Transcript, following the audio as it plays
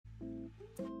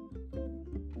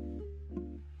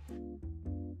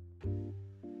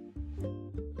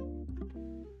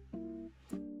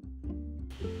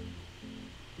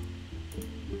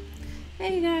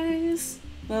Hey guys!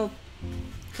 Well,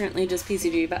 currently just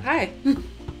PCG, but hi!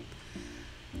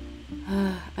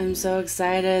 I'm so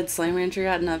excited. Slime Rancher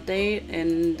got an update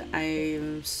and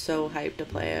I'm so hyped to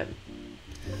play it.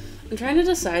 I'm trying to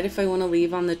decide if I want to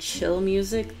leave on the chill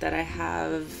music that I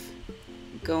have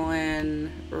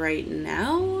going right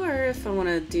now or if I want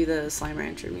to do the Slime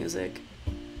Rancher music.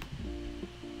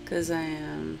 Because I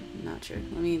am not sure.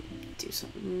 Let me do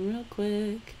something real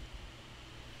quick.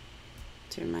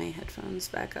 Turn my headphones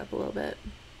back up a little bit.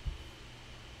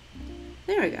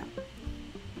 There we go.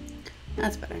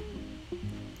 That's better.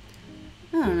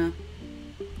 I don't know.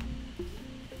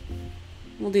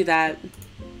 We'll do that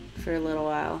for a little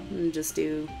while and just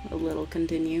do a little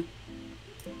continue.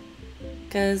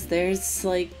 Because there's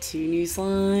like 2 new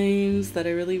slimes that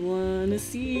I really want to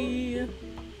see.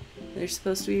 They're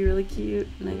supposed to be really cute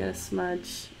and I got a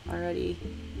smudge already.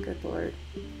 Good lord.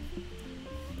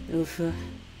 Oof.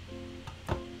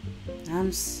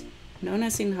 No one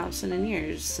has seen Hobson in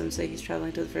years. Some say he's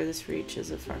traveling to the furthest reaches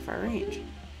of far, far range.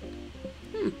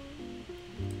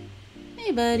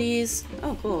 Hey, buddies.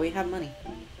 Oh, cool. We have money.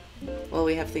 Well,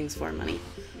 we have things for money.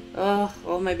 Oh,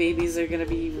 all my babies are gonna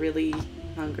be really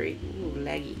hungry. Ooh,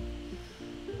 laggy.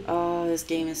 Oh, this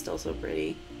game is still so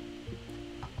pretty.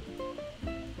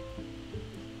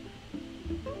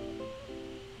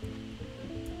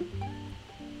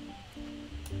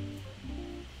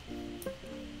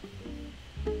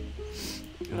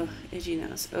 Oh, itchy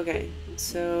nose. Okay,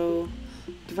 so,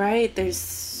 right,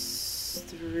 there's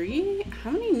 3? How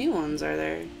many new ones are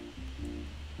there?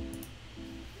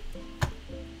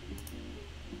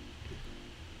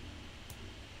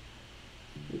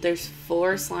 There's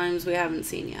 4 slimes we haven't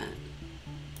seen yet.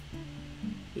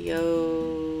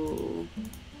 Yo.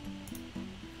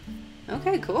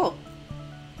 Okay, cool.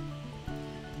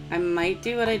 I might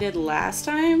do what I did last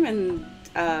time and,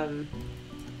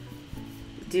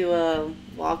 do a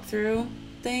walkthrough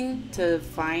thing to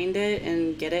find it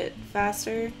and get it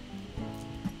faster.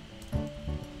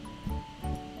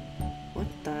 What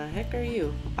the heck are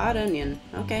you? Odd onion.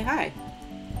 Okay, hi.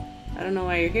 I don't know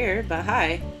why you're here, but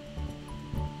hi.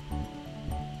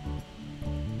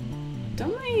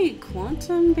 Don't my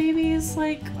quantum babies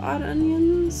like odd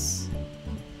onions?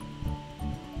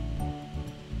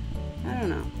 I don't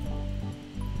know.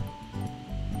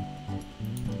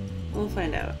 We'll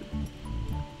find out.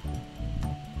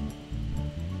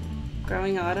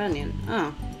 Growing odd onion.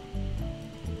 Oh.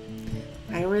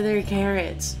 Why were there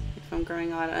carrots if I'm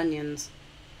growing odd onions?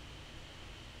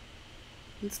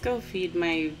 Let's go feed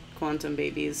my quantum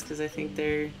babies because I think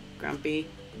they're grumpy.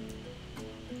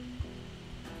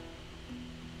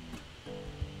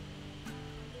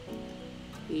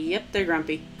 Yep, they're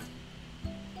grumpy.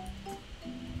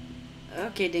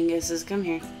 Okay, dinguses, come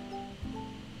here.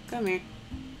 Come here.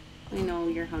 I know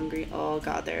you're hungry. Oh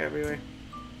god, they're everywhere.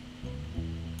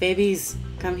 Babies,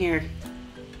 come here.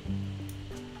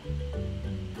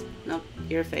 Nope,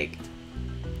 you're fake.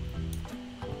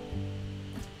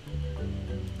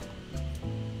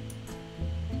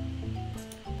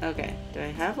 Okay, do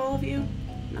I have all of you?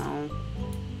 No.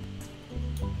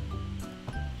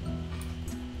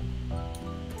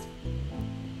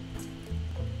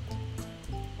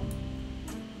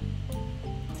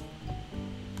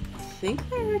 I think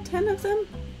there are 10 of them.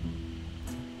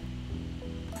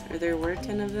 Or there were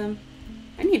 10 of them.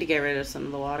 I need to get rid of some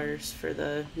of the waters for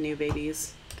the new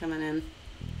babies coming in.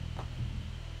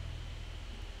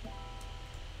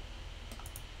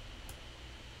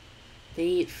 They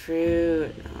eat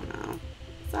fruit. Oh no.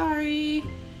 Sorry.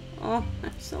 Oh,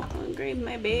 I'm so hungry.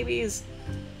 My babies.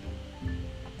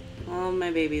 All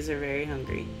my babies are very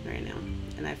hungry right now.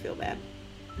 And I feel bad.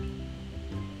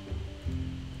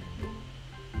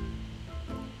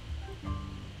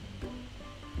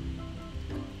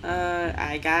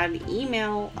 I got an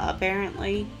email,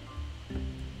 apparently.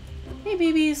 Hey,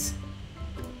 babies.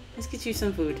 Let's get you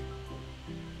some food.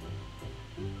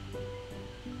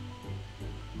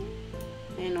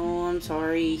 I know, I'm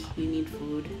sorry. You need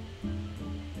food.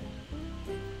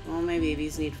 All my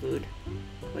babies need food.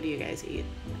 What do you guys eat?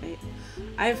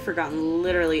 I've forgotten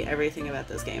literally everything about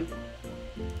this game.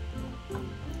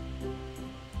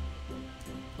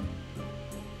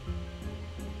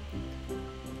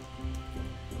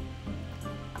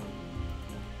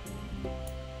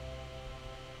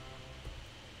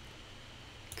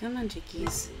 Come on,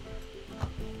 chickies.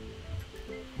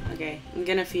 Okay, I'm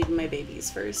gonna feed my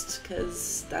babies first,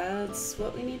 because that's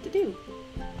what we need to do.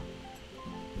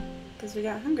 Because we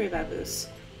got hungry baboos.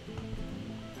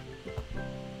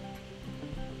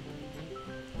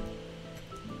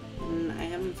 And I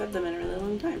haven't fed them in a really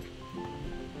long time.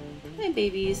 Hi,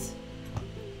 babies.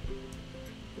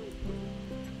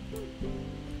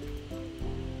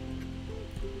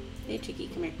 Hey, Chicky,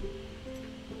 come here.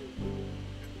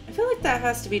 I feel like that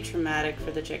has to be traumatic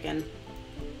for the chicken.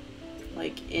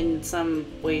 Like, in some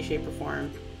way, shape, or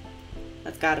form.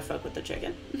 That's gotta fuck with the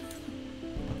chicken.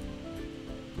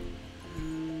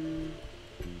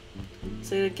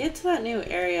 So to get to that new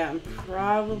area, I'm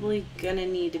probably gonna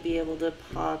need to be able to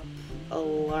pop a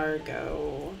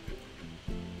Largo.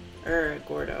 Or a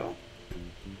Gordo.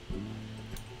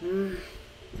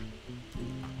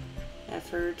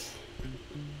 Effort.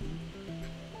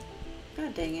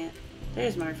 God dang it.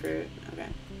 There's more fruit. Okay.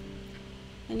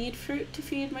 I need fruit to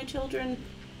feed my children.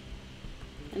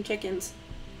 And chickens.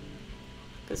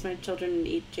 Because my children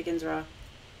eat chickens raw.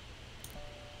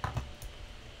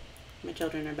 My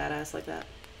children are badass like that.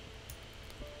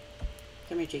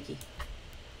 Come here, Chicky.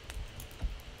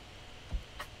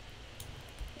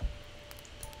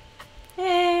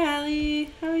 Hey,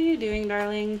 Allie. How are you doing,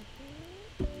 darling?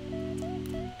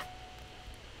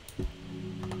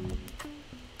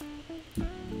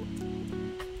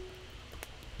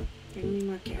 Bring me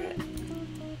more carrot.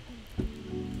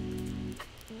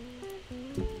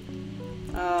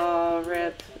 Oh,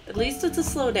 rip. At least it's a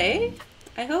slow day,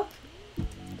 I hope.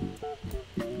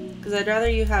 Because I'd rather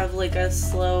you have like a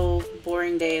slow,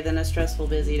 boring day than a stressful,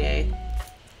 busy day.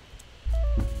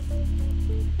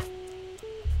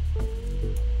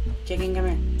 Chicken, come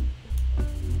here.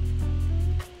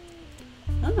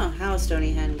 I don't know how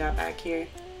Stony Hen got back here.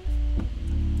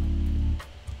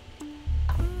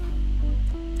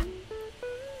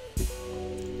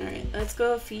 Alright, let's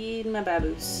go feed my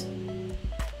baboos.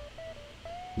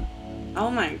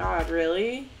 Oh my god,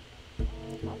 really?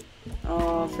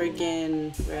 Oh,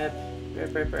 freaking rip.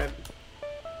 Rip.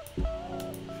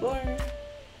 4.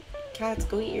 Cats,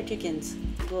 go eat your chickens.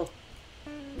 Go.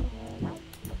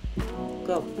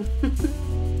 Go.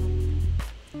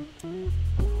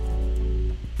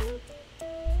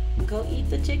 Go eat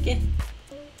the chicken.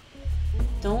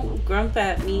 Don't grump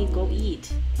at me, go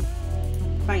eat.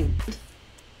 Fine.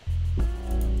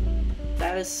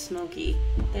 That is smoky.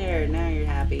 There, now you're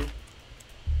happy.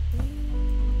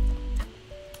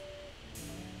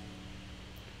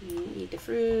 Eat the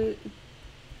fruit.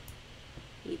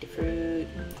 Eat the fruit.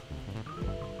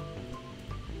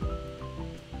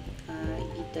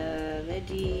 Eat the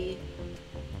veggie.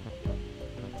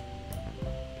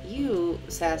 You,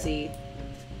 sassy.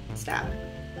 Stop.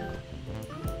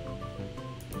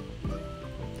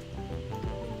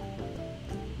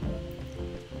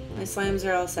 My slimes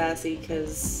are all sassy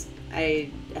because I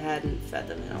hadn't fed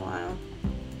them in a while.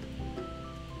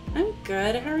 I'm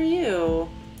good. How are you?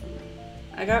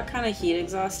 I got kind of heat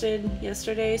exhausted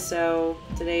yesterday, so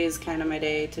today is kind of my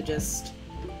day to just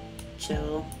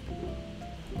chill.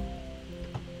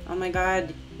 Oh my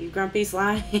god, you grumpy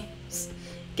slimes.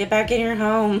 Get back in your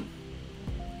home.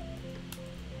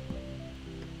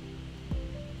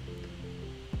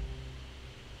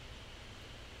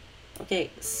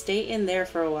 Okay, stay in there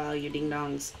for a while, you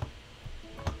ding-dongs.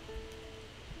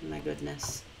 My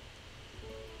goodness.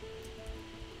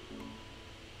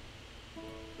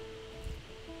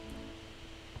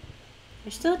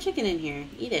 There's still a chicken in here.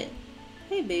 Eat it.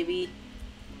 Hey, baby.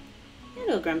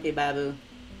 Hello, grumpy babu.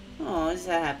 Oh, it's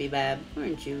a happy bab,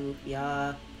 aren't you?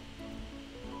 Yeah.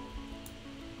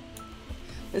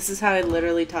 This is how I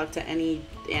literally talk to any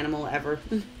animal ever.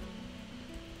 Did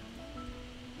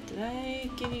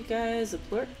I give you guys a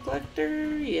plort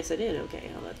collector? Yes, I did. Okay,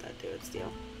 I'll let that do its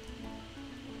deal.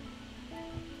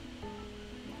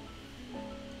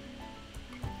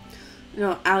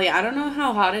 No, Allie, I don't know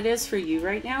how hot it is for you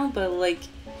right now, but like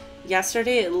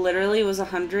yesterday it literally was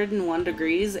 101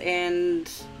 degrees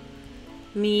and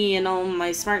me and all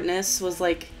my smartness was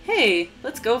like, hey,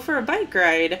 let's go for a bike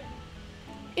ride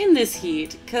in this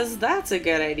heat, because that's a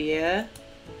good idea.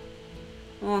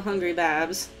 Oh, hungry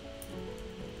babs.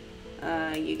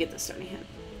 You get the Stony Hen.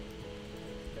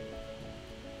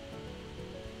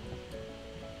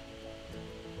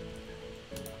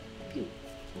 Pew.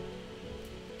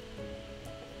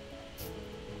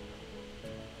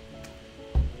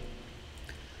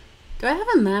 Do I have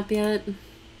a map yet?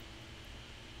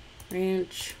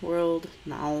 Ranch, world,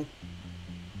 no.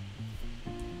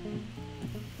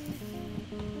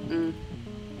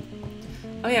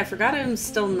 Oh yeah, I forgot I'm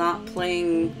still not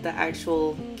playing the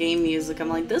actual game music. I'm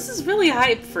like, this is really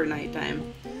hype for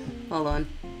nighttime. Hold on.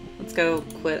 Let's go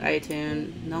quit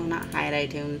iTunes. No, not hide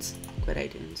iTunes. Quit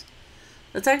iTunes.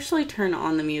 Let's actually turn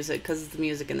on the music because the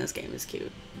music in this game is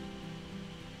cute.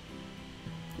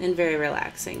 And very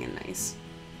relaxing and nice.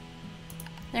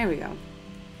 There we go.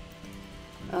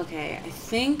 Okay, I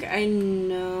think I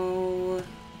know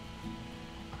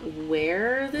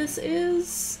where this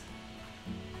is.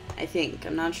 I think.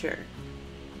 I'm not sure.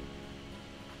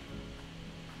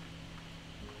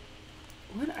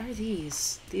 What are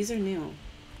these? These are new.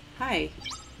 Hi.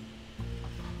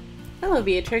 Hello,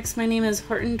 Beatrix. My name is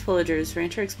Horton Twillagers,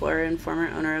 rancher explorer and former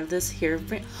owner of this here.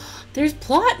 There's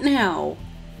plot now!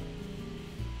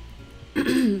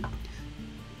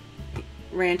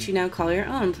 Ranch you now call your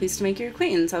own. Pleased to make your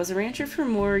acquaintance. I was a rancher for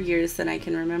more years than I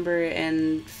can remember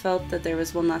and felt that there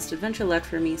was one last adventure left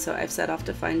for me, so I've set off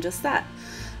to find just that.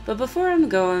 But before I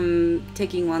go, I'm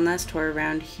taking one last tour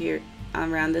around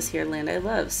this here land I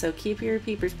love, so keep your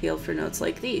peepers peeled for notes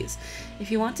like these. If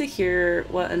you want to hear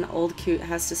what an old coot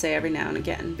has to say every now and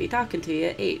again, be talking to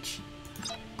you, H.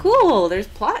 Cool! There's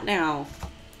plot now!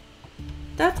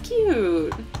 That's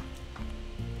cute!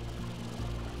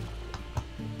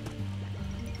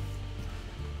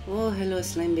 Oh, hello,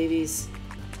 slime babies.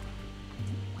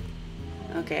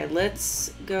 Okay,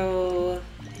 let's go.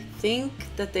 I think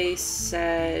that they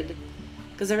said,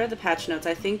 because I read the patch notes,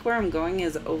 I think where I'm going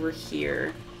is over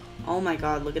here. Oh my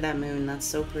god, look at that moon. That's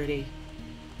so pretty.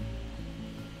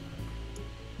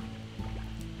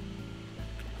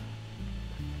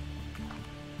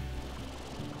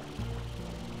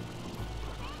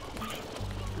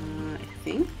 I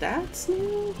think that's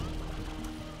new.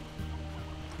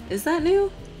 Is that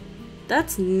new?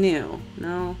 That's new.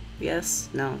 No. Yes.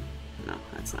 No. No,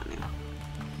 that's not new.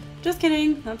 Just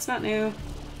kidding. That's not new.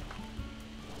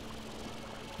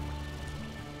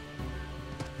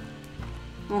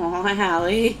 Oh,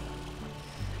 Hallie.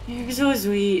 You're so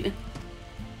sweet.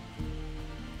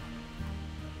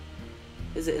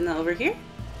 Is it in the over here?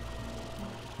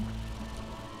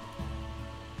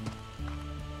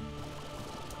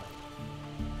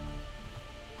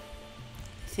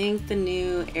 I think the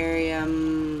new area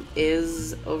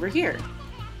is over here.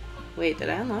 Wait, did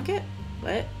I unlock it?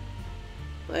 What?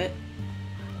 What?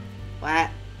 What?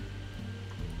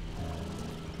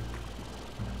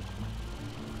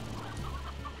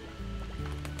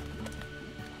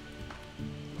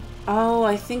 Oh,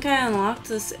 I think I unlocked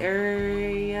this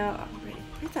area already.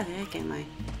 Where the heck am I?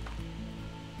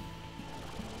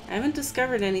 I haven't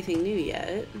discovered anything new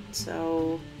yet,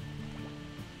 so...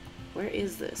 Where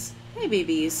is this? Hey,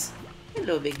 babies.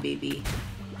 Hello, big baby.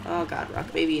 Oh god,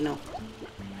 rock baby, no.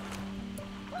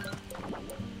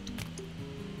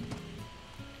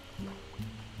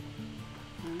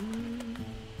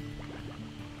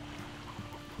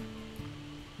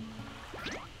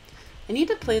 I need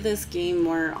to play this game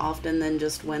more often than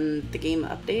just when the game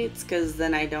updates, because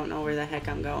then I don't know where the heck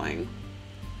I'm going.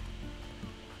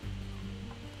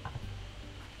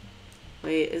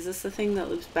 Wait, is this the thing that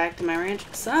loops back to my ranch?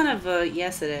 Son of a...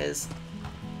 Yes, it is.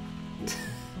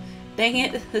 Dang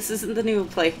it, this isn't the new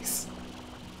place.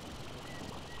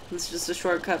 It's just a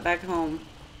shortcut back home.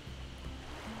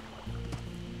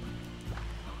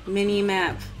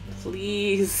 Mini-map,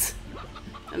 please.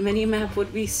 A mini-map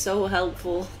would be so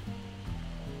helpful.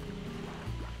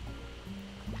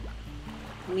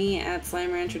 Me at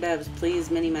Slime Rancher Devs, please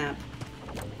mini-map.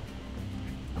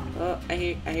 Oh, I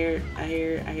hear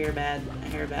bad. I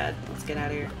hear bad. Let's get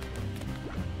out of here.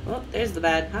 Oh, there's the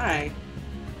bad. Hi.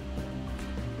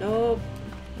 Nope.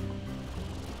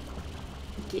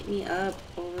 Get me up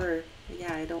over.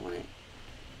 Yeah, I don't want it.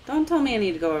 Don't tell me I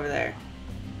need to go over there.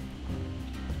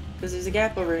 Because there's a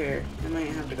gap over here. I might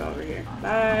have to go over here.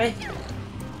 Bye.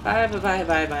 Bye, bye, bye,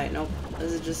 bye, bye. Nope.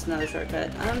 This is just another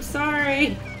shortcut. I'm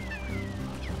sorry.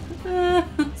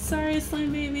 Sorry,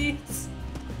 slime babies.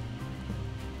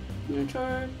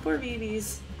 Poor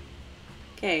babies.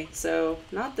 Okay, so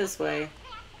not this way.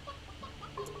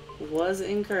 Was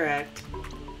incorrect.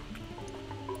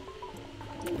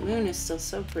 The moon is still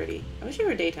so pretty. I wish it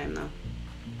were daytime though.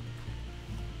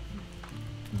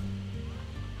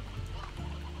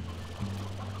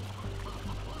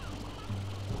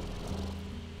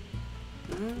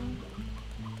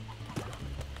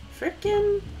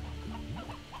 Frickin'.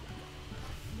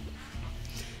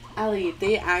 Allie,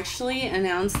 they actually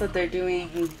announced that they're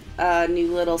doing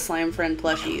new little slime friend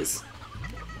plushies.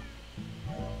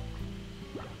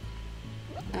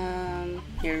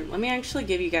 Here, let me actually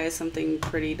give you guys something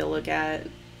pretty to look at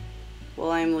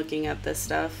while I'm looking at this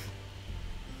stuff.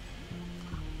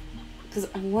 Because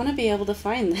I want to be able to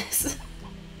find this.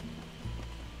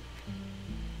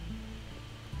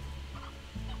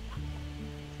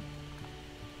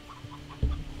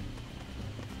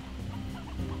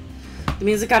 The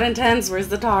music got intense. Where's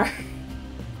the tar?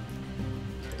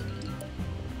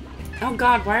 Oh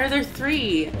god, why are there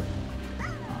 3?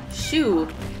 Shoo.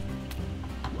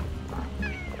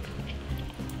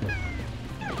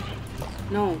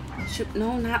 No. Shoot.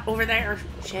 No, not over there.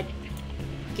 Shit.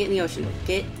 Get in the ocean.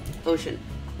 Get ocean.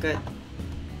 Good.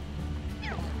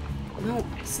 No,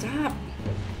 stop.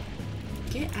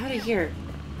 Get out of here.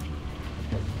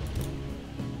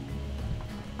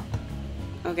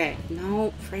 Okay,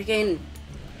 no, friggin'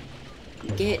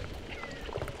 get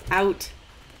out.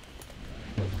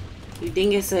 You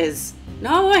dinguses.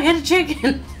 No, I had a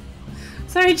chicken.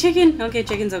 Sorry, chicken. Okay,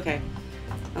 chicken's okay.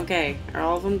 Okay, are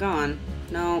all of them gone?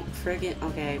 No, friggin'.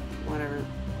 Okay, whatever.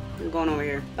 I'm going over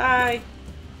here. Bye.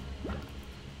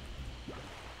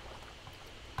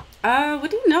 What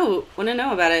do you know? Want to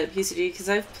know about it, PCG? Because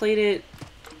I've played it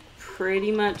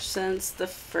pretty much since the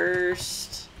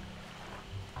first,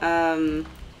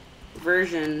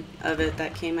 version of it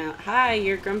that came out. Hi,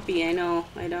 you're grumpy. I know.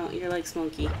 I don't. You're like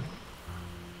Smokey.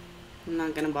 I'm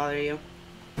not gonna bother you.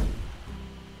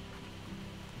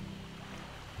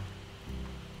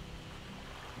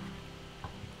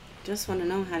 Just want to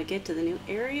know how to get to the new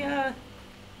area.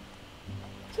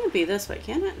 Can't be this way,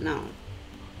 can it? No.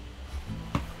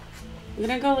 I'm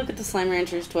gonna go look at the Slime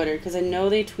Rancher's Twitter because I know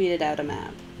they tweeted out a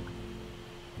map.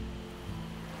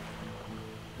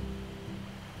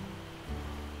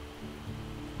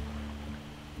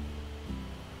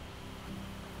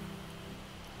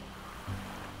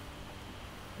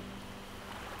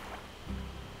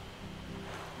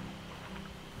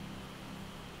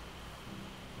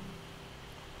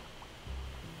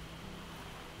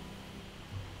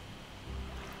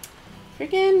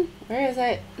 Freaking, where is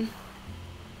it?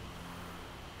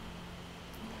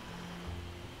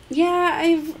 Yeah,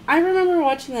 I remember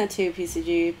watching that too,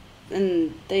 PCG,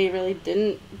 and they really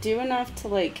didn't do enough to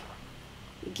like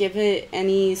give it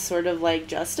any sort of like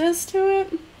justice to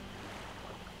it.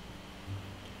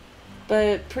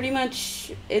 But pretty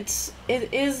much it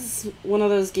is one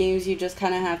of those games you just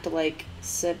kind of have to like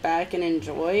sit back and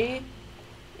enjoy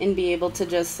and be able to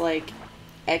just like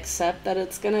accept that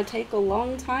it's gonna take a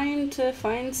long time to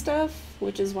find stuff,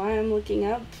 which is why I'm looking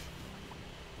up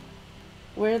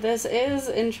where this is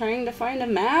and trying to find a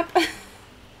map.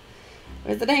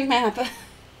 Where's the dang map?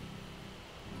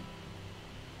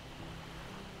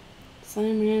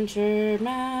 Slime Rancher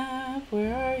map,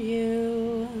 where are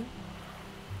you?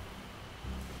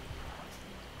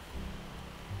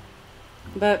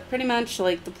 But pretty much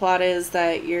like the plot is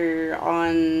that you're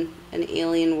on an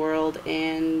alien world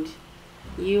and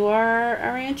you are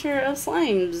a rancher of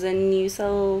slimes and you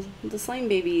sell the slime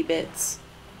baby bits.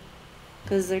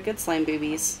 Because they're good slime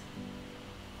babies.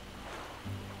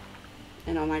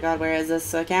 And oh my god, where is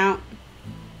this account?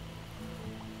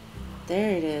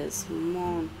 There it is. Come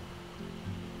on.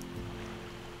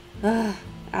 Ugh.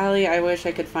 Allie, I wish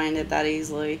I could find it that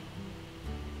easily.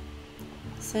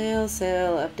 Sale,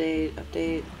 update,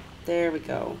 update. There we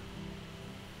go.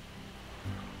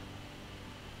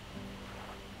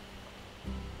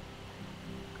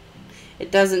 It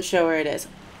doesn't show where it is.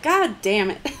 God damn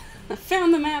it. I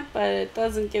found the map, but it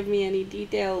doesn't give me any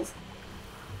details.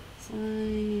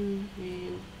 Slime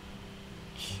Rancher.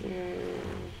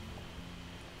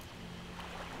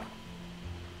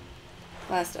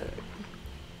 Last other.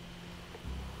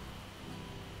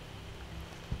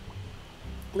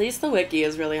 At least the wiki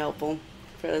is really helpful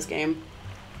for this game.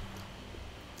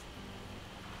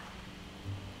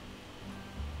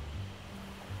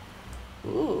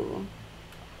 Ooh.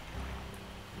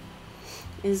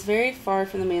 It is very far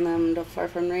from the mainland, far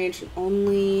from range,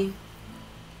 only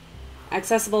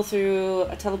accessible through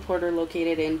a teleporter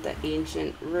located in the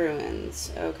ancient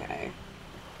ruins. Okay.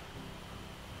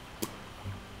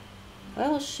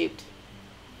 Well, shoot.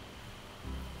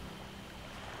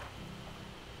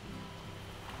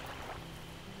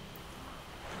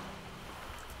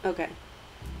 Okay.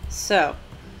 So,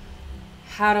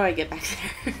 how do I get back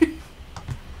there?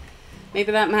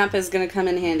 Maybe that map is gonna come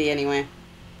in handy anyway.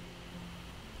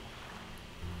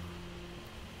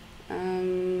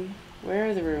 Where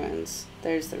are the ruins?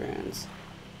 There's the ruins.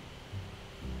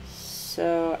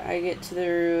 So I get to the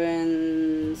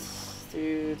ruins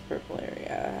through the purple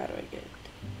area. How do I get?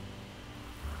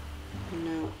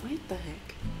 No, what the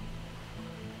heck?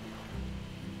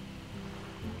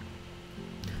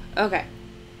 Okay.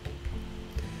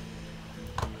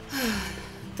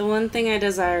 The one thing I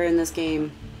desire in this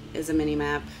game is a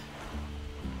mini-map.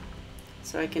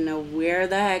 So I can know where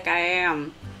the heck I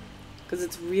am. Because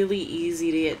it's really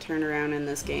easy to get turned around in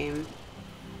this game.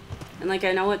 And like,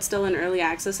 I know it's still in early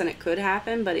access and it could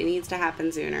happen, but it needs to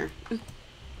happen sooner.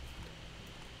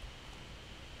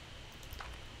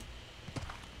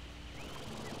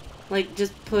 Like,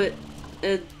 just put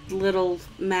a little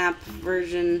map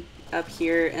version up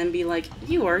here and be like,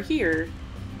 you are here.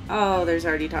 Oh, there's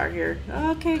already tar here.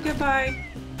 Okay, goodbye.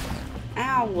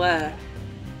 Ow.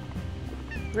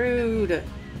 Rude.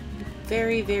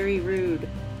 Very, very rude.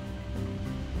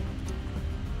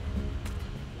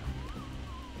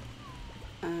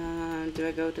 Do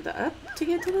I go to the up to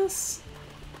get to this?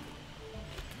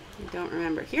 don't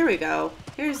remember. Here we go.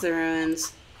 Here's the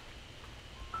ruins.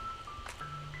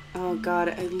 Oh god,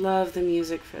 I love the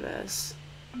music for this.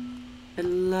 I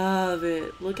love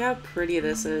it. Look how pretty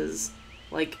this is.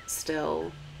 Like,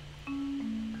 still.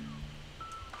 I'm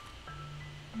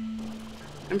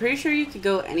pretty sure you could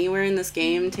go anywhere in this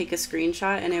game, take a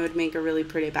screenshot, and it would make a really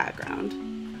pretty background.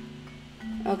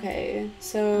 Okay,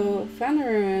 so found the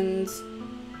ruins,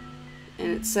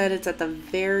 and it said it's at the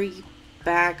very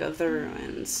back of the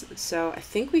ruins. So I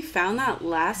think we found that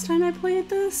last time I played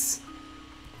this,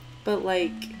 but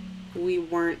like we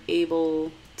weren't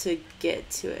able to get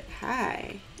to it.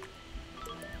 Hi.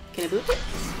 Can I boop it?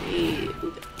 Hey,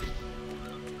 boop it.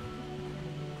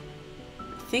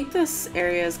 I think this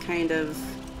area is kind of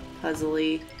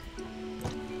puzzly.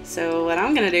 So what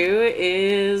I'm gonna do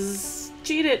is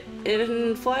cheat it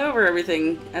and fly over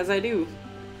everything as I do.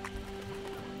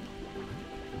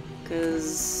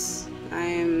 Because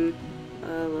I'm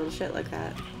a little shit like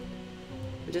that.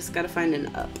 I just gotta find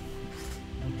an up.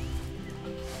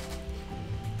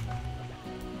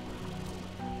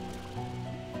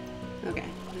 Okay.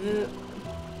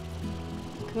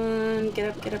 Come on, get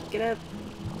up, get up, get up.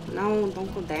 No,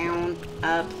 don't go down.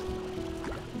 Up.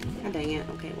 God dang it.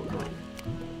 Okay, we'll go in.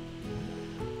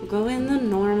 We'll go in the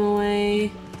normal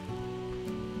way.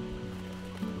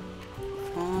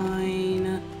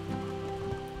 Fine.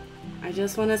 I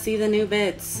just want to see the new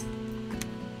bits.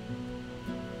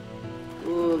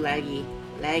 Ooh, laggy.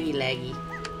 Laggy, laggy.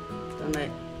 Don't let...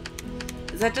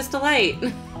 Is that just a light?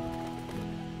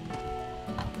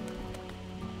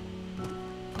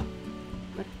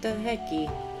 What the hecky?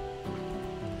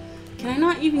 Can I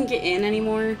not even get in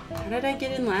anymore? How did I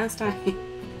get in last time?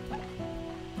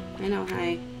 I know,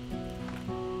 hi.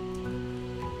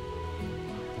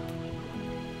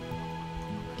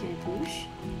 Can I push?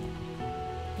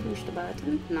 Push the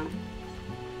button? No.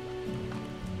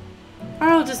 Or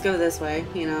I'll just go this way,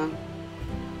 you know.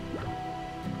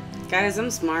 Guys,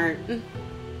 I'm smart.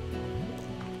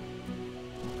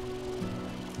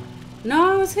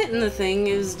 No, I was hitting the thing.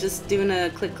 It was just doing a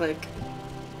click-click.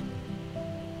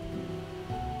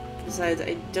 Besides,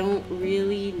 I don't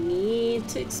really need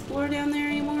to explore down there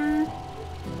anymore.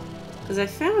 Because I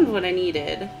found what I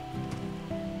needed.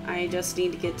 I just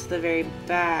need to get to the very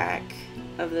back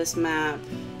of this map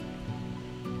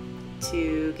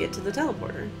to get to the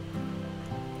teleporter.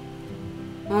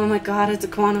 Oh my god, it's a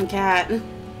quantum cat.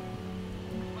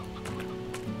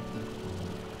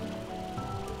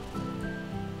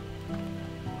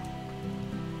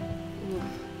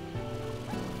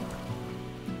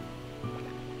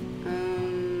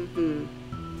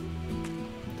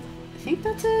 I think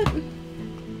that's it. I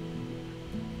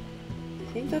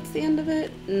think that's the end of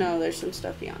it. No, there's some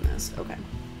stuff beyond this. Okay.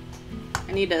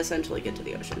 I need to essentially get to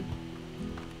the ocean.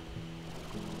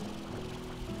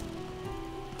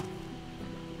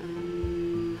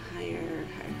 Higher,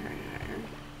 higher, higher, higher.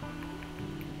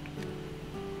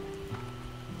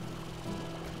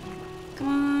 Come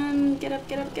on, get up,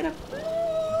 get up, get up.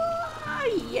 Ah,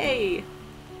 yay.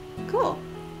 Cool.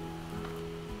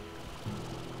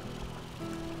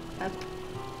 Up,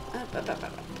 up, up, up, up,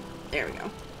 up. There we go.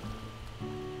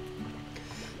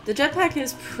 The jetpack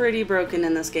is pretty broken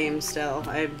in this game still.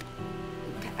 I'm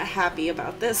happy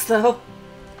about this though.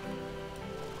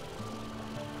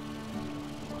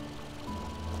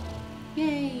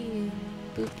 Yay!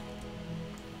 Boop.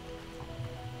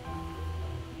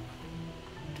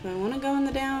 Do I want to go in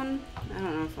the down? I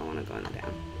don't know if I want to go in the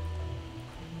down.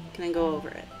 Can I go over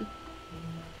it?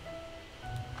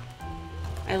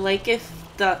 I like if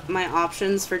my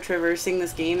options for traversing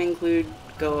this game include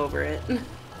go over it.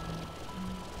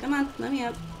 Come on, let me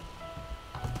up.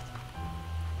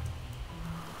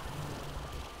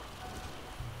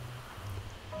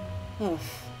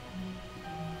 Oof.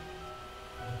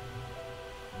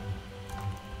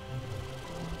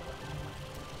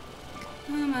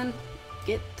 Come on,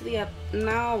 get to the up.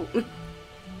 No.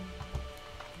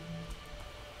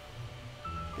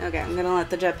 Okay, I'm gonna let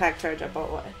the jetpack charge up all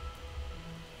the way.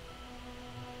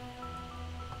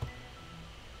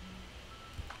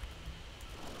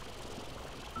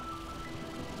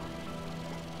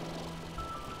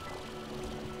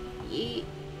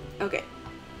 Okay.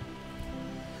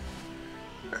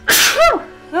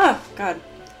 Oh, God.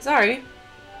 Sorry.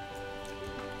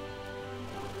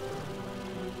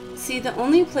 See, the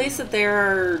only place that there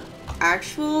are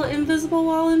actual invisible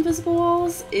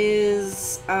walls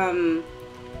is,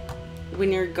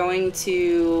 when you're going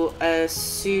to a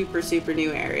super, super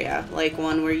new area. Like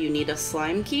one where you need a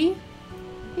slime key.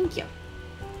 Thank you.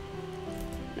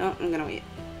 No, I'm gonna wait.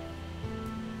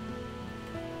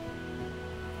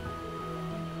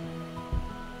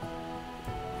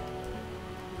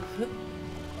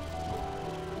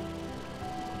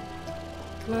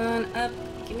 Up.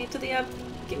 Get me to the up.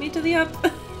 Get me to the up.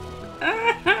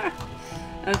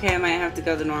 Okay, I might have to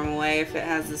go the normal way if it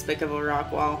has this big of a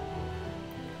rock wall.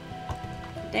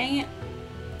 Dang it.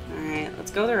 Alright, let's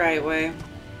go the right way.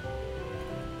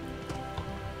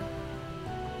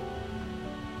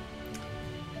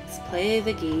 Let's play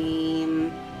the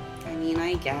game. I mean,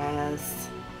 I guess.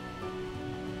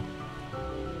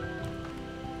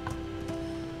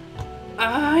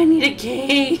 Ah, I need a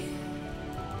key.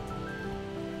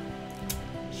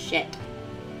 Shit.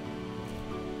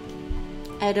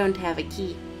 I don't have a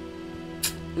key.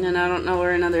 And I don't know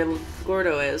where another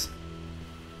Gordo is.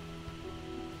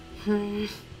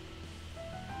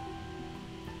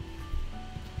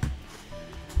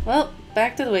 Well,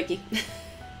 back to the wiki.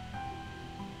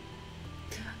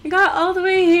 I got all the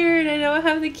way here and I don't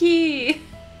have the key.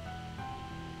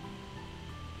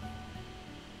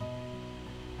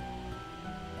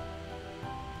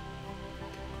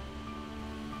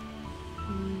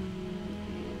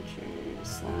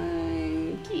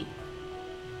 Slime key.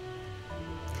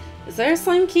 Is there a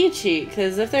slime key cheat?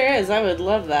 Because if there is, I would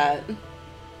love that.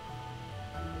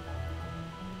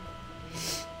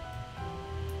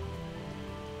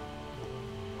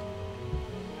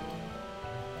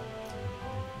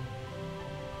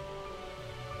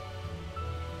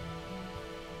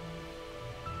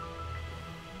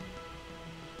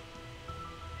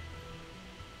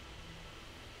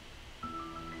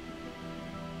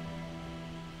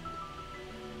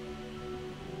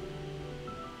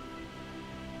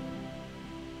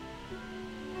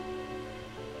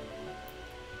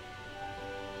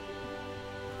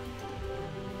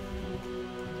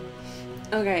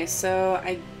 Okay, so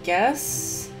I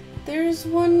guess there's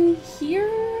one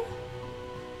here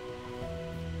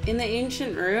in the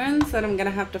ancient ruins that I'm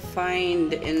gonna have to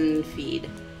find and feed.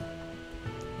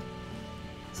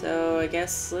 So I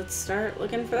guess let's start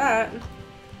looking for that.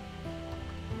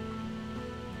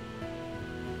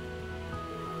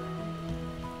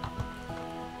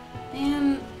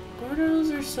 Man,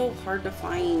 Gordos are so hard to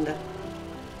find.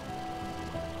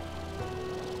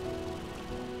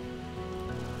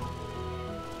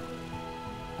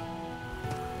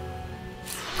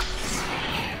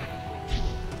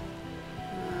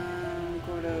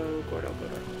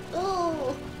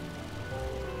 Oh!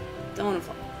 Don't want to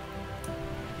fall.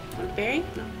 Want a berry?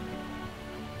 No.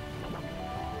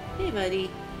 Hey, buddy.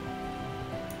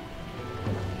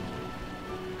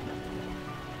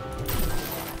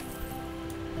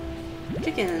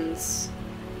 Chickens.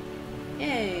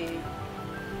 Yay.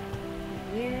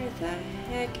 Where the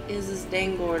heck is this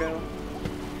dang Gordo?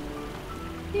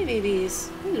 Hey, babies.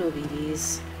 Hello,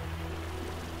 babies.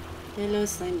 Hello,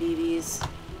 slime babies.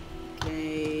 Can I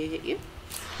hit you?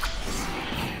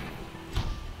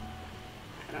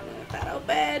 I don't know if that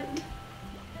opened.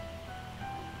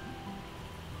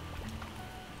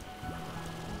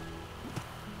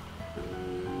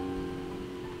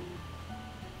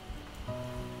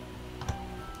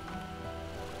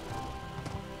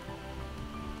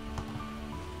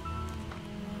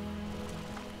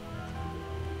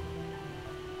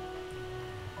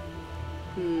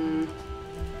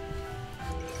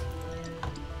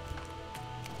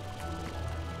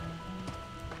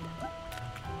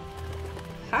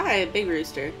 Hi, big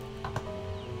rooster.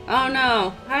 Oh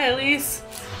no! Hi, Elise.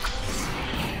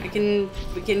 We can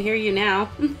hear you now.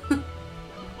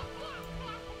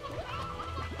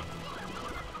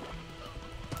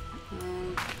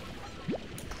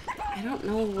 I don't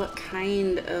know what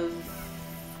kind of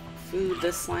food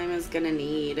this slime is gonna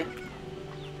need.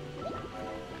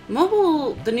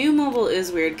 Mobile, the new mobile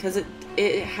is weird because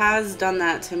it has done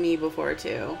that to me before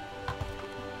too.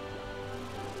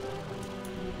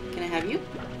 Can I have you?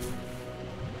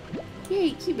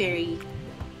 Yay, Keyberry.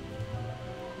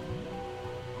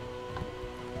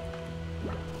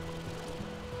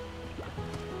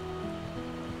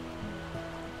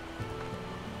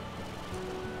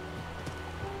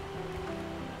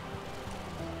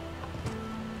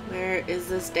 Where is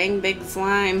this dang big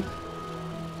slime?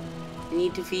 I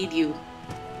need to feed you.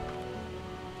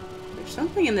 There's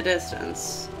something in the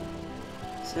distance.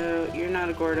 So, you're not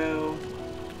a Gordo.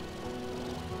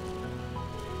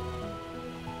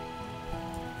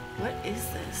 What is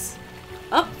this?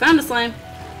 Oh, found a slime.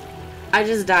 I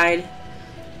just died.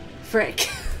 Frick.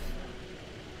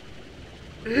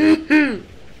 At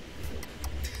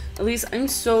least I'm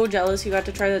so jealous you got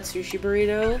to try that sushi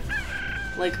burrito.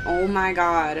 Like, oh my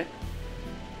god.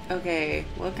 Okay,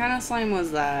 what kind of slime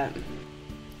was that?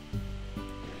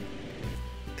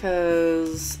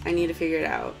 Because I need to figure it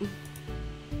out.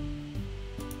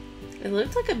 It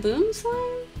looked like a boom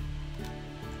slime?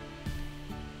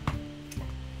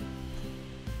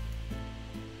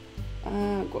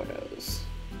 Gordos.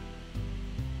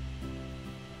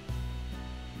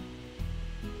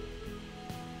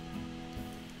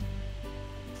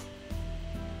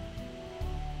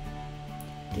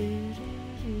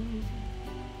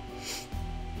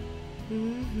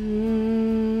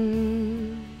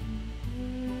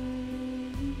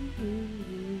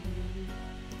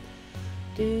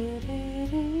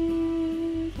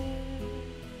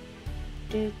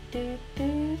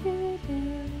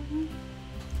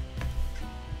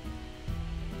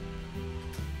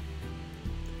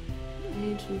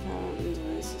 Ancient fountains,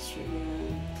 oasis tree.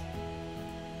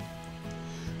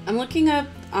 I'm looking up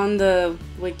on the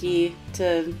wiki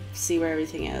to see where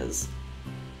everything is.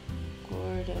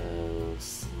 Gordo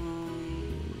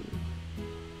slime.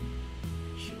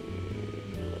 Sure,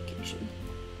 location.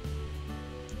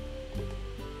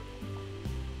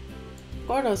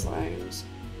 Gordo slimes.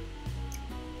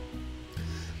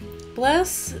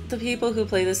 Bless the people who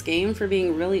play this game for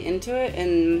being really into it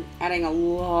and adding a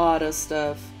lot of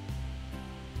stuff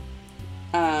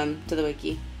to the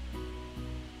wiki.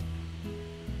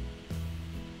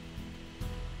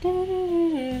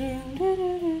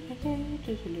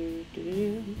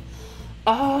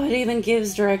 Oh, it even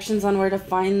gives directions on where to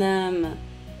find them.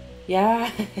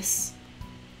 Yes.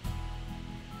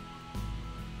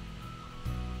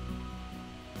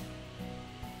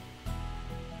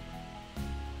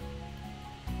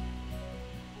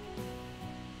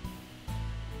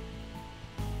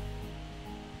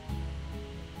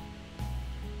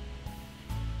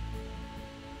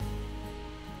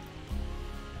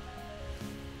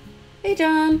 Hey,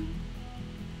 John.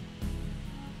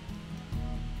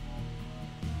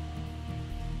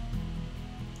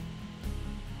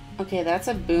 Okay, that's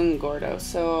a boom Gordo,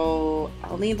 so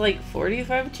I'll need like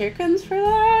 45 chickens for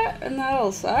that, and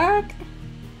that'll suck.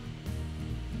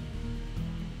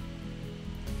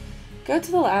 Go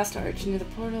to the last arch near the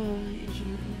portal.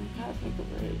 Pathway go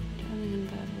right. Turn in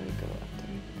pathway, go up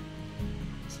there.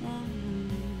 Small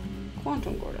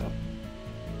quantum Gordo.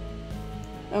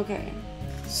 Okay.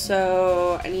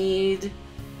 So I need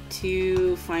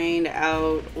to find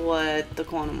out what the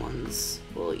quantum ones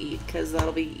will eat, because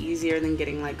that'll be easier than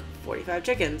getting like 45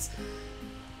 chickens.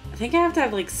 I think I have to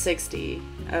have like 60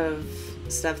 of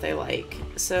stuff they like.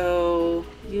 So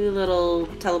you little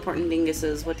teleporting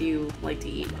dinguses, what do you like to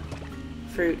eat?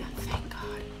 Fruit. Thank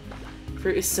God.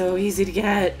 Fruit is so easy to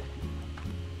get.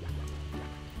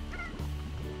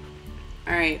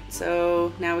 Alright,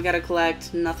 so now we gotta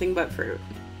collect nothing but fruit.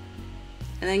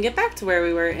 And then get back to where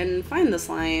we were and find the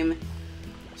slime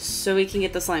so we can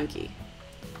get the slime key.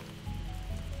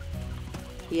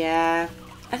 Yeah.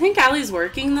 I think Allie's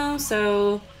working though,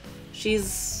 so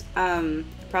she's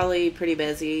probably pretty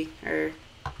busy. Or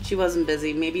she wasn't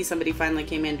busy. Maybe somebody finally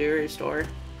came into her store.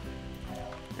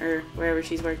 Or wherever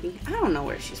she's working. I don't know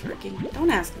where she's working. Don't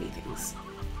ask me things.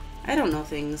 I don't know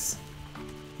things.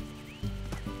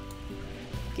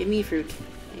 Give me fruit.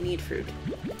 I need fruit.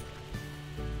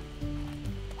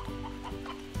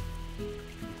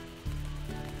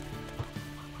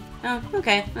 Oh,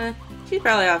 okay. She's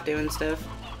probably off doing stuff.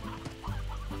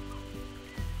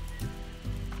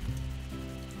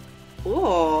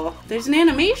 Oh, there's an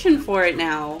animation for it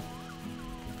now.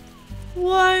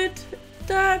 What?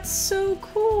 That's so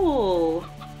cool.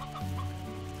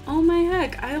 Oh my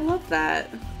heck, I love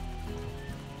that.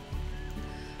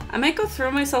 I might go throw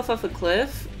myself off a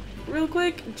cliff real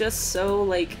quick, just so,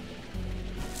 like,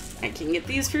 I can get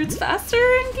these fruits faster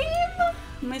in game.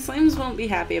 My slimes won't be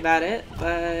happy about it,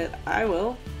 but I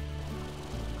will.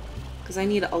 Because I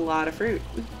need a lot of fruit.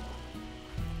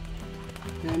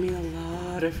 I need a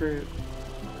lot of fruit.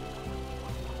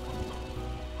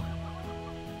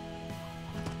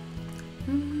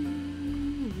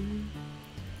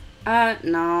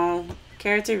 No.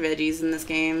 Carrots are veggies in this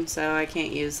game, so I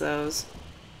can't use those.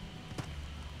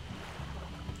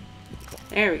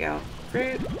 There we go.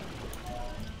 Fruit.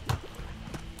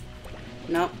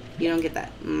 Nope, you don't get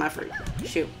that. My fruit.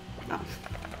 Shoot. Oh.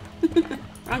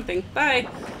 Wrong thing. Bye.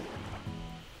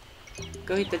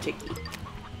 Go eat the chicky.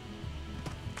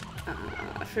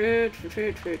 Fruit.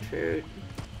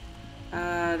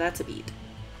 That's a beet.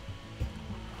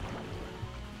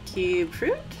 Cube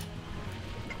fruit?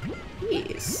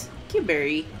 Yes. Cube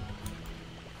berry.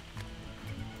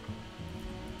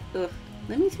 Ugh.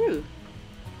 Let me through.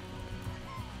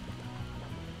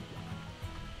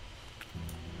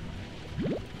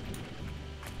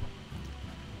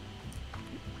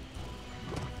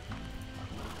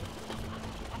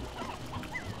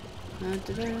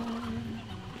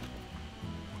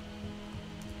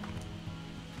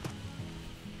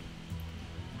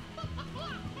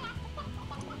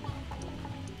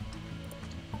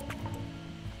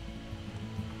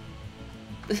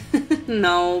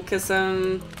 No, because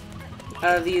some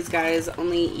of these guys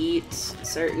only eat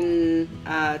certain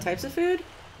types of food.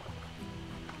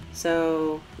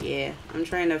 So, yeah, I'm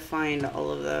trying to find all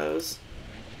of those.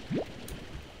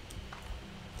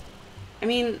 I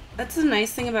mean, that's the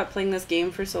nice thing about playing this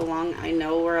game for so long. I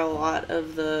know where a lot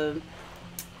of the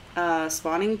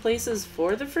spawning places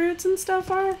for the fruits and stuff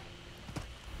are.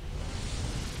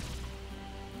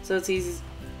 So it's easy.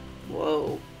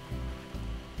 Whoa.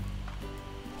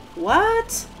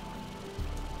 What?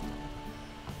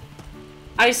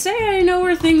 I say I know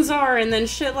where things are and then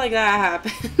shit like that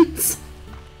happens.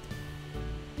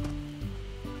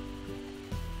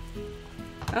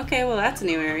 Okay, well that's a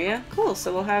new area. Cool,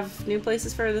 so we'll have new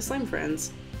places for the slime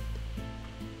friends.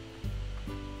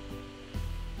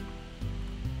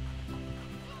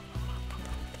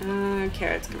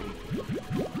 Carrots coming.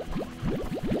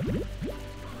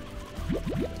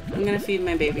 I'm gonna feed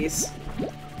my babies.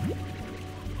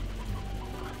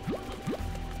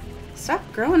 Stop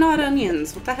growing odd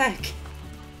onions, what the heck?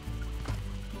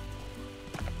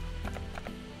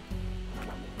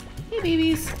 Hey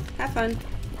babies, have fun.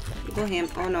 Go ham.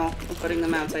 Oh no, I'm putting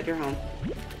them outside your home.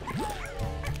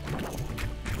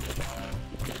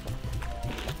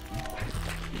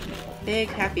 Big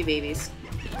happy babies.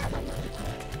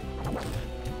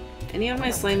 Any of my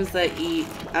slimes that eat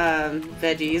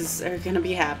veggies are gonna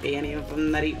be happy. Any of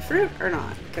them that eat fruit or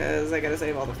not, because I gotta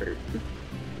save all the fruit.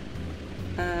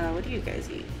 What do you guys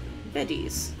eat?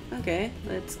 Veggies. Okay,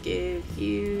 let's give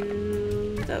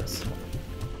you those.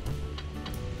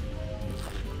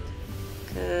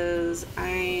 Because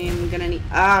I'm gonna need.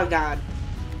 Oh god.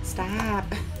 Stop.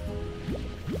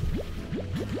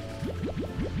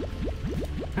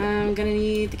 I'm gonna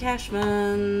need the cash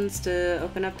funds to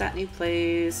open up that new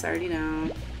place. I already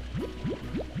know.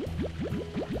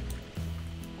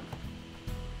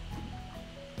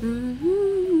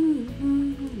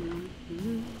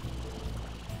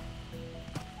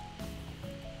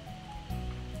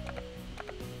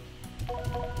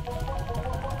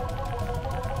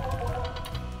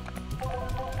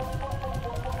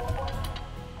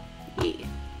 Yeah.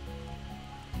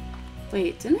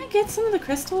 Wait, didn't I get some of the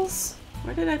crystals?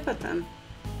 Where did I put them?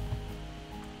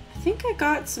 I think I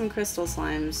got some crystal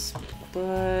slimes,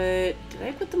 but did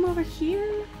I put them over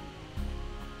here?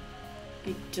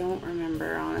 I don't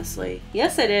remember, honestly.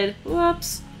 Yes, I did.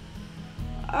 Whoops.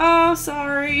 Oh,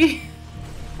 sorry.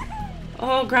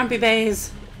 Oh, Grumpy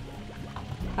Bays.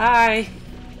 Hi.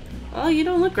 Well, you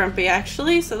don't look grumpy,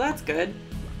 actually, so that's good.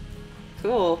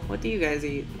 Cool. What do you guys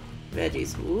eat?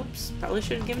 Veggies. Whoops. Probably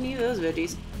should have given you those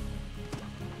veggies.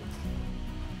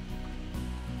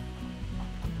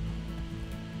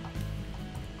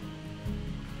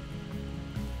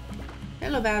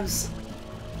 Hello, Babs.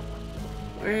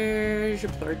 Where's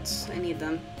your plorts? I need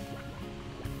them.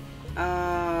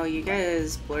 Oh, you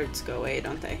guys' plorts go away,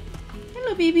 don't they?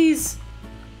 Hello, babies.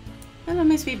 Hello,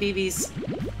 my sweet babies.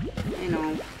 I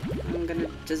know. I'm gonna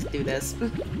just do this.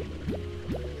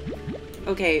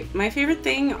 Okay, my favorite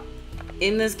thing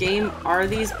in this game are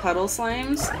these puddle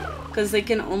slimes, because they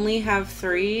can only have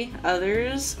 3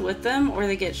 others with them, or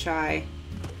they get shy.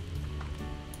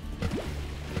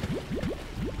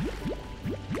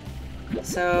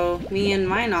 So, me and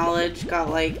my knowledge got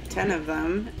like 10 of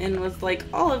them, and was like,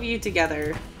 all of you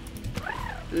together.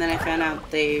 And then I found out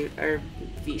they are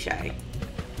V-shy.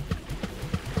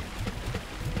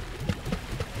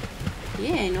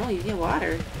 Yeah, I know, you get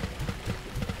water.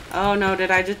 Oh no,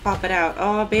 did I just pop it out?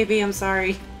 Oh baby, I'm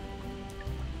sorry.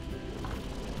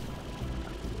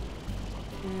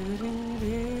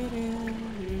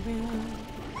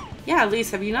 Yeah,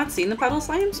 Elise, have you not seen the puddle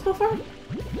slimes before?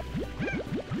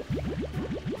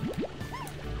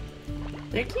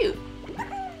 They're cute.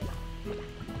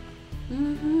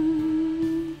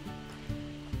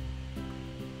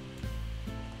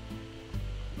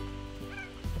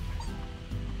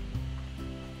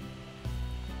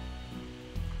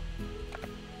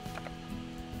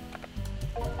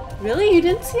 Really? You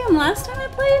didn't see him last time I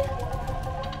played?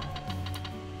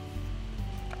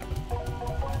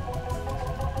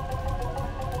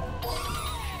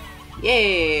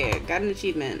 Yeah, got an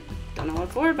achievement. Don't know what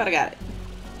for, but I got it.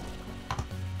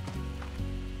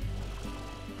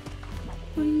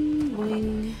 Boing,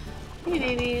 boing. Hey,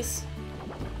 babies.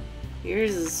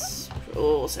 Yours is,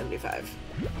 75.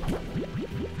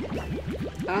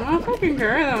 I don't know if I can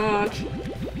carry that much.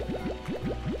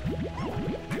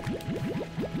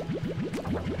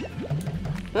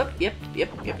 Oh, yep.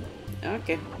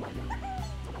 Okay.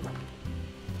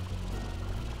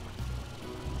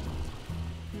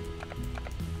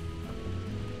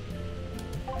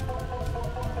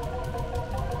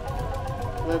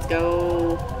 Let's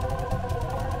go.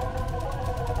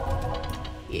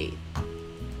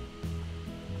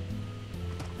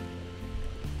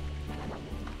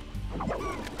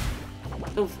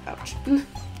 much.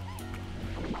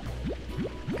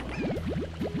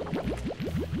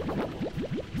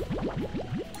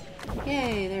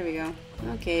 Yay, there we go.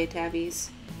 Okay,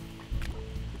 tabbies.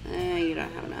 You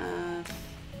don't have enough.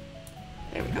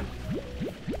 There we go.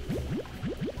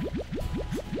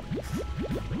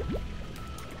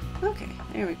 Okay,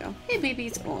 there we go. Hey,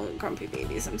 babies. Oh, grumpy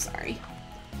babies, I'm sorry.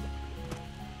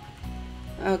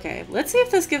 Okay, let's see if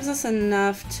this gives us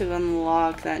enough to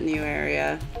unlock that new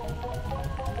area.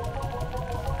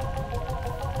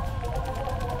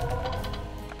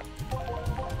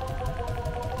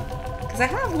 Because I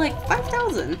have like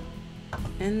 5,000,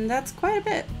 and that's quite a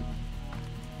bit.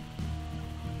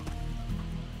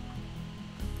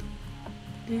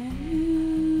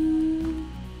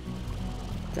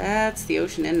 That's the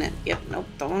ocean, isn't it? Yep, nope,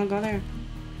 don't want to go there.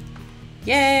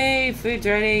 Yay, food's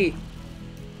ready.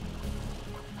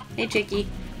 Hey, Chicky.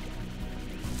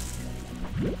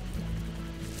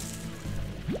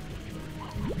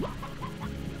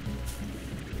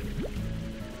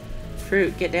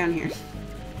 Fruit, get down here.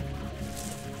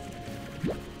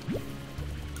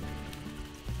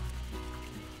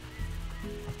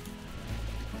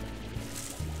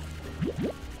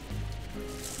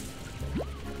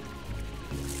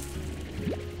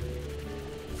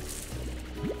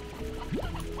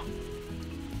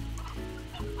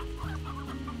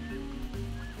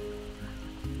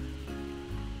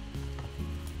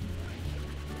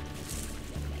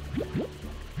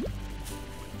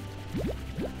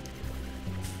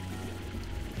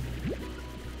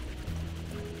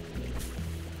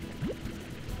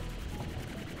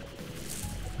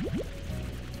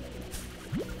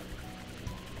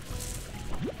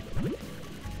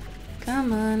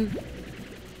 Come on.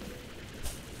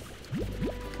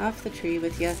 Off the tree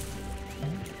with you.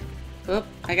 Oop,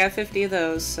 I got 50 of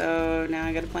those, so now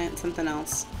I gotta plant something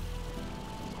else.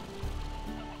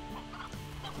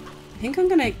 I think I'm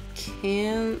gonna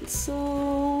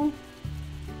cancel...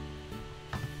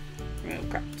 Oh,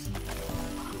 crap.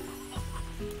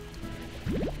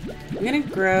 I'm gonna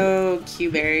grow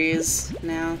Q-berries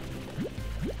now.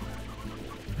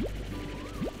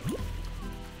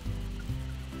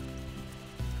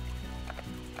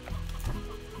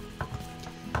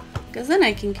 Because then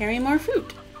I can carry more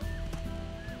fruit.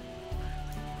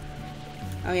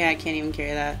 Oh yeah, I can't even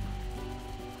carry that.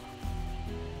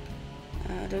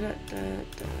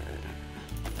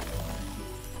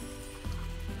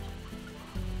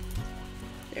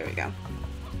 There we go.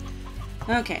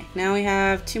 Okay, now we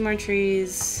have 2 more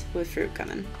trees with fruit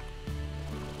coming.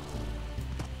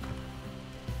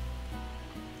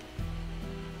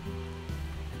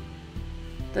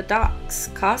 The docks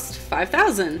cost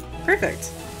 5,000.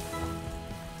 Perfect.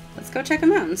 Let's go check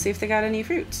them out and see if they got any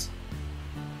fruits.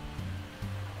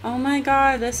 Oh my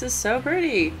god, this is so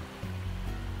pretty.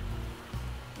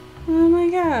 Oh my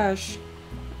gosh.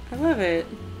 I love it.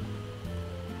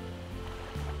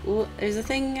 Well, there's a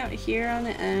thing out here on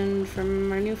the end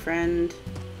from our new friend.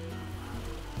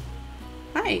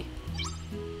 Hi.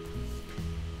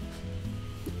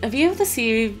 A view of the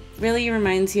sea really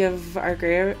reminds you of our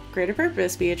greater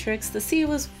purpose, Beatrix. The sea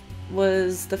was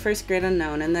the first great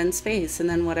unknown, and then space, and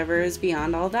then whatever is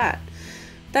beyond all that.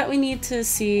 That we need to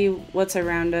see what's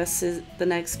around us is the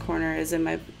next corner is in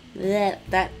my...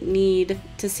 That need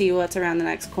to see what's around the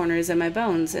next corner is in my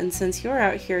bones, and since you're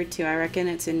out here too, I reckon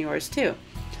it's in yours too.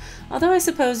 Although I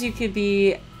suppose you could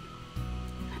be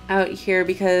out here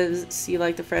because you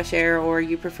like the fresh air, or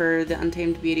you prefer the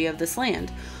untamed beauty of this land.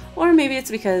 Or maybe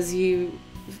it's because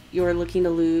you're looking to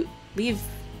leave...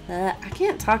 I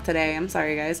can't talk today, I'm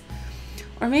sorry guys.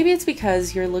 Or maybe it's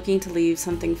because you're looking to leave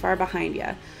something far behind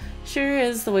you. Sure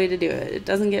is the way to do it. It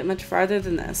doesn't get much farther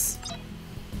than this.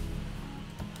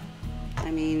 I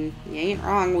mean, you ain't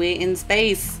wrong. We in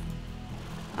space.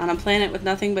 On a planet with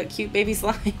nothing but cute baby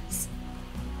slimes.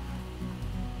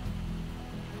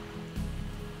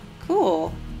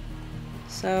 Cool.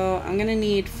 So, I'm gonna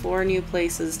need 4 new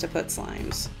places to put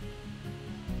slimes.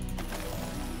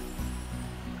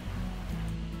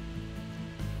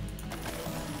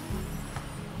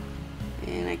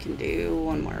 And I can do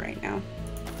 1 more right now.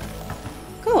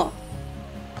 Cool.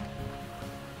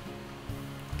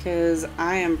 Because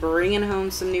I am bringing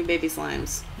home some new baby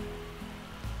slimes.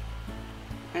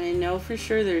 And I know for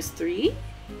sure there's 3.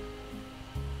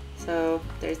 So,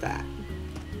 there's that.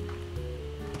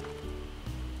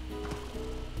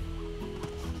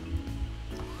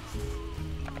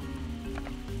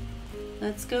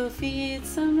 Let's go feed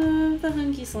some of the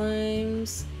hunky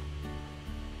slimes.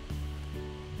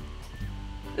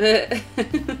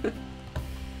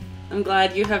 I'm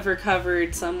glad you have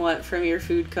recovered somewhat from your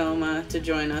food coma to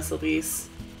join us, Elise.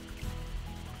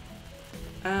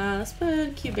 Let's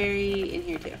put Q-berry in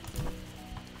here too.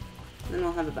 Then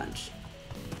we'll have a bunch.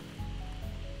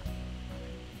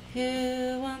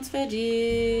 Who wants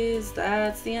veggies?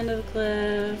 That's the end of the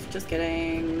cliff. Just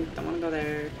kidding. Don't want to go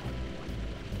there.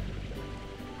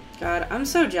 God, I'm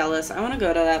so jealous. I want to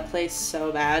go to that place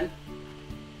so bad.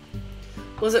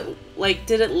 Was it, like,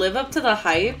 did it live up to the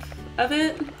hype of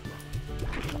it?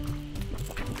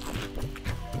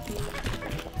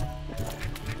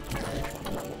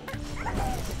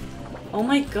 Oh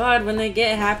my god, when they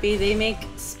get happy, they make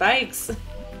spikes.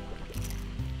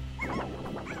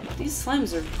 These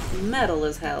slimes are metal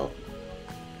as hell.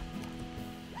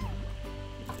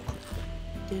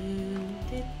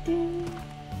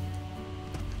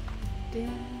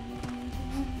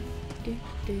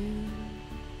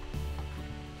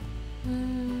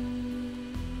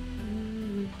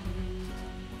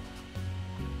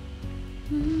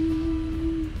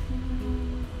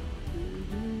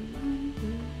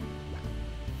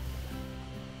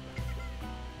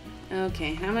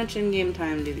 Okay, how much in-game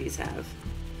time do these have?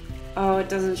 Oh, it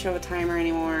doesn't show a timer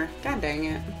anymore. God dang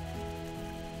it.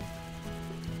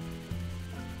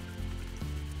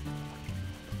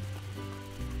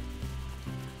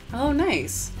 Oh,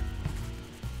 nice.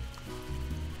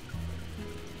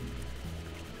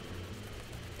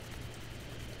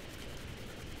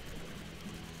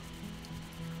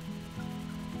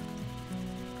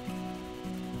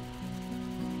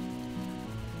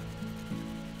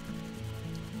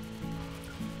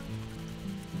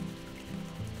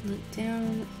 Look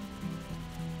down.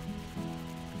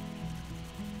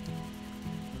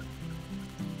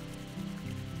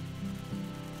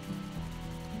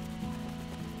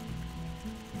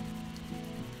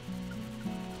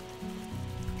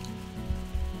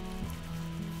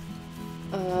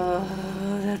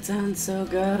 Oh, that sounds so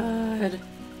good.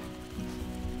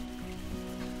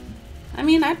 I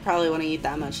mean, I'd probably want to eat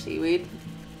that much seaweed.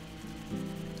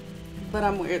 But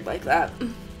I'm weird like that.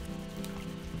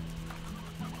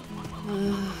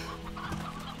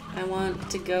 I want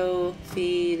to go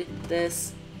feed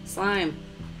this slime.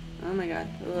 Oh my god.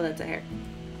 Oh, that's a hair.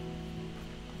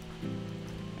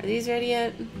 Are these ready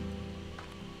yet?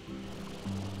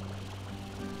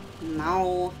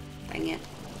 No. Dang it.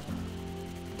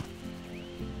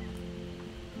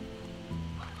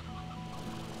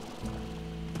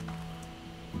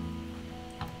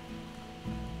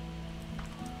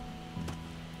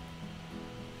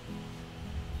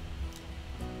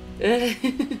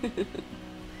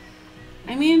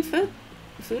 I mean,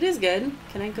 food is good.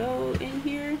 Can I go in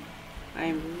here?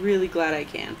 I'm really glad I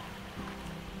can.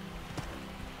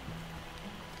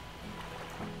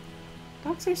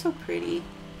 Dogs are so pretty.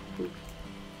 It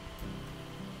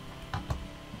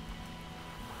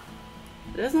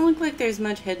doesn't look like there's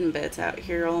much hidden bits out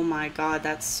here. Oh my god,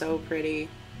 that's so pretty.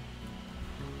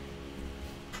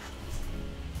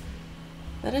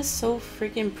 That is so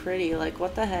freaking pretty. Like,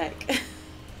 what the heck?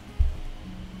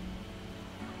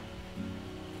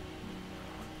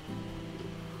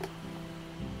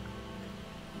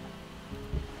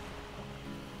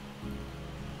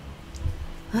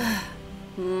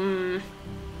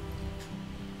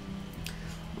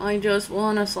 I just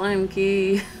want a slime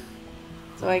key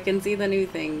so I can see the new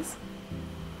things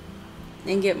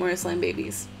and get more slime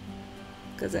babies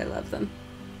because I love them.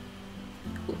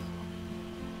 Ooh.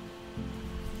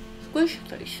 Squish,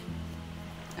 squish.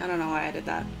 I don't know why I did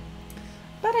that,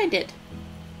 but I did.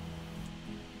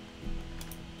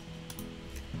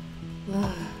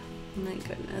 Oh, my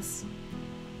goodness.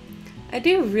 I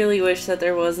do really wish that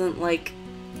there wasn't like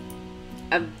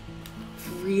a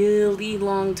really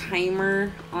long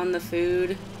timer on the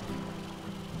food.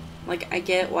 Like, I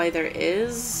get why there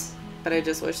is, but I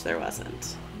just wish there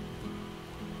wasn't.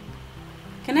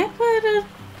 Can I put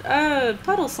a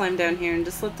puddle slime down here and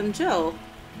just let them chill?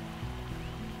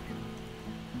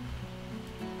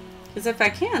 Because if I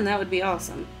can, that would be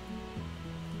awesome.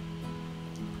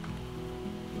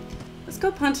 Let's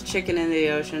go punch a chicken into the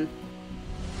ocean.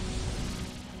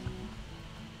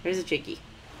 There's a chickie.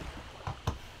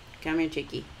 Come here,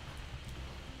 chickie.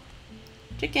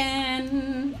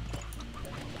 Chicken!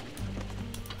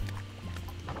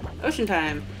 Ocean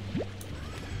time!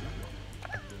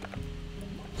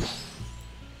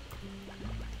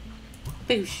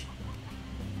 Boosh!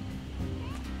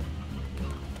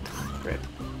 Rip.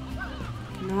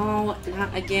 No,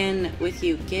 not again with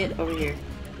you. Get over here.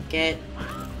 Get.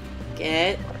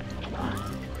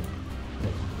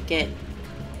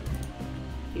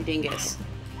 You dingus.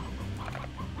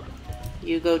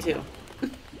 You go too.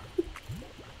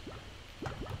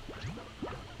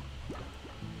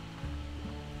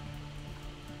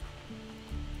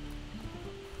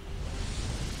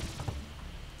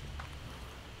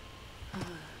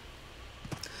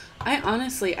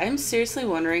 I'm seriously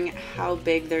wondering how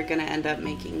big they're gonna end up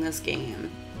making this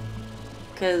game.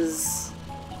 Cause,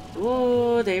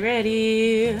 oh, they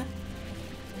ready?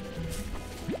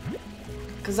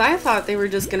 Cause I thought they were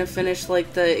just gonna finish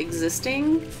like the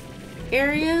existing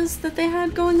areas that they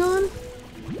had going on,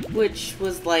 which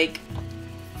was like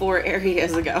 4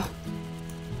 areas ago.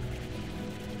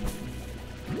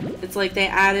 It's like they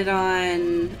added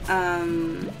on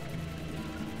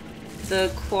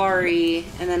the quarry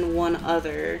and then 1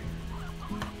 other,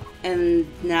 and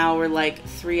now we're like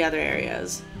 3 other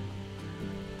areas.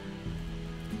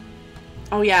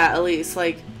 Oh yeah, Elise,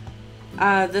 like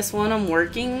this one I'm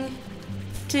working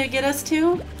to get us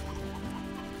to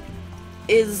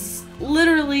is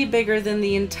literally bigger than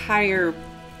the entire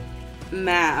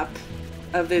map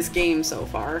of this game so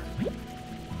far.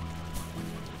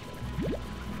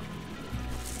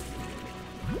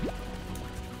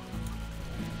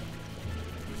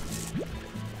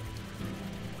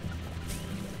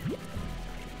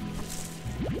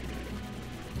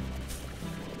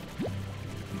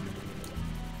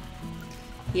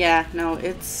 Yeah, no,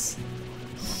 it's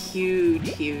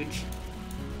huge, huge.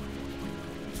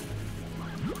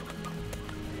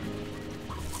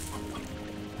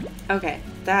 Okay,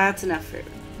 that's enough fruit.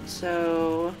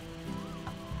 So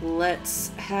let's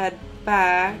head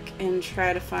back and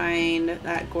try to find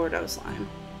that Gordo slime.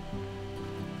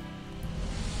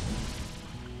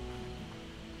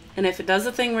 And if it does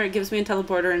a thing where it gives me a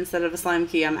teleporter instead of a slime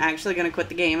key, I'm actually going to quit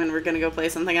the game and we're going to go play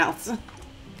something else.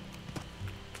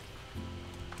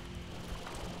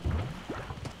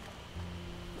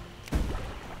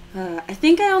 I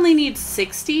think I only need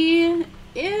 60-ish,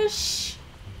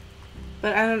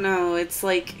 but I don't know, it's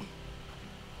like,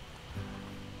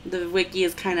 the wiki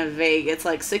is kind of vague. It's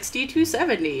like 60 to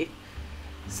 70.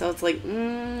 So it's like,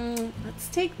 let's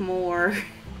take more.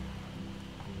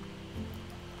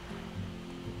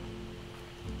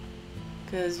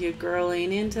 Because your girl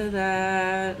ain't into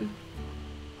that.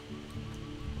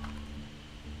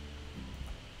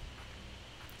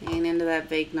 Ain't into that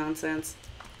vague nonsense.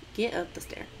 Get up the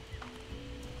stair.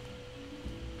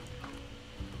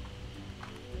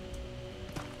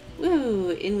 Woo,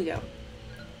 in we go.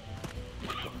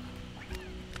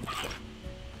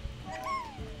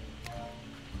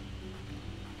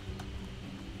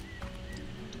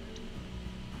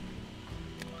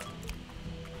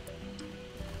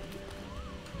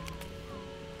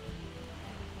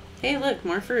 Hey, look,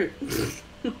 more fruit.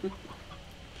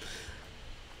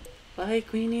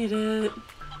 Like we need it.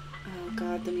 Oh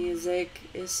god, the music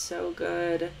is so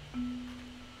good.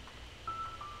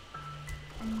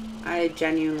 I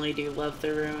genuinely do love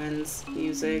the Ruins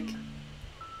music.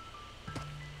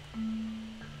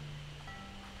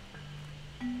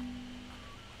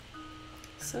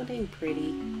 So dang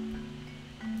pretty.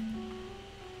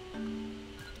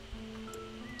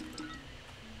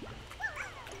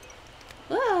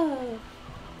 Whoa!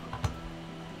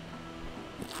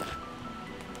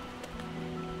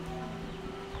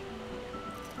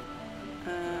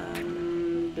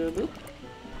 Boop.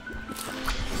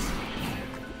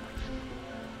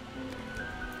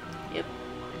 Yep.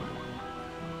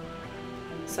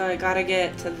 So I gotta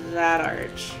get to that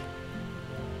arch.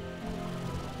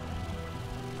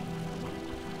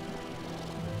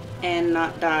 And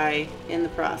not die in the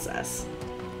process.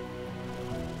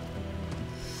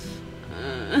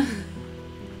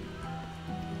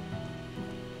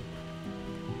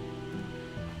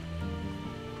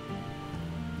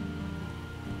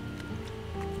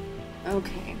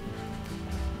 Okay.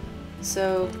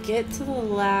 So get to the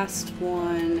last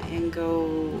one and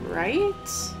go right?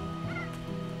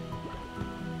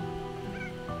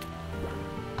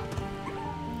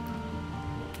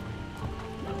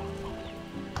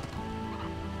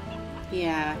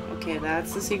 Yeah, okay,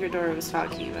 that's the secret door I was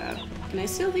talking about. Can I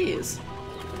steal these?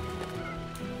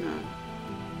 No.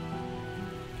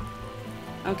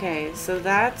 Okay, so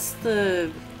that's the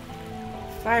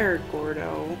fire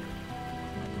Gordo.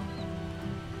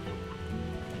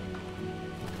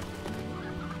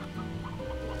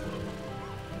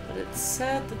 But it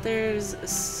said that there's a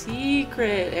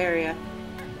secret area.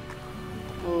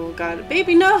 Oh god,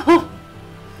 baby, no!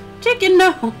 Chicken,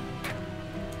 no!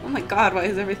 Oh my god, why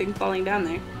is everything falling down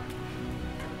there?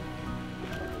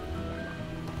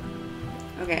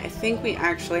 Okay, I think we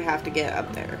actually have to get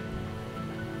up there.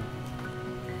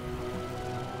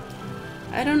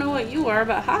 I don't know what you are,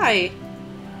 but hi!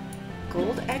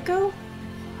 Gold Echo?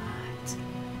 What?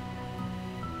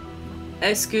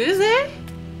 Excuse me?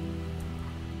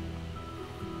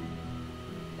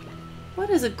 What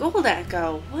is a Gold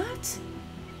Echo? What?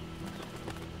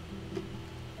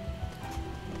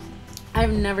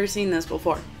 I've never seen this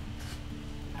before.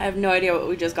 I have no idea what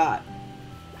we just got.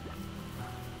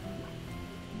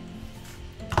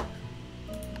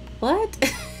 What?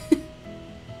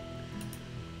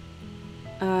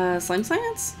 Slime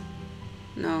science?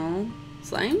 No.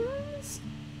 Slimes?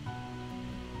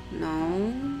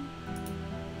 No.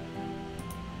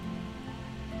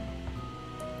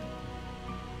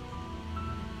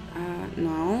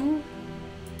 No.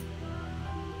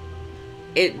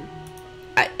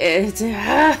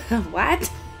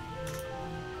 What?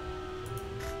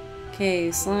 Okay,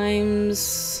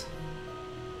 slimes.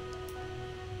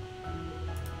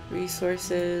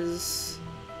 Resources.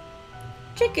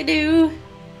 Chickadoo.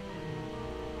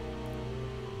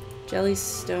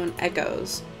 Jellystone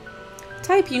echoes.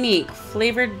 Type unique.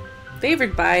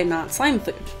 Favored by not slime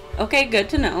food. Okay, good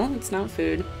to know. It's not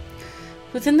food.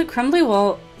 Within the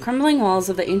crumbling walls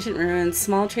of the ancient ruins,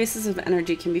 small traces of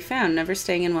energy can be found, never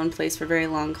staying in one place for very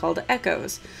long, called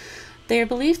echoes. They are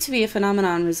believed to be a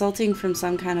phenomenon resulting from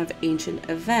some kind of ancient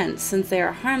event. Since they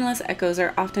are harmless, echoes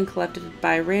are often collected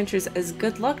by ranchers as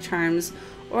good luck charms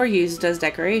or used as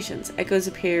decorations. Echoes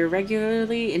appear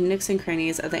regularly in nooks and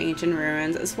crannies of the ancient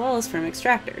ruins, as well as from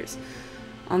extractors.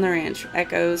 On the ranch,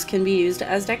 echoes can be used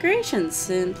as decorations.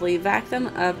 Simply vac them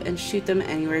up and shoot them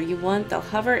anywhere you want. They'll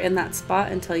hover in that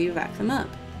spot until you vac them up.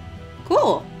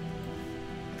 Cool!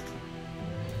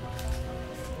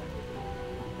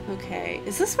 Okay,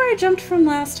 is this where I jumped from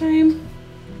last time?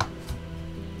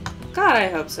 God, I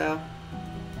hope so.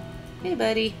 Hey,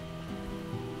 buddy.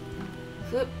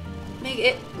 Whoop. Make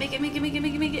it.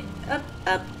 Up,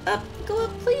 up, up. Go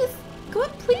up, please. Go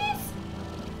up, please.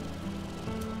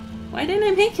 Why didn't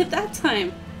I make it that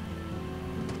time?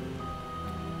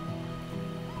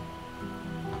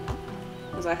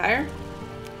 Was I higher?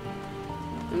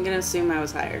 I'm gonna assume I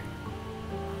was higher.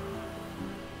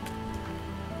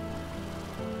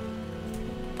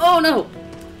 Oh no!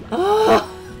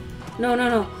 Oh! No, no,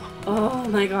 no. Oh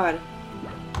my god.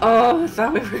 Oh, I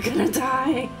thought we were gonna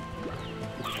die.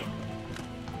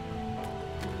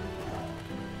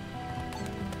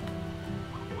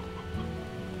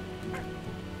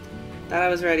 Thought I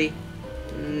was ready.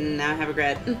 Now I have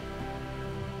regret.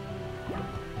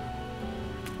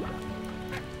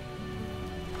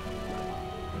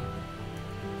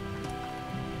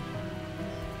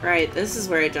 Right, this is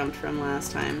where I jumped from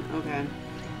last time. Okay.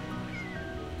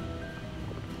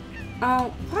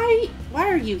 Oh, why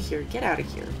are you here? Get out of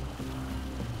here.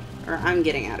 Or I'm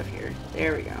getting out of here.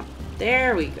 There we go.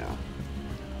 There we go.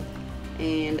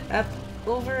 And up,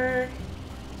 over.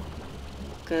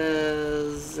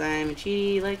 Because I'm a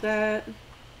cheaty like that.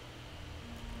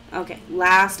 Okay,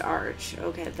 last arch.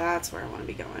 Okay, that's where I want to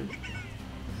be going.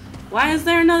 Why is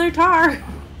there another tar?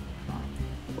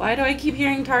 Why do I keep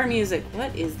hearing tar music?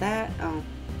 What is that? Oh,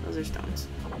 those are stones.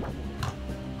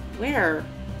 Where?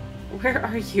 Where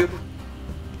are you?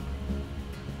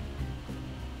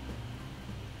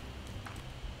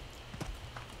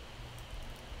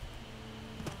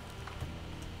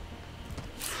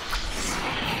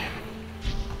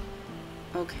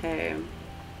 Okay,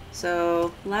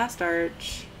 so last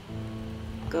arch,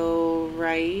 go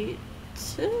right.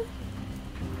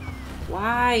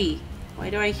 Why? Why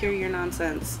do I hear your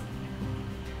nonsense?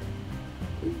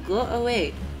 Go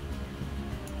away.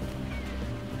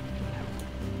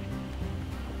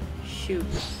 Shoot.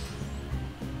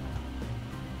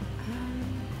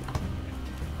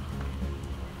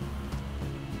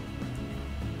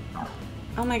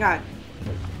 Oh my god.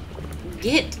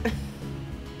 Get.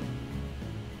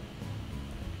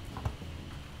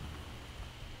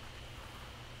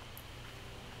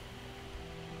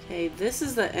 Okay, this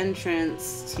is the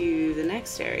entrance to the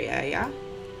next area, yeah?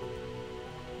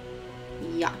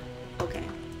 Yeah, okay.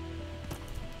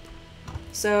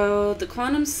 So, the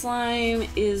quantum slime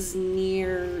is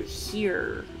near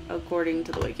here, according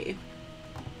to the wiki.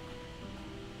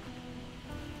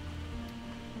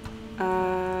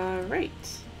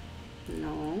 Right.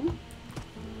 No.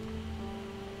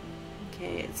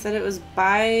 Okay, it said it was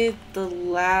by the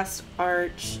last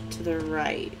arch to the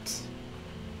right.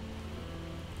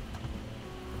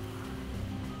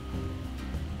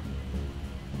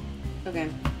 Okay,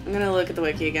 I'm gonna look at the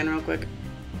wiki again real quick.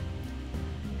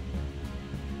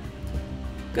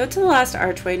 Go to the last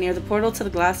archway near the portal to the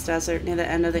glass desert near the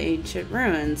end of the ancient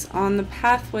ruins. On the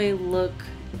pathway, look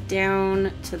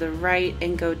down to the right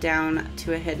and go down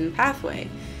to a hidden pathway.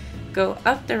 Go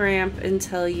up the ramp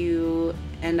until you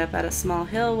end up at a small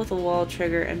hill with a wall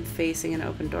trigger and facing an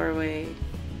open doorway.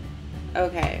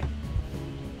 Okay.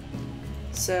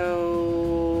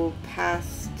 So,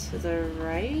 path to the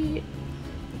right?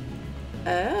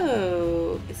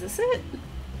 Oh, is this it?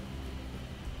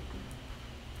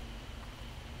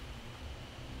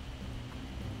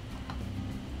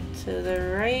 To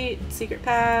the right, secret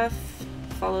path,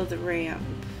 follow the ramp.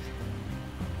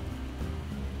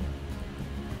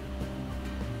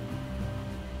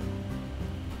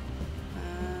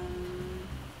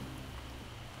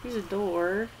 Here's a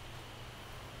door.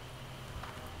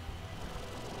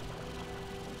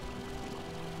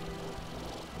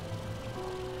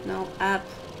 No, up.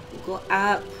 Go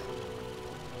up.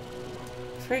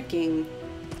 Freaking.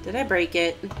 Did I break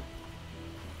it?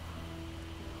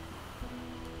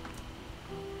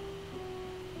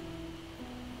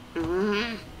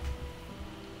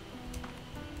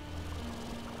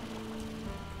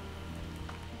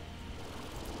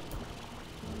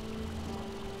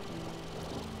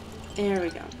 There we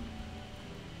go.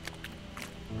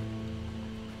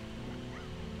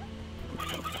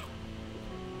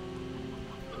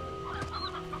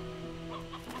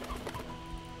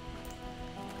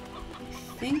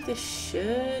 I think this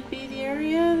should be the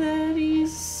area that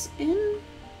he's in.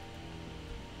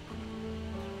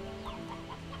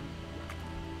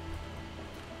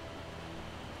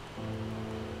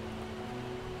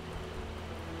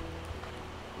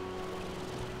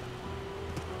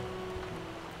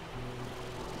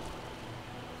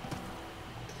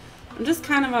 I'm just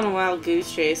kind of on a wild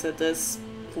goose chase at this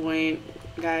point,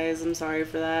 guys. I'm sorry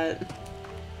for that.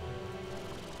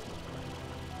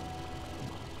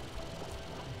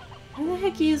 Where the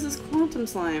heck is this quantum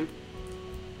slime?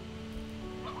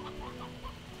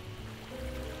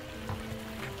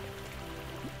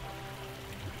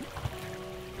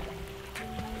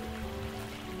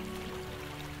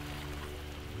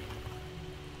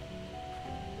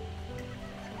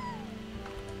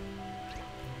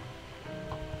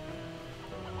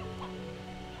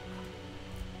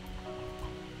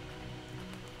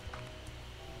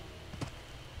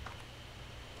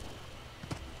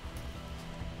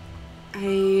 I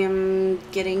am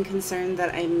getting concerned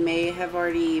that I may have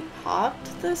already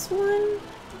popped this one.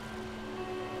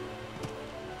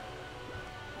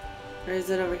 Or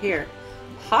is it over here?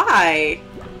 Hi!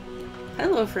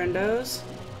 Hello, friendos.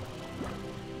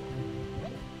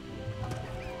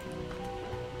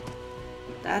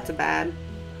 That's a bad.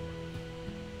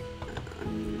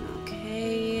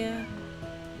 Okay.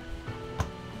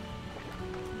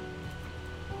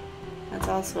 That's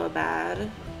also a bad.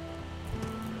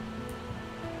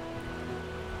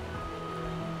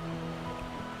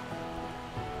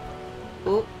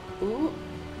 Ooh, ooh.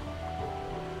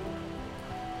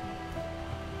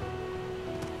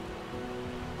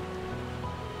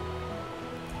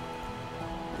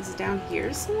 Is it down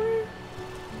here somewhere?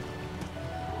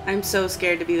 I'm so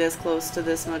scared to be this close to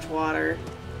this much water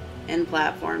and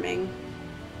platforming.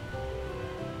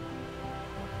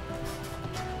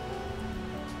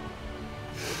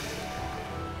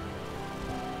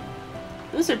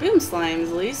 Those are boom slimes,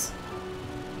 at least.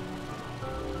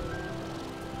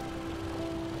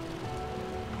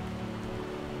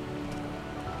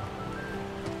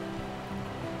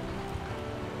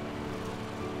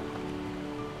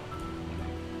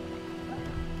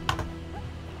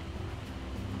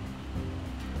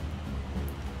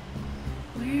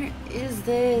 Where is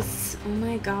this? Oh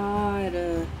my god.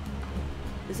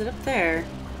 Is it up there?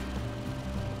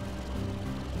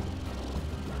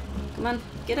 Come on,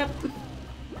 get up.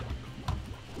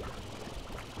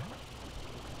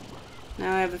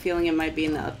 Now I have a feeling it might be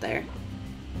in the up there.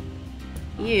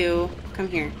 You, come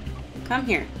here. Come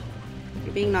here.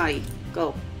 You're being naughty.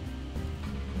 Go.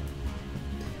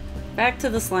 Back to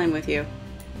the slime with you.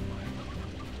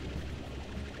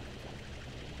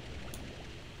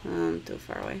 Too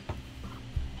far away.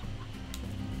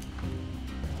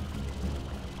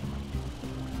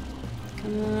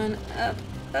 Come on, up,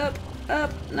 up,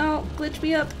 up. No, glitch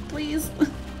me up, please.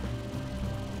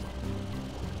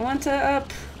 I want to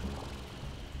up.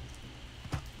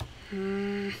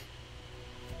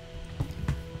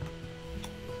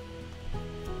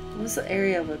 What does the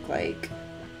area look like?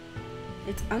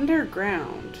 It's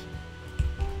underground.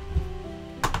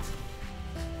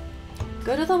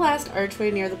 Go to the last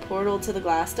archway near the portal to the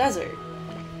glass desert,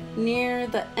 near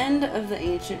the end of the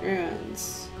ancient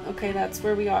ruins. Okay, that's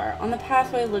where we are. On the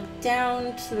pathway, look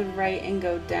down to the right and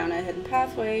go down a hidden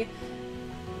pathway.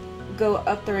 Go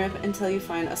up the ramp until you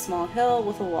find a small hill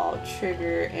with a wall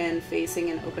trigger and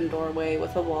facing an open doorway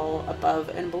with a wall above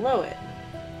and below it.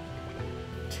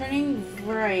 Turn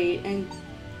right and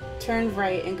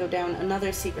go down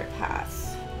another secret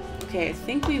path. Okay, I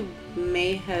think we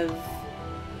may have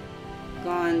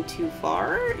gone too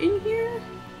far in here.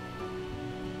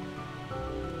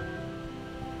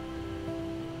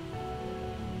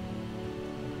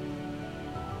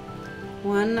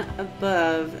 One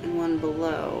above and one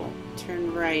below.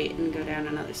 Turn right and go down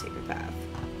another secret path.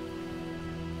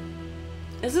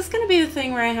 Is this gonna be the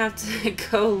thing where I have to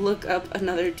go look up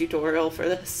another tutorial for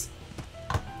this?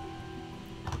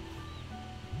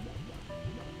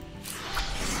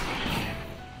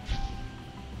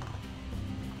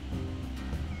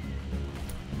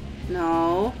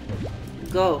 No.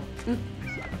 Go.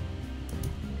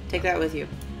 Take that with you.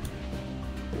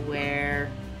 Where?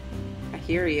 I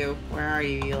hear you. Where are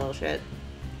you, you little shit?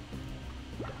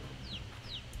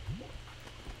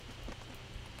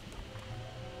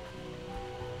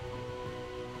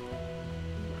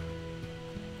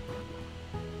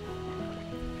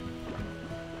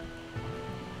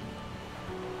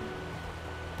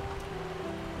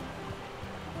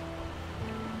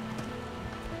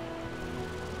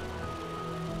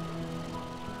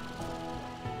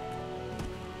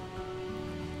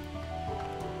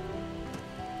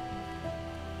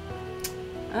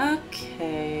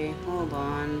 Okay, hold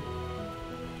on.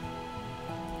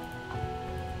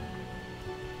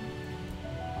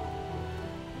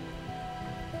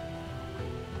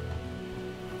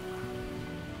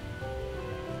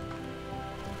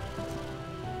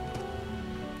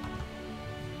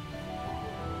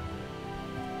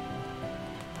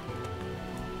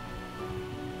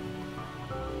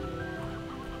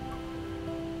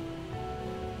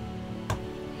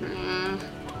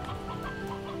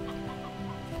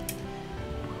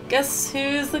 Guess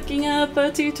who's looking up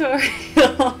a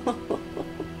tutorial?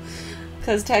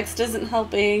 Because text isn't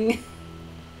helping.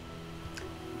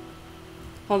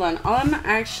 Hold on, I'm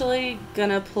actually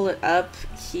gonna pull it up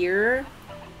here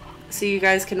so you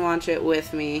guys can watch it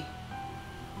with me.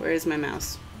 Where is my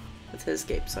mouse? It's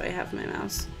escape, so I have my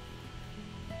mouse.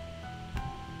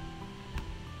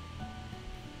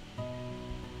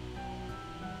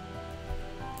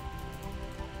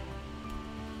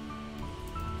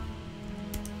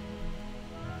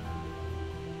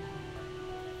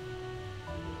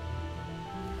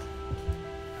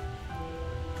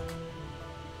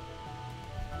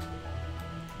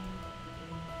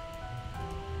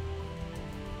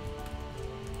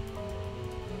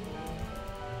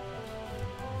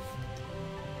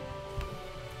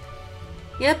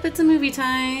 Yep, it's a movie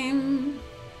time.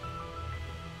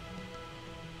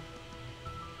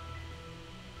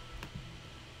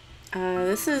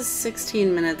 This is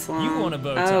 16 minutes long. You want a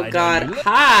bow tie, oh god,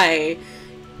 hi!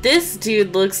 This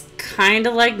dude looks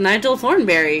kinda like Nigel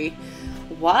Thornberry.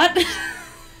 What?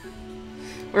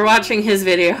 We're watching his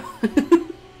video.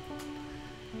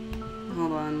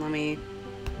 Hold on, let me...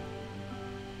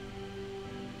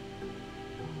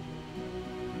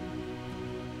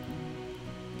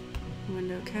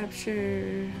 Window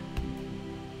capture.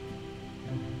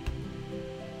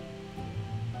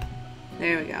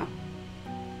 There we go.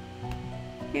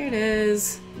 Here it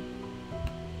is.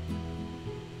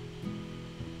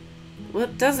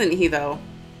 What doesn't he though?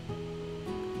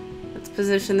 Let's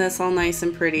position this all nice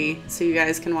and pretty so you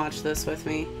guys can watch this with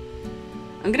me.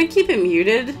 I'm gonna keep it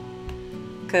muted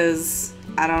because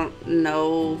I don't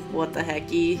know what the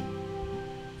hecky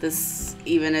this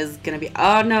even is gonna be.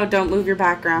 Oh no, don't move your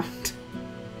background.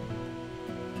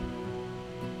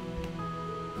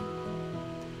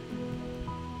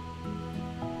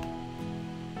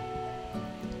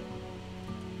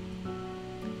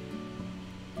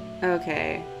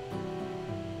 Okay.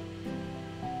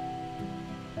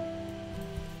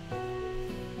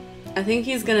 I think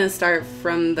he's gonna start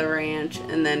from the ranch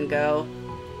and then go.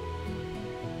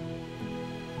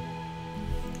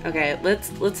 Okay,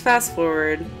 let's fast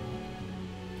forward.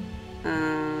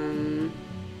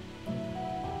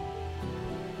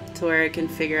 To where I can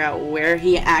figure out where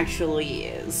he actually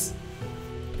is.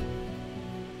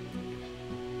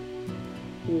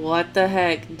 What the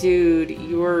heck? Dude,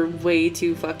 you're way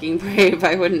too fucking brave.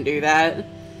 I wouldn't do that.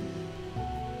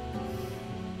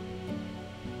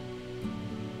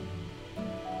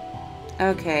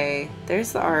 Okay,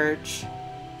 there's the arch.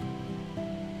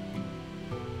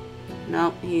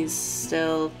 Nope, he's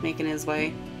still making his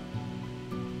way.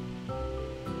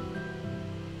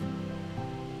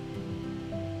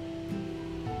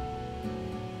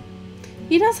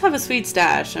 He does have a sweet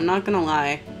stash, I'm not gonna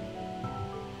lie.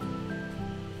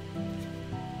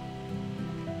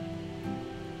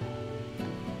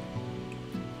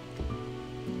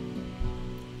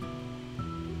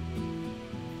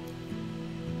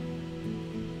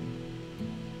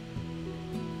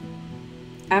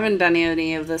 I haven't done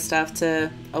any of this stuff to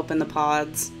open the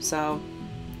pods, so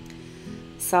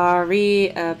sorry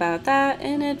about that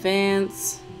in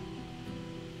advance.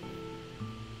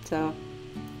 So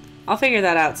I'll figure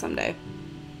that out someday.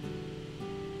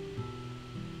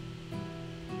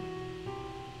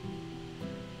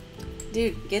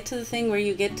 Dude, get to the thing where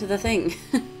you get to the thing.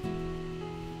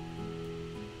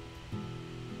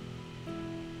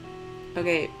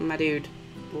 Okay, my dude.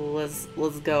 Let's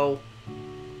go.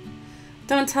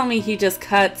 Don't tell me he just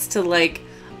cuts to like,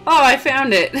 oh, I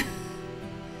found it.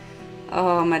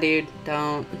 Oh, my dude,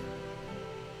 don't.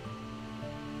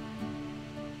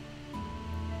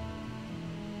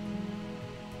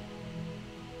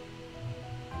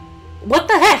 What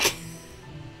the heck?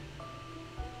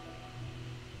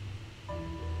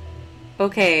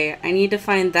 Okay, I need to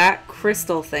find that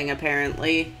crystal thing,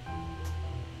 apparently.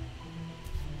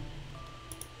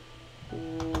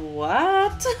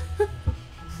 What?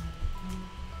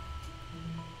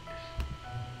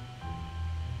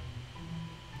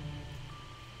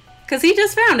 Because he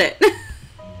just found it.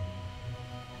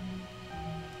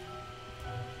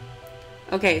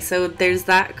 Okay, so there's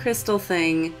that crystal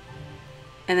thing,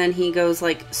 and then he goes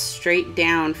like straight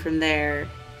down from there,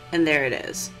 and there it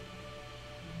is.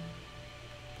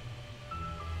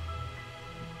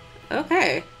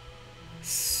 Okay.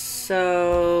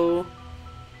 So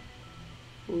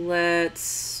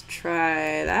let's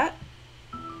try that.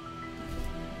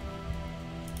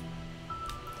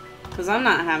 Because I'm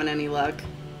not having any luck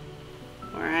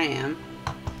where I am.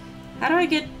 How do I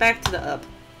get back to the up?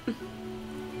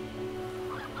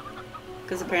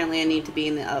 Because apparently I need to be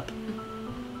in the up.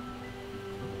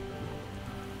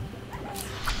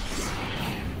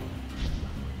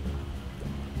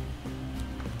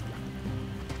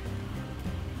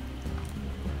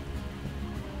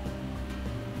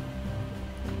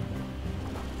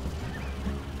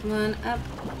 Come on, up,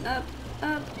 up,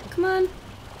 up. Come on,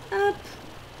 up.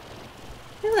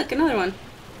 Hey, look, another one.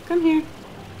 Come here.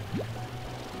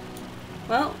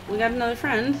 Well, we got another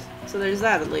friend, so there's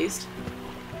that at least.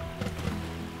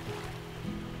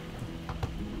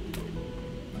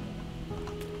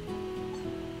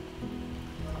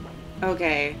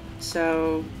 Okay,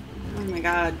 so... Oh my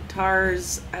god,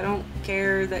 Tars, I don't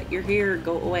care that you're here,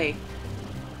 go away.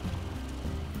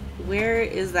 Where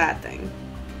is that thing?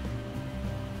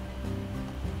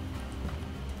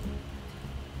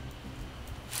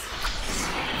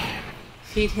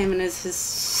 Feed him and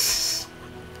his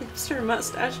hipster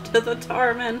mustache to the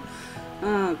Tarman.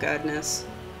 Oh, goodness.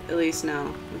 At least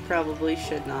no. We probably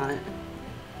should not.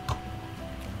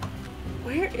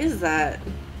 Where is that?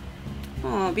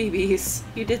 Oh, BBs.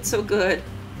 You did so good.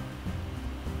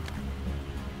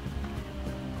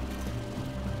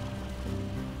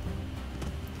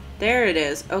 There it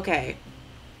is. Okay.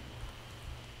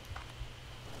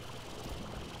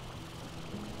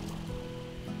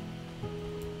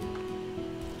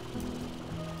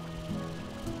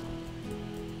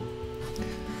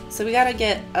 So we gotta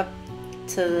get up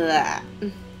to that.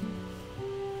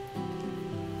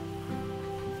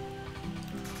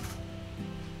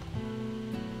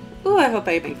 Ooh, I hope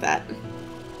I make that.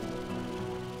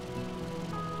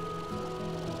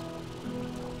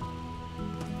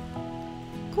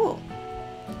 Cool.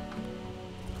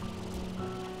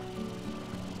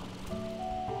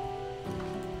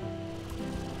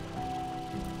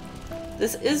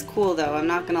 This is cool though, I'm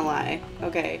not gonna lie.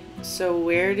 Okay, so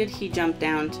where did he jump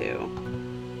down to?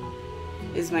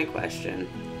 Is my question.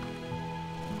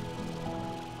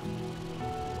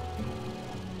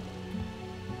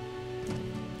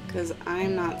 Because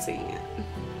I'm not seeing it.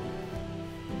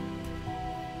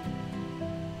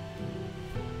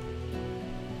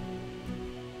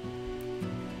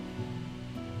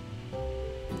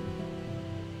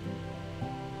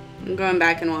 I'm going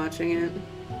back and watching it.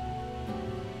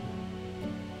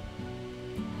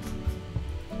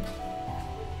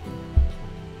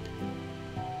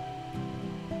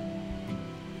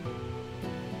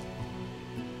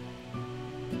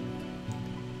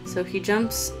 So he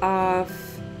jumps off.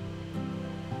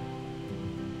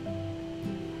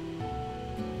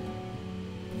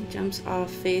 He jumps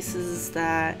off, faces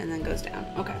that, and then goes down.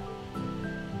 Okay.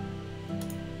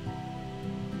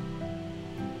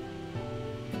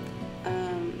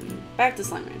 Back to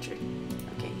Slime Rancher.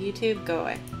 Okay, YouTube, go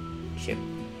away. Shoot.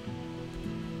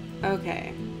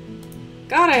 Okay.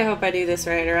 God, I hope I do this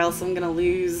right, or else I'm gonna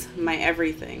lose my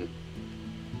everything.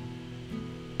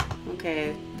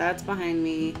 Okay, that's behind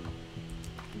me.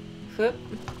 Whoop.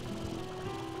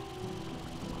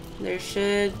 There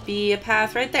should be a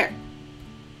path right there.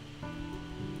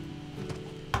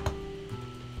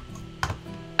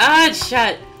 Ah, it's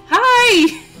shut.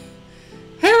 Hi!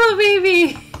 Hello,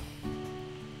 baby!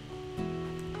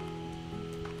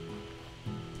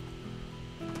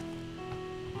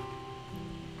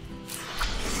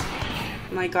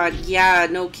 My god, yeah,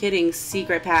 no kidding.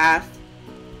 Secret path.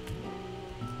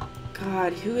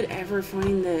 God, who would ever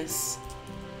find this?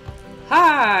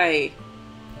 Hi!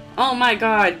 Oh my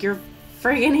god, you're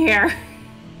friggin' here.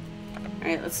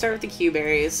 Alright, let's start with the Q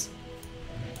berries.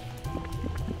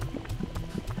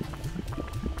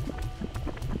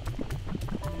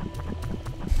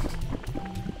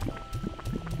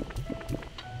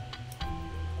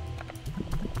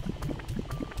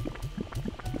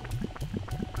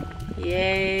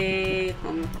 Yay.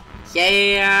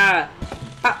 Yeah.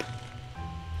 Pop.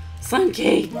 Slime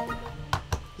cake.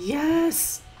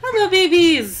 Yes. Hello,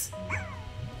 babies.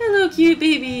 Hello, cute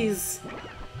babies.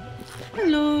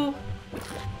 Hello.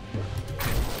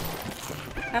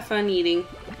 Have fun eating.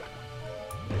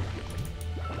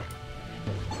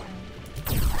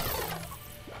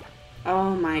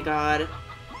 Oh my god.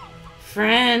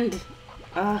 Friend.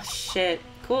 Oh shit.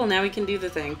 Cool, now we can do the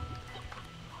thing.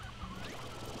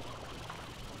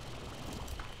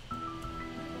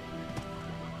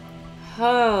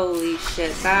 Holy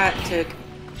shit, that took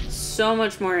so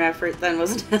much more effort than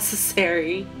was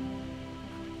necessary.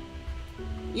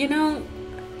 You know,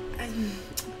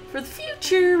 for the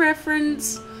future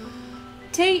reference,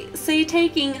 say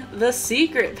taking the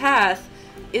secret path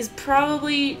is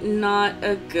probably not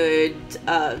a good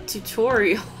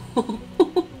tutorial.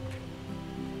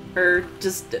 Or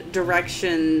just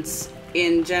directions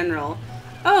in general.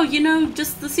 Oh, you know,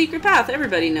 just the secret path.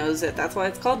 Everybody knows it. That's why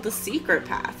it's called the secret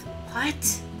path.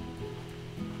 What?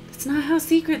 That's not how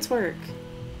secrets work.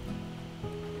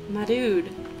 My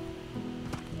dude.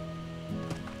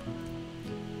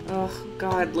 Oh,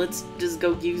 God. Let's just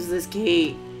go use this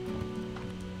gate.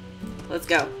 Let's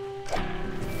go.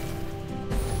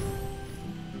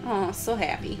 Oh, so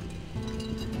happy.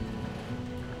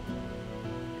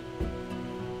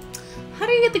 How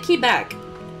do you get the key back?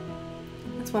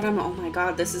 That's what I'm... Oh my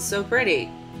god, this is so pretty.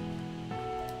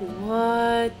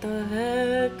 What the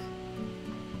heck?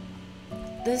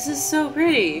 This is so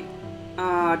pretty.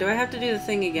 Oh, do I have to do the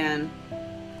thing again?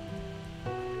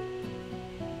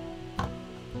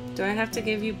 Do I have to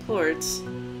give you plorts?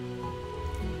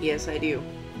 Yes, I do.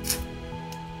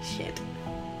 Shit.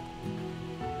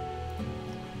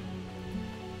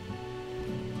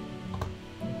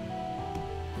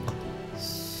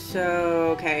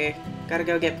 So, okay. Gotta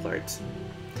go get plorts.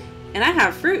 And I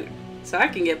have fruit, so I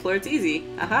can get plorts easy.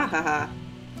 Aha ha ha.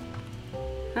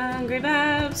 Hungry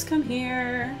Babs, come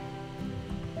here.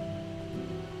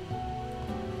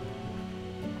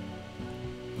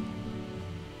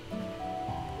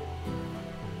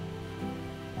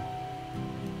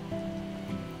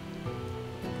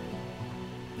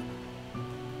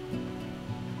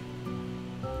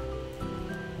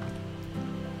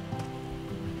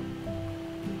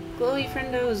 Glowy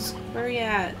friendos, where are you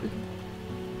at?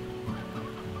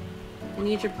 I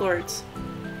need your plorts.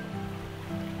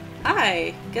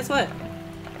 Hi! Guess what?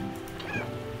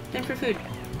 Time for food.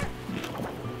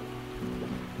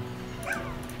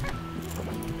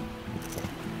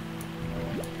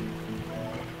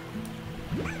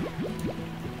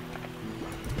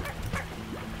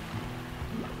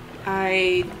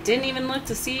 I didn't even look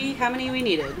to see how many we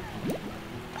needed.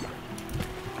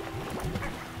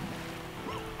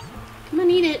 Come on,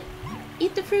 eat it.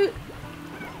 Eat the fruit.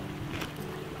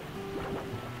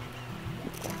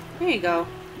 There you go.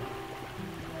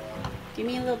 Give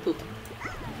me a little poop.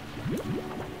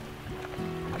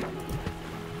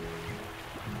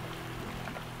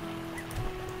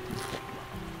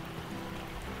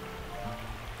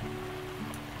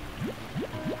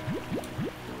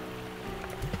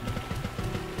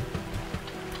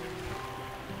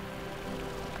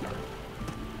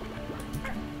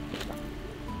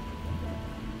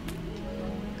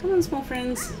 Come on, small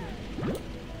friends.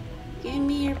 Give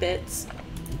me your bits.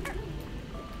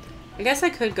 I guess I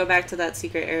could go back to that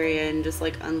secret area and just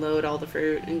like unload all the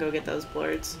fruit and go get those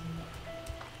plorts.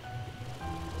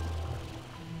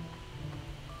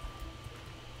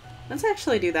 Let's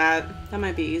actually do that. That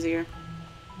might be easier.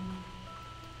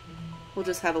 We'll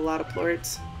just have a lot of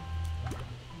plorts.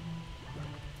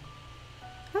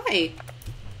 Hi!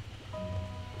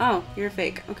 Oh, you're a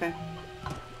fake. Okay.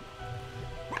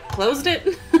 Closed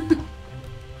it?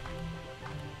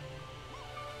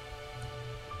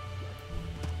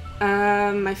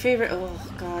 My favorite...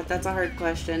 Oh, God, that's a hard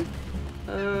question.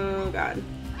 Oh, God.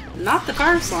 Not the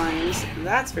car slimes,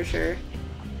 that's for sure.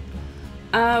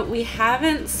 We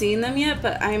haven't seen them yet,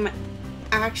 but I'm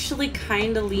actually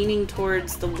kind of leaning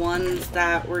towards the ones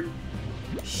that were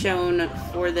shown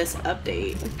for this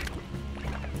update.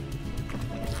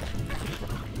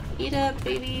 Eat up,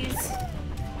 babies.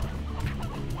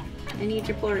 I need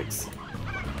your plorts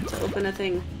to open a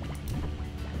thing.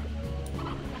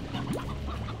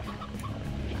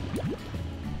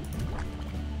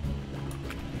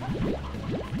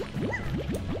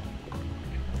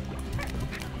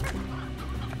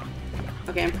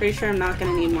 Okay, I'm pretty sure I'm not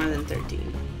gonna need more than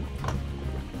 13.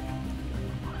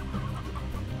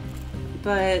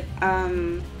 But,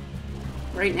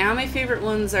 right now my favorite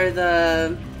ones are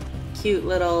the cute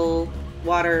little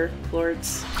water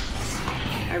plorts.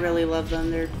 I really love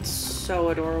them. They're so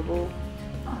adorable.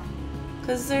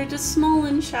 Because they're just small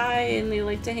and shy and they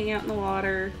like to hang out in the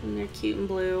water and they're cute and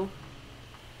blue.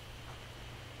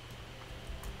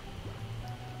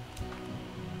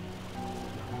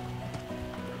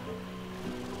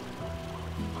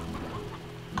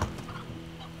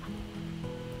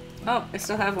 Oh, I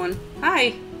still have one.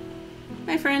 Hi!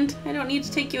 My friend, I don't need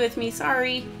to take you with me,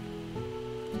 sorry.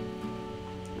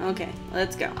 Okay,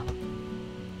 let's go.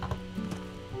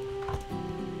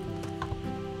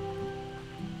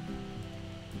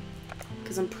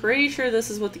 Because I'm pretty sure this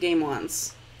is what the game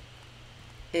wants.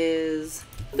 Is...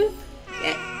 boop.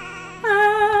 Yeah.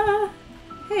 Ah!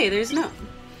 Hey, there's a note.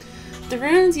 The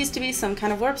ruins used to be some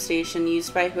kind of warp station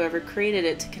used by whoever created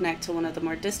it to connect to one of the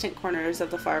more distant corners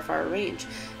of the far, far range.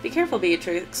 Be careful,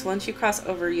 Beatrix. Once you cross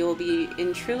over, you will be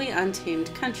in truly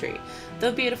untamed country.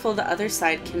 Though beautiful, the other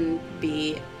side can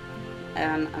be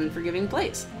an unforgiving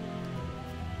place.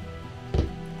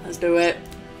 Let's do it.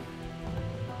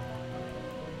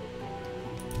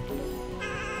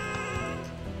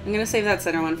 I'm gonna save that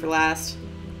center one for last.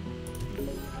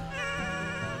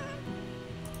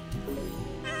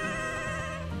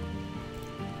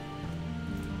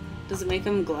 Does it make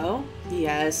them glow?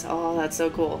 Yes. Oh, that's so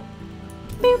cool.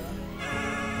 Boop.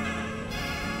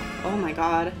 Oh my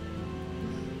god.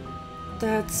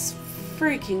 That's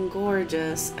freaking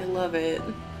gorgeous. I love it.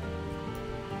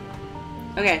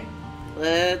 Okay.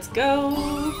 Let's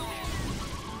go.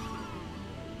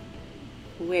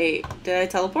 Wait, did I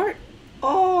teleport?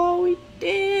 Oh, we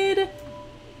did.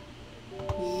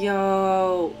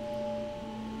 Yo.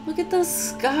 Look at the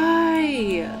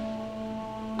sky.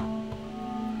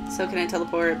 So can I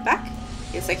teleport back?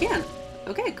 Yes, I can.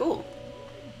 Okay, cool.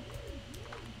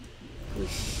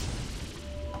 Whoosh.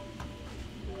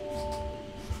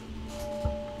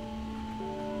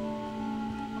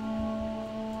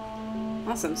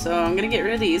 Awesome, so I'm gonna get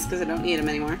rid of these because I don't need them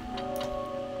anymore.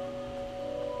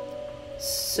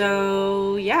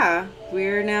 So, yeah,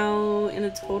 we're now in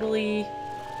a totally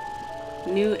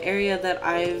new area that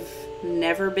I've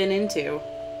never been into.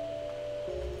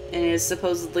 And it is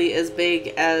supposedly as big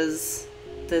as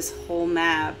this whole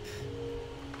map.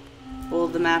 Well,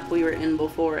 the map we were in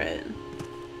before it.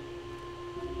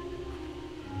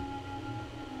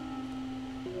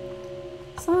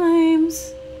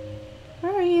 Slimes!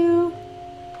 Where are you?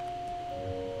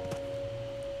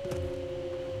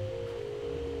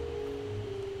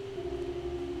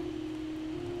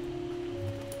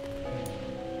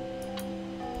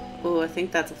 Oh, I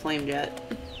think that's a flame jet.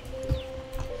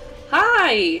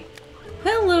 Hi!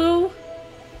 Hello!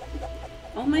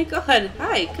 Oh my god,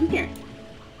 hi, come here.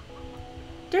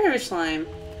 Dervish slime.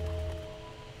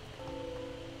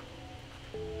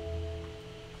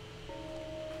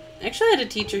 Actually, I had a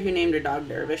teacher who named her dog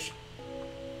Dervish.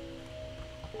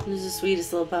 He was the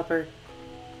sweetest little pupper.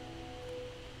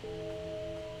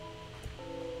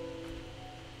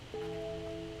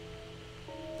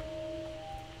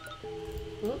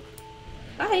 Oh.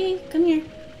 Hi, come here.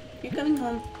 You're coming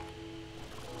home.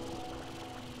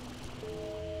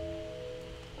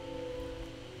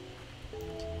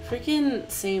 Freaking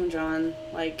same, John.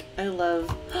 Like, I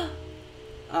love...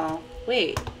 Oh,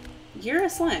 wait. You're a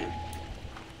slime,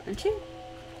 aren't you?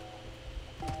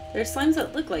 There's slimes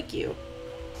that look like you.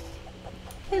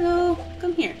 Hello,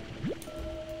 come here.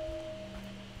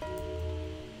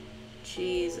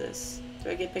 Jesus. Do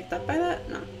I get picked up by that?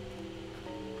 No.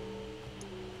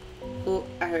 Oh,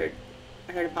 I heard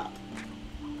a pop.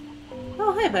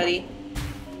 Oh, hi, buddy.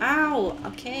 Ow!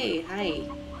 Okay, hi.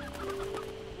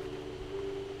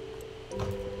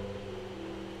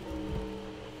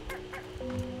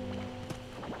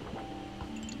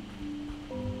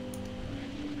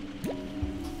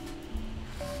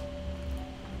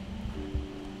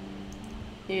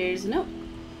 Here's a note.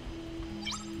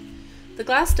 The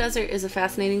glass desert is a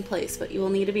fascinating place, but you will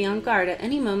need to be on guard. At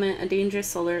any moment, a dangerous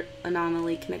solar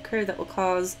anomaly can occur that will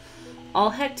cause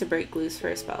all heck to break loose for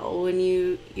a spell.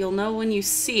 You'll know when you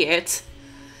see it,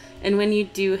 and when you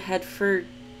do, head for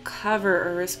cover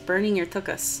or risk burning your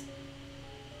tuchus.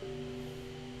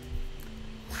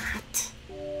 What?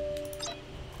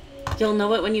 You'll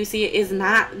know it when you see it is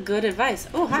not good advice.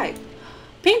 Oh, hi.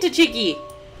 Paint a cheeky.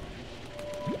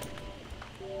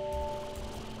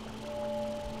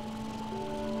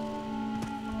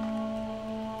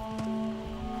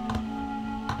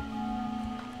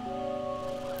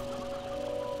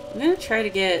 I'm gonna try to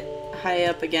get high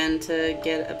up again to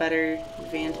get a better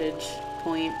vantage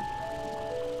point.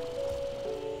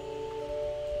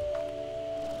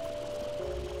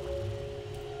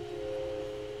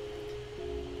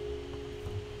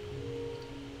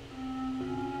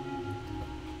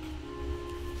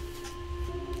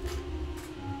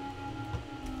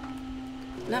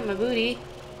 Not my booty.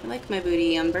 I like my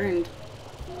booty unburned.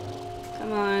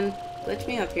 Come on. Glitch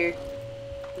me up here.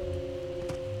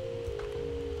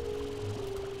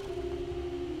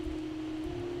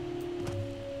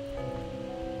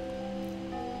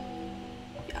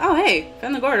 Oh, hey!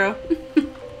 Found the Gordo.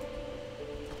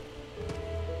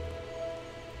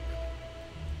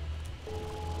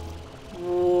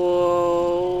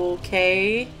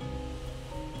 Okay.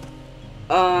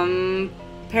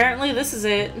 Apparently this is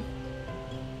it.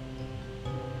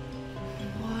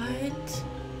 What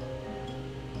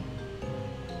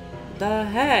the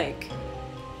heck?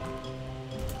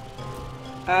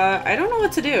 I don't know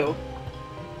what to do.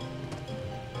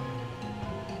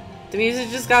 The music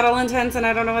just got all intense and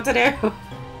I don't know what to do.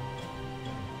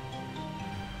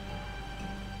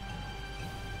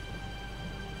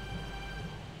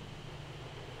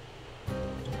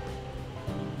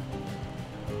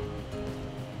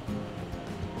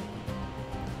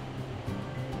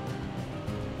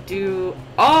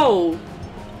 Oh!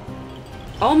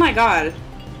 Oh my god.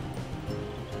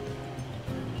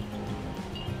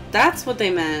 That's what they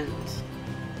meant.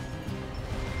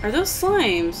 Are those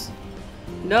slimes?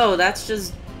 No, that's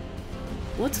just...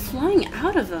 What's flying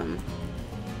out of them?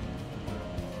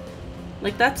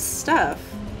 Like, that's stuff.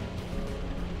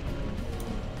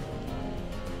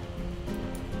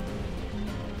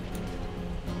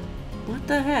 What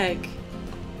the heck?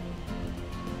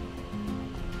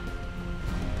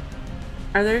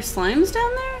 Are there slimes down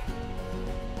there?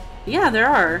 Yeah, there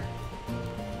are.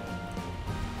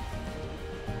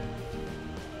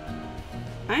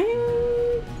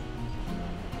 I'm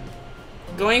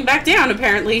going back down,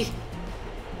 apparently.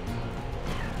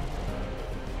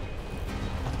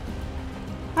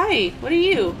 Hi, what are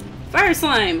you? Fire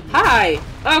slime! Hi!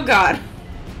 Oh god.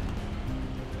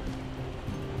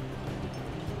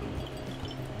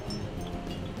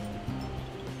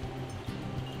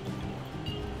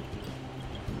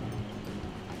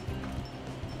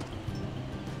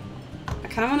 I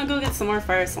kinda wanna go get some more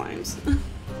fire slimes.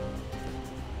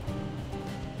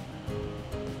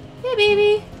 Hey,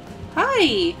 baby!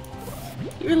 Hi!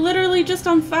 You're literally just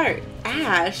on fire.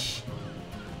 Ash!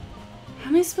 How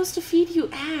am I supposed to feed you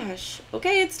ash?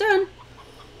 Okay, it's done.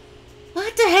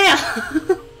 What the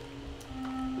hell?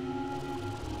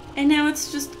 And now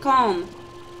it's just calm.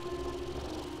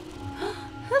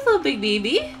 Hello, big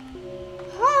baby.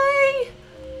 Hi!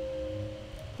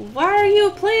 Why are you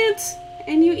a plant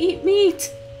and you eat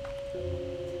meat?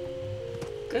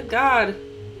 Good God.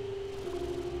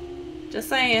 Just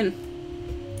saying.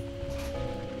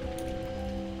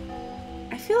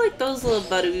 I feel like those little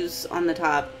buddies on the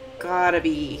top gotta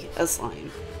be a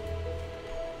slime.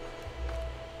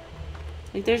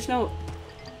 Like, there's no...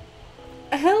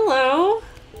 Hello?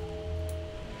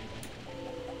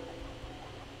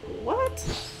 What?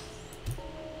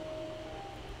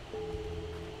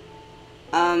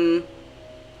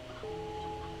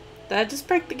 That just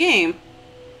break the game.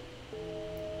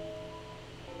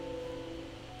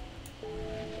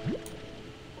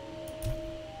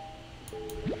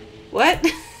 What?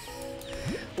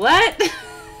 What?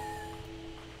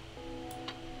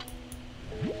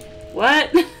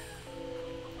 What?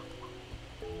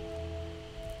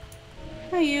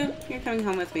 Hi, you. You're coming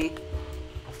home with me.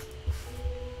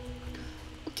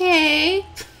 Okay.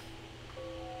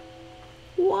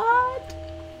 What?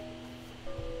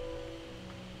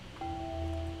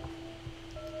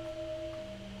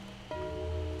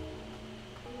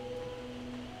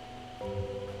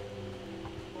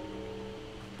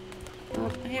 Oh,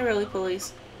 hey, really,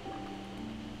 police.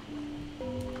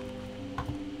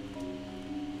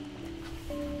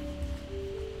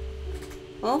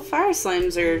 Well, fire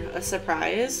slimes are a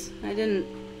surprise. I didn't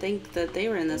think that they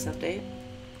were in this update.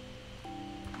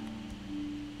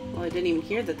 Well, I didn't even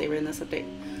hear that they were in this update.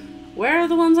 Where are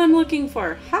the ones I'm looking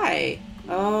for? Hi!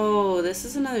 Oh, this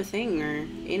is another thing, or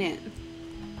ain't it?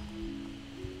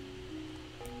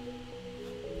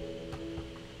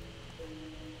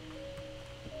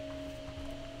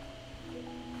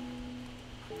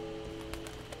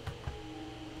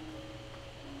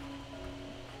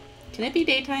 Can it be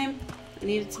daytime? I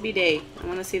need it to be day. I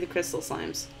want to see the crystal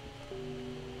slimes.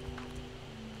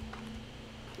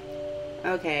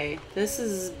 Okay, this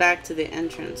is back to the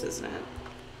entrance, isn't it?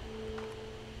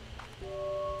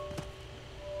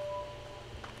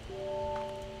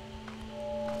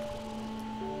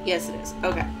 Yes, it is.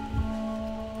 Okay.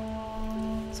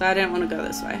 So I didn't want to go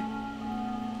this way.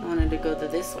 I wanted to go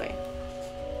this way.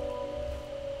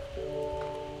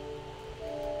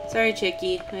 Sorry,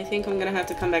 Chicky. I think I'm gonna have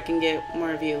to come back and get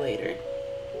more of you later.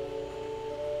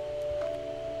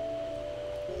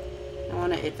 I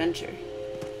want to adventure.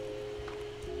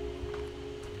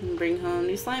 And bring home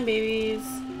new slime babies.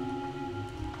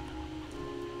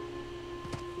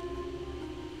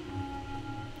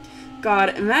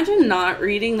 God, imagine not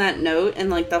reading that note and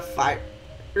like the fire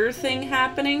thing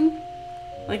happening.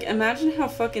 Like, imagine how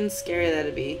fucking scary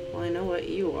that'd be. Well, I know what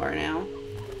you are now.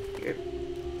 You're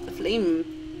the flame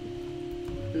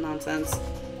nonsense.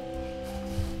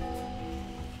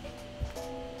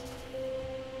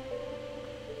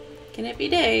 Can it be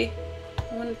day?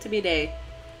 I want it to be day.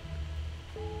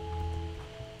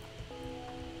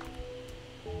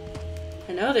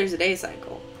 I know there's a day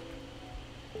cycle.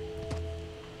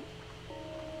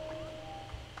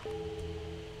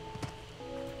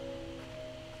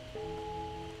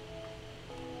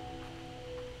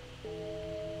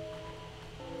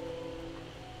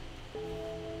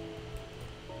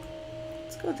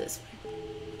 Let's go this way.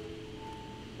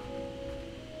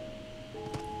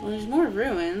 Well, there's more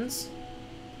ruins.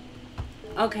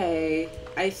 Okay,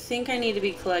 I think I need to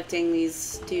be collecting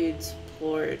these dudes'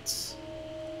 plorts.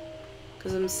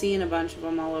 Because I'm seeing a bunch of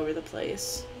them all over the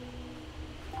place.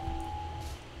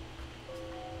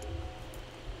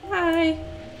 Hi!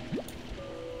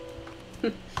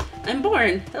 I'm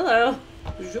born! Hello!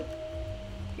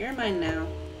 You're mine now.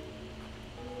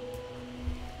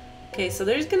 Okay, so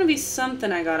there's gonna be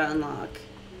something I gotta unlock.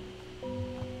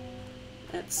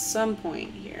 At some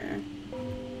point here.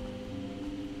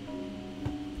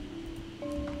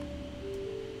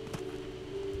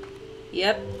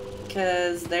 Yep.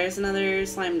 Because there's another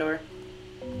slime door.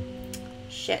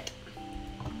 Shit.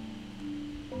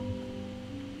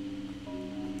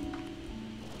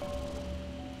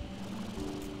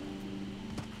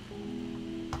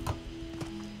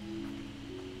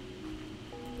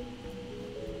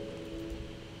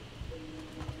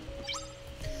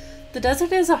 The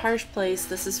desert is a harsh place,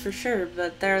 this is for sure,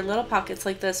 but there are little pockets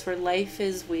like this where life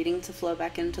is waiting to flow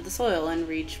back into the soil and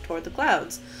reach toward the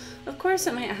clouds. Of course,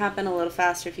 it might happen a little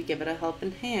faster if you give it a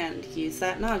helping hand. Use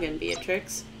that noggin,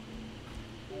 Beatrix.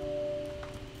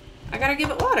 I gotta give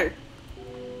it water.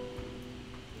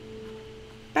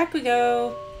 Back we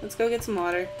go. Let's go get some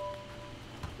water.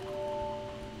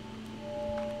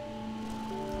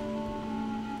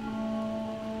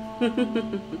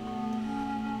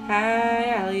 Hi,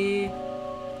 Allie.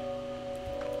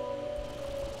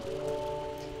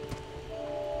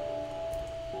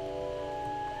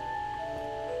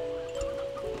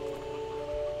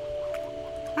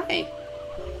 Hi.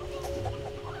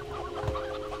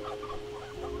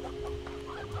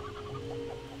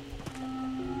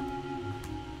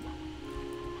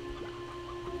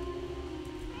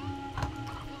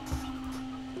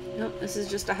 Nope, this is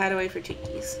just a hideaway for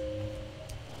chickies.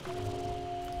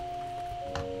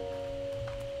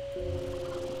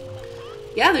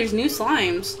 Yeah, there's new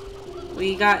slimes.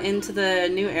 We got into the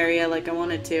new area like I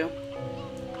wanted to.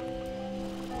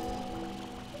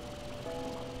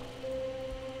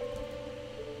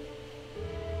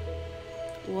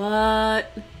 What?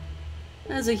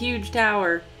 That's a huge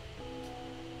tower.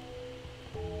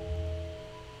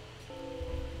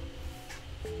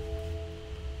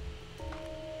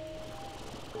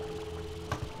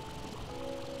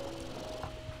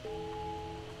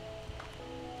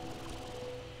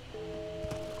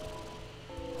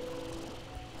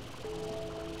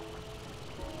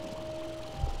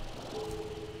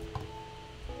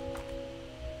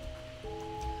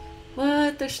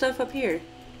 What? There's stuff up here.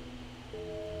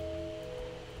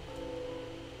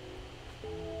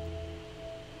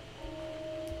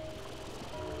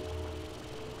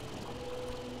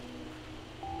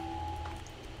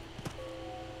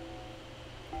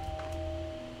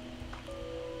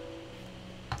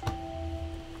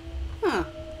 Huh.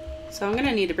 So I'm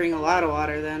gonna need to bring a lot of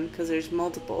water then, because there's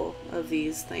multiple of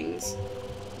these things.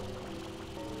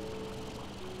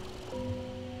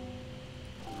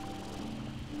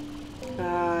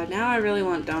 Now I really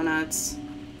want donuts.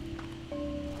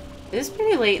 It is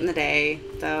pretty late in the day,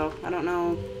 though. I don't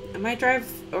know. I might drive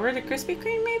over to Krispy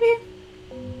Kreme, maybe?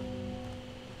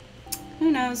 Who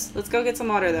knows? Let's go get some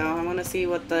water, though. I want to see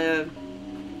what the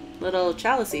little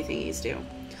chalicey thingies do.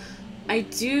 I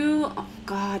do... Oh,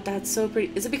 God, that's so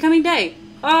pretty. Is it becoming day?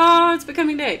 Oh, it's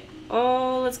becoming day.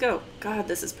 Oh, let's go. God,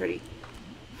 this is pretty.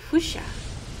 Whoosha.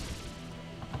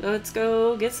 Let's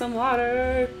go get some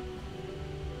water.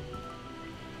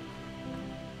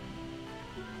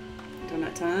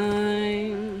 Donut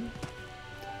time.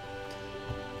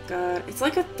 God, it's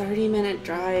like a 30-minute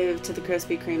drive to the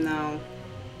Krispy Kreme, though.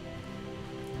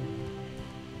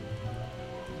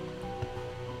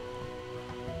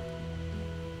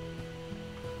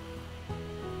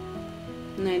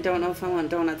 And I don't know if I want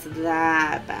donuts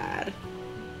that bad.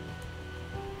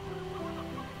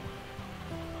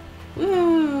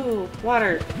 Woo!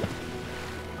 Water.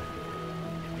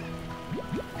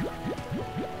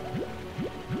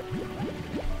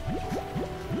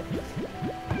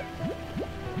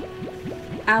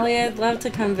 Allie, I'd love to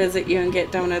come visit you and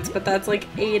get donuts, but that's like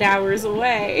 8 hours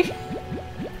away.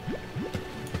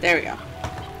 There we go.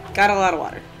 Got a lot of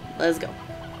water. Let's go.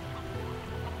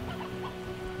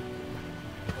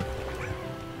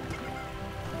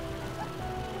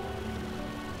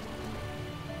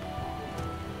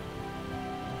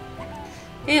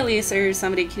 Hey, Elise, or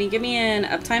somebody, can you give me an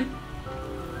uptime?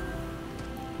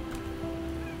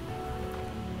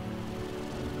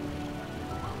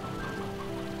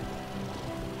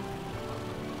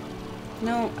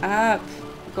 No, up.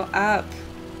 Go up.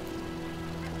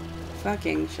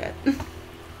 Fucking shit.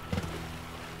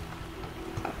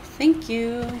 Oh, thank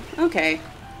you. Okay.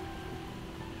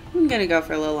 I'm gonna go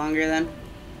for a little longer then.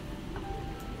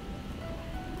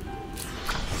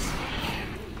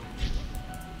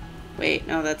 Wait,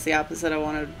 no, that's the opposite I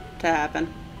wanted to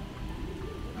happen.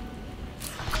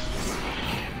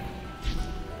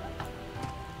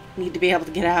 Need to be able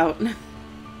to get out.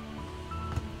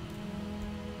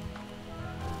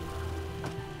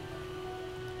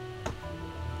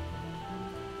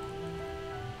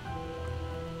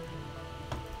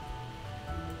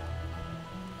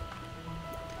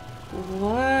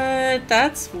 What?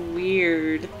 That's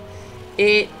weird.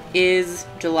 It is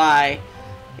July.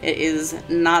 It is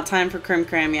not time for Crim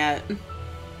Cram yet.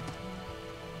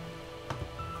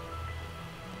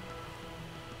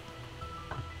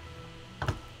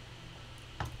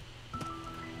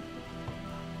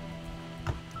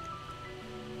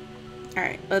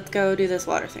 Alright, let's go do this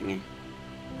water thingy.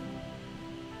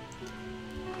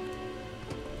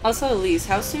 Also, Elise,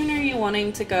 how soon are you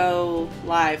wanting to go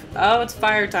live? Oh, it's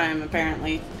fire time,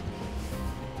 apparently.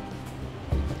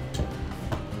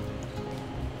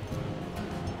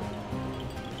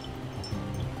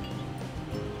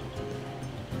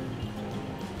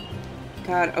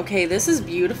 God, okay, this is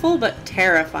beautiful, but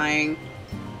terrifying.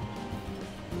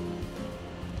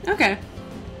 Okay.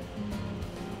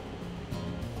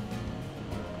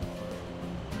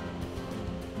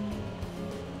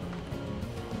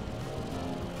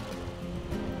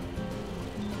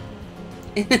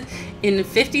 In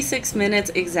 56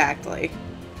 minutes exactly.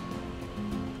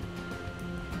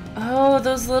 Oh,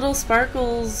 those little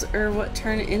sparkles are what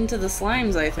turn into the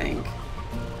slimes, I think.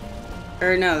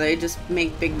 Or no, they just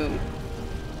make big boom.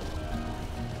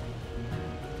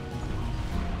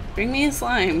 Bring me a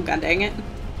slime, god dang it.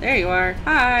 There you are.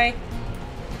 Hi!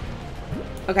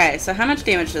 Okay, so how much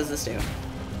damage does this do?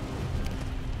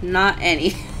 Not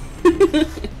any.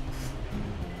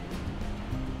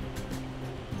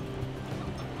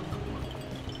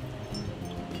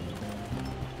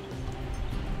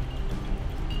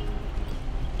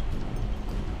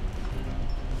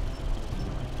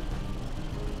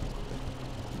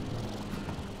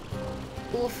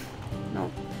 Oof.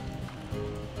 No.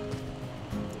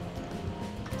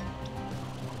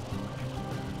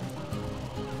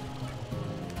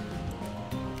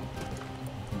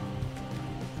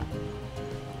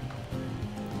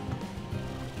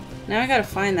 Now I gotta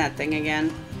find that thing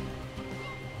again.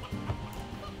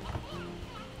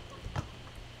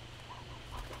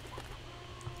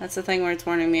 That's the thing where it's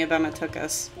warning me about my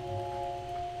tuchus.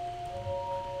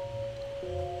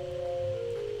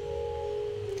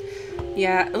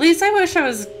 Yeah, at least I wish I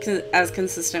was as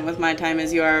consistent with my time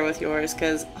as you are with yours,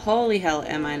 because holy hell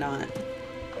am I not.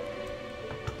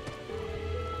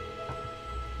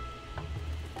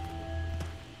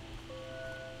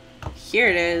 Here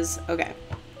it is. Okay.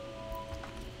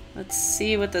 Let's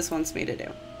see what this wants me to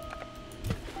do.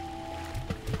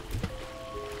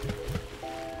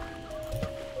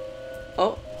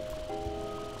 Oh.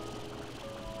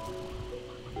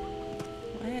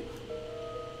 What?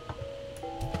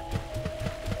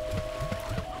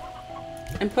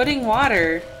 I'm putting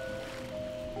water.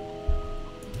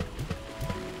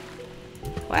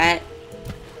 What?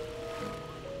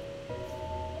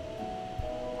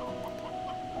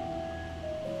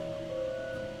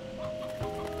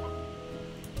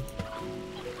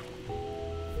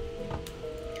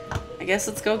 I guess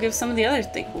let's go give some of the other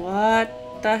thing. What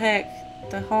the heck?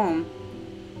 The home.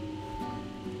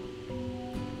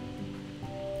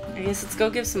 I guess let's go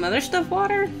give some other stuff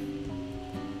water?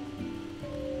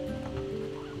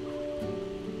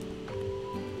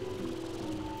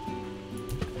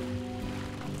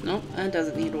 Nope, that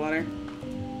doesn't need water.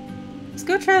 Let's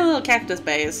go try the little cactus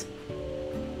bays.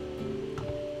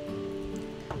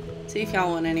 See if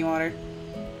y'all want any water.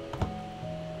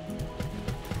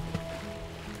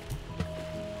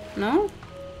 No?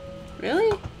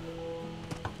 Really?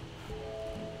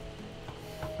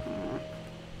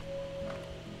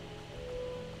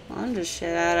 I'm just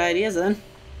shit out of ideas then.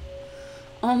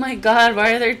 Oh my god,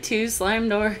 why are there 2 slime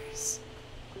doors?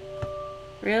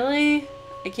 Really?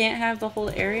 I can't have the whole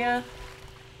area?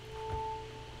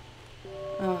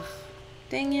 Ugh.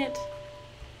 Dang it.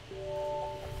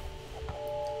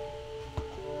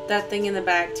 That thing in the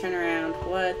back, turn around.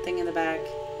 What thing in the back?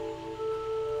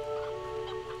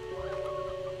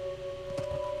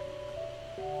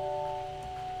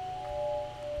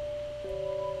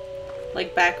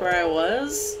 Like back where I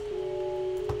was?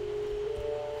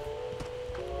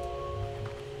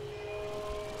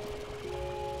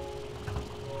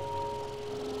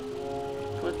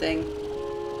 What thing?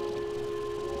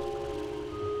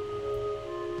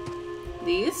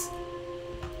 These?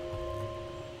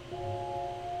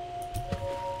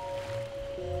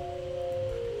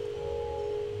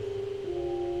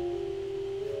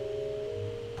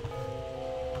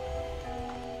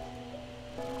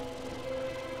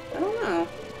 I don't know.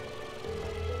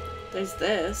 There's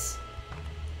this.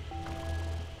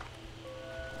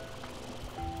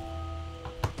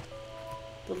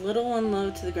 The little one low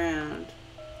to the ground.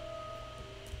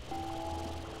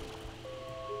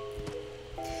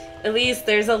 At least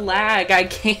there's a lag. I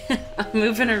can't. I'm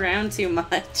moving around too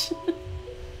much.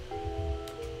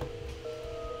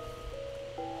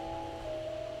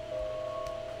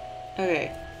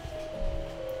 Okay.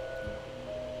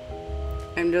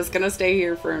 I'm just gonna stay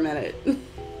here for a minute.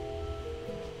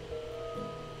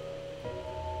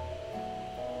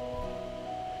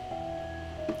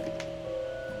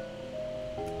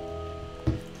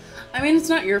 I mean, it's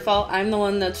not your fault. I'm the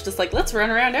one that's just like, let's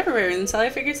run around everywhere until I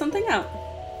figure something out.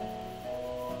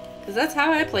 Because that's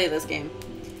how I play this game.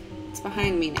 It's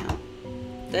behind me now.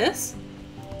 This?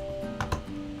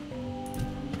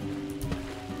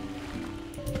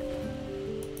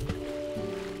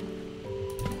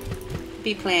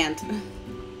 Be planned.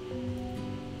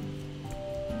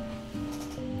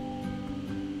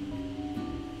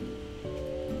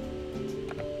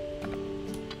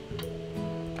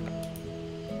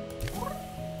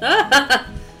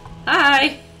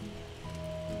 Hi!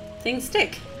 Things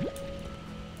stick.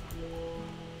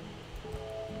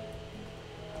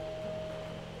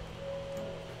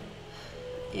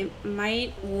 It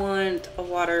might want a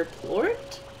water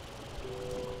plort,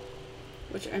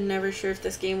 which I'm never sure if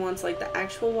this game wants like the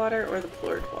actual water or the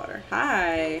plort water.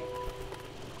 Hi!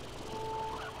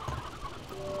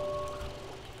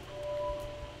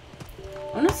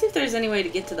 I want to see if there's any way to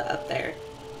get to the up there.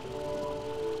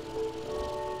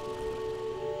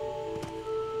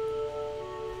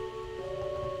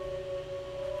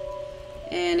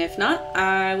 And if not,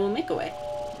 I will make a way.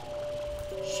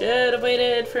 Should have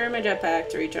waited for my jetpack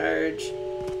to recharge.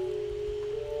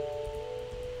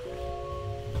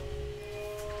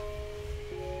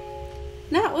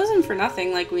 No, it wasn't for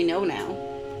nothing like we know now.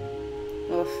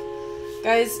 Oof.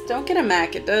 Guys, don't get a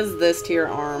Mac. It does this to your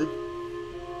arm.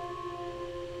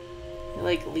 It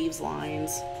like leaves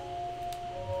lines.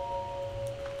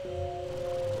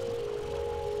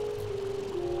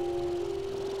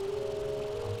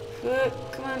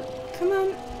 Come on, come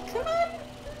on, come on!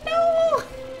 No!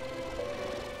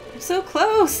 I'm so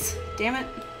close! Damn it.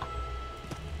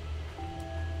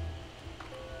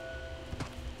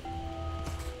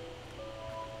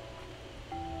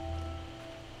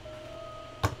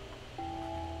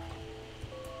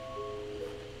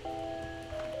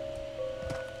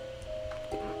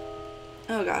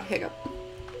 Oh god, hiccup.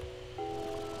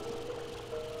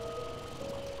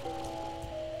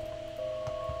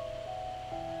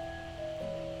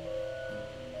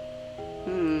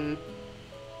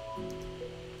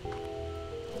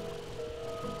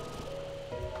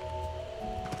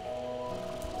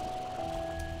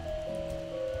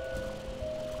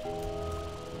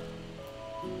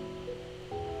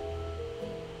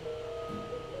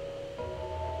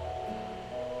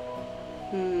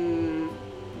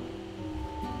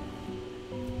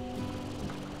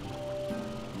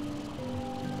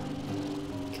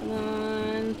 Come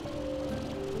on.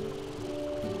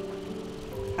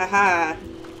 Haha.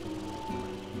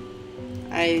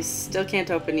 I still can't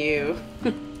open you.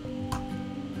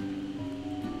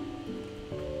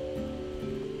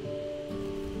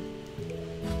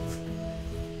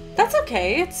 That's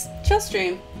okay. It's chill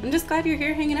stream. I'm just glad you're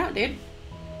here hanging out, dude.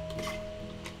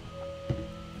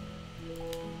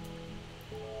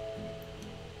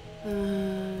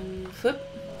 Whoop.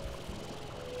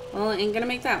 Well, ain't gonna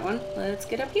make that one. Let's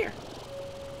get up here.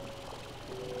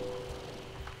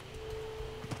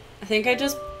 I think I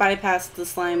just bypassed the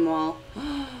slime wall.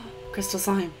 Crystal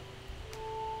slime.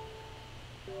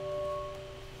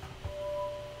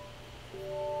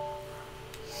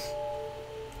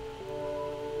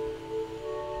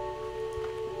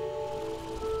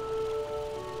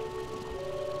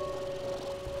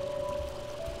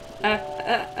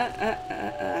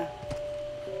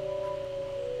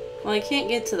 Well, I can't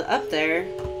get to the up there,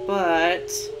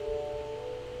 but...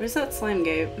 Where's that slime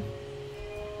gate?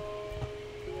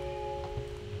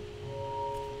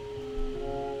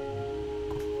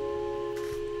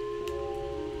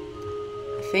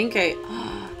 I think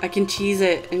I can cheese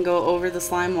it and go over the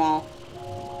slime wall.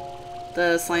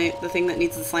 The thing that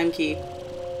needs the slime key.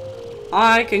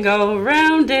 I can go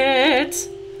around it!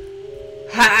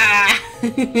 Ha!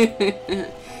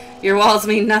 Your walls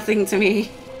mean nothing to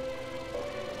me.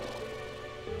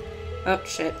 Oh,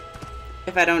 shit.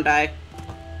 If I don't die.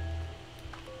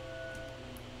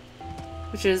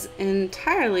 Which is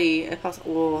entirely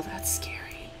impossible. Whoa, that's scary.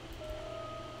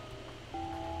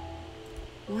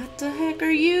 What the heck are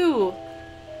you?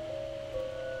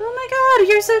 Oh my god,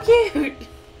 you're so cute!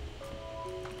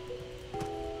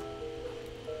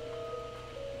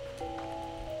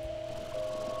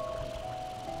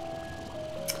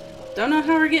 Don't know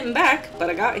how we're getting back, but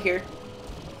I got here.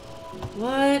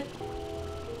 What?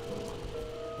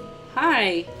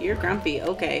 Hi, you're grumpy.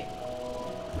 Okay.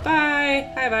 Bye.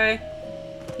 Hi, bye.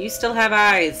 You still have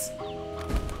eyes.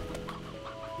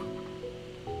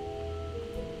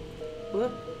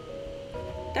 Whoop.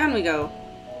 Down we go.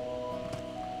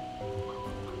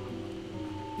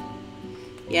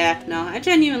 Yeah, no, I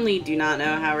genuinely do not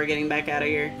know how we're getting back out of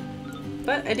here.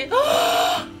 But I did.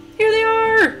 Oh! Here they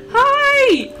are!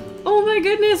 Hi! Oh my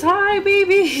goodness, hi,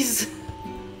 babies!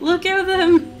 Look at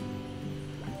them!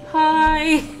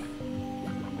 Hi!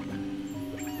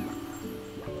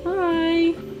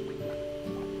 Hi!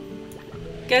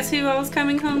 Guess who else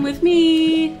coming home with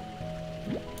me?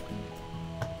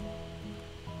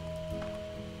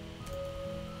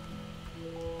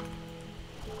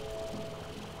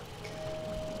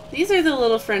 These are the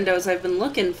little friendos I've been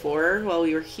looking for while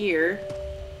we were here.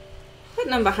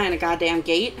 Putting them behind a goddamn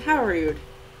gate. How rude.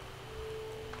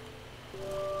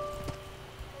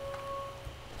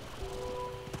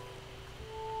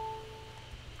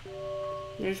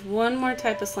 There's one more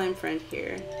type of slime friend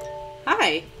here.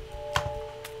 Hi!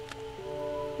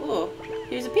 Oh,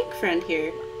 here's a pink friend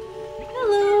here.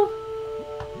 Hello!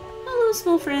 Hello,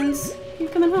 small friends. You're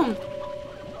coming home.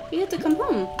 You get to come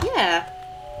home. Yeah.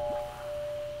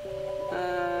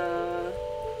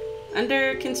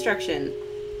 Under construction.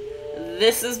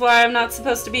 This is why I'm not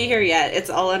supposed to be here yet.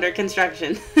 It's all under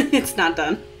construction. It's not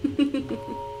done.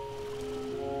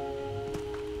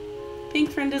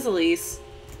 Pink friend is Elise.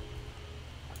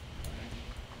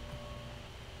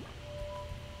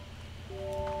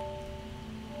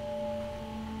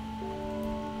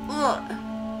 Ugh.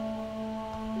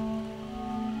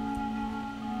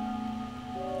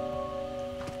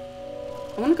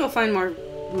 I want to go find more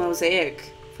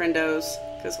mosaic friendos,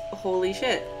 because holy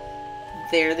shit,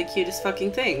 they're the cutest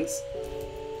fucking things.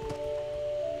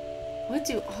 What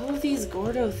do all of these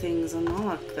Gordo things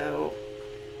unlock, though?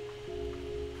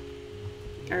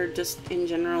 Or just in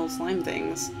general slime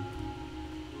things?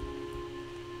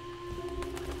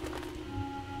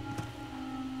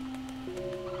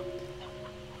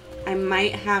 I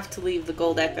might have to leave the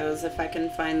gold echoes if I can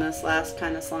find this last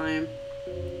kind of slime.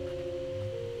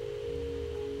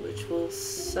 Which will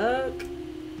suck.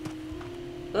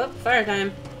 Oh, fire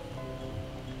time.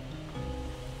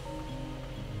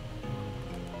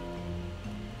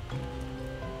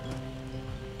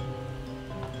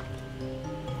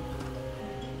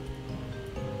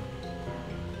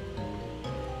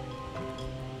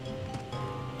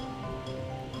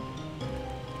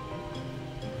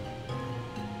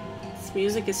 This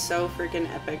music is so freaking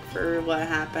epic for what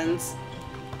happens.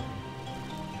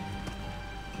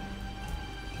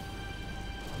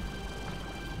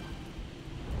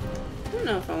 I don't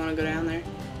know if I want to go down there.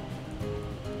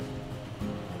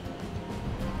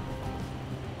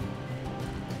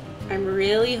 I'm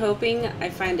really hoping I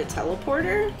find a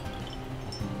teleporter,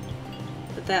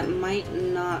 but that might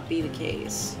not be the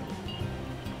case.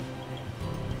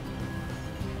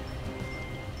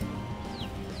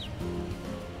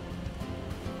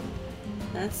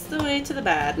 That's the way to the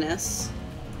badness.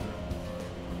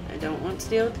 I don't want to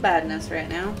deal with the badness right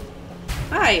now.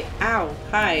 Hi! Ow!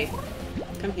 Hi!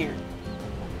 Come here.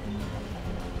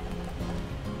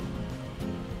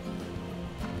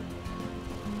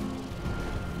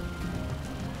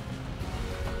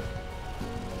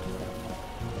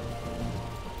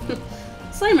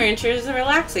 Slime Rancher is a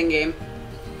relaxing game.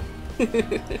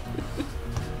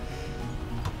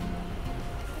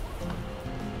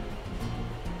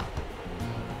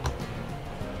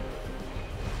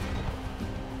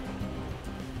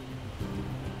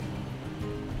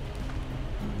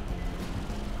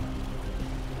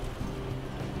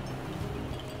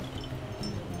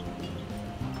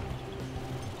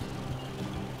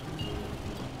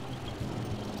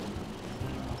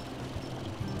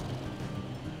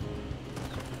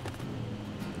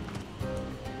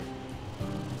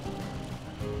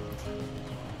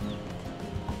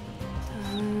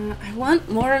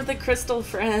 want more of the crystal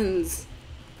friends.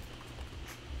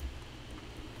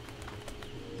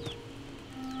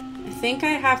 I think I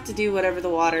have to do whatever the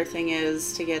water thing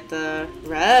is to get the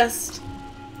rest.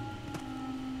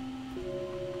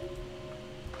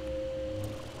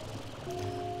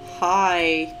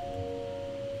 Hi.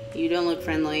 You don't look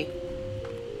friendly.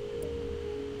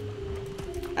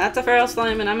 That's a feral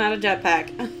slime and I'm out of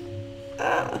jetpack.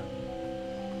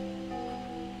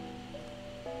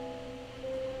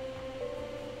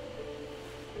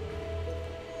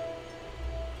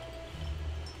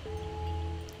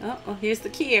 Oh, well, here's the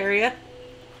key area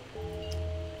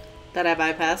that I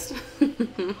bypassed.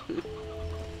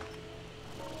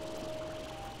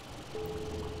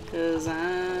 Because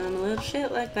I'm a little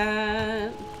shit like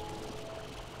that.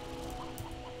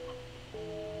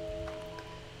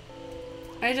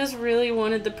 I just really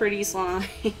wanted the pretty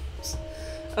slimes.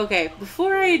 Okay,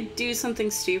 before I do something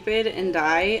stupid and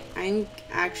die, I'm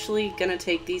actually gonna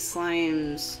take these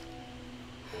slimes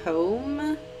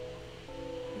home.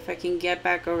 If I can get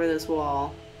back over this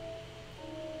wall.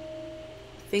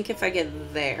 I think if I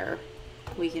get there,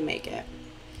 we can make it.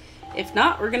 If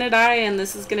not, we're gonna die and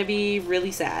this is gonna be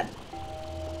really sad.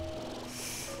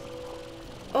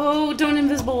 Oh, don't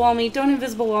invisible wall me. Don't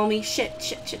invisible wall me. Shit,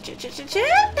 shit, shit, shit, shit, shit,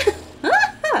 shit.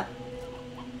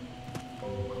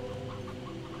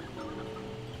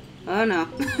 Oh no.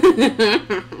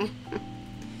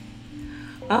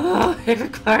 Oh, it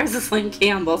requires a sling key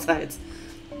on both sides.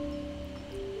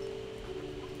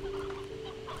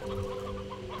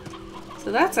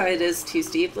 So that side is too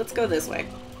steep. Let's go this way.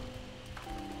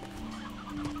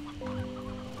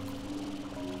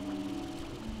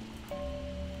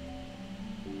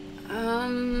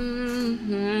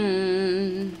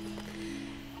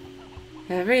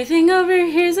 Everything over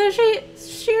here's a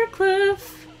sheer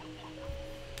cliff.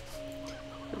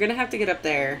 We're gonna have to get up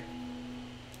there.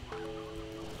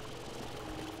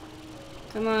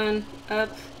 Come on,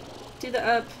 up. Do the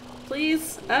up.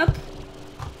 Please, up.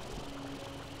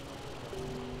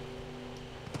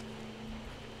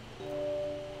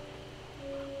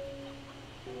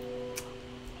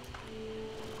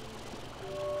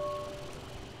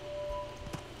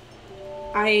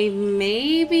 I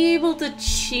may be able to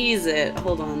cheese it.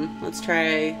 Hold on. Let's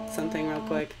try something real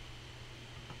quick.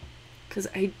 Because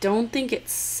I don't think it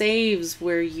saves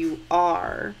where you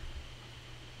are.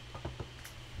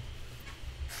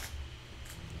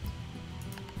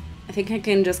 I think I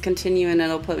can just continue and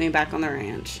it'll put me back on the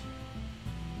ranch.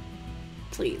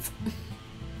 Please.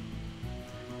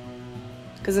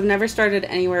 Because I've never started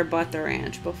anywhere but the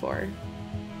ranch before.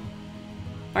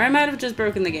 Or I might have just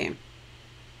broken the game.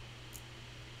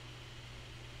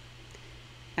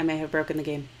 I may have broken the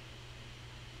game.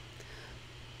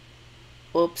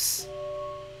 Oops.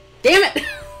 Damn it!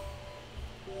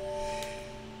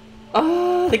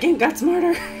 Oh, the game got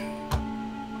smarter.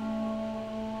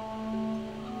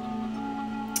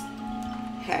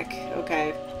 Heck,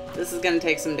 okay. This is gonna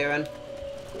take some doing.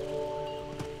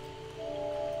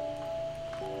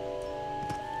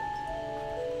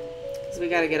 Because we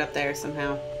gotta get up there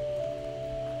somehow.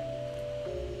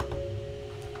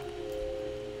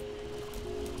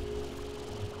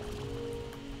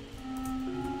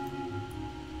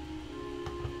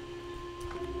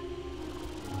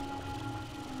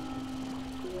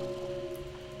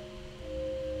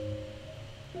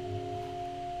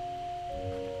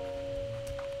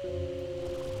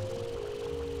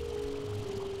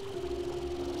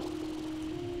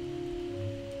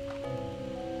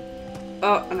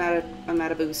 Oh, I'm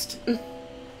out of boost. Okay.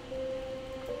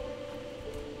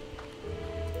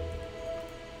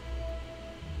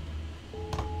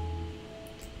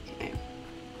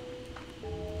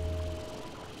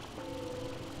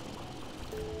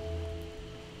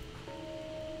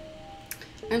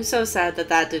 I'm so sad that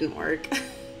that didn't work.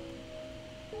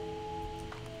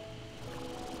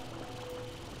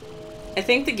 I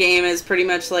think the game is pretty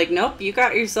much like, nope, you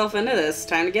got yourself into this.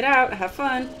 Time to get out. Have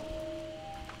fun.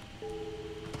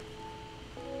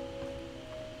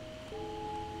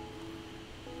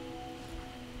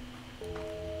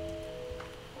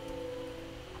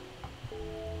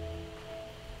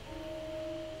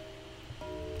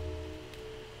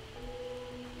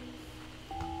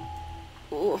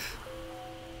 Oof.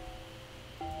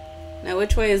 Now,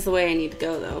 which way is the way I need to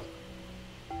go, though?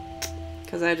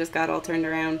 Because I just got all turned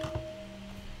around.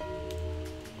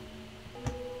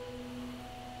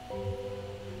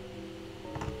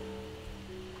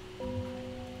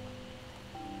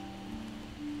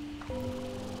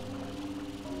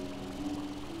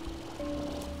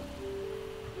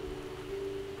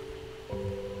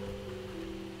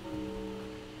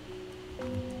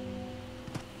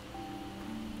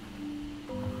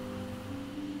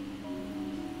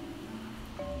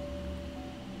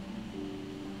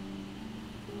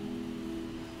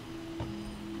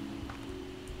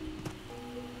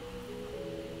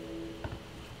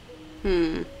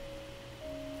 Well,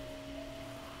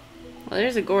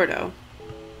 there's a Gordo.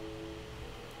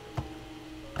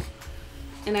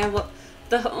 And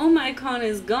the home icon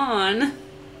is gone.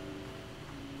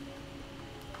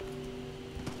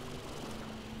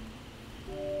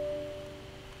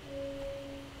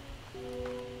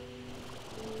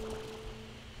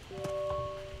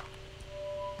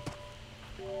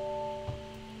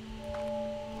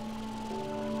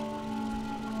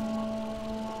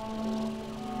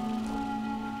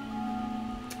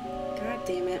 God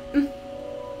damn it.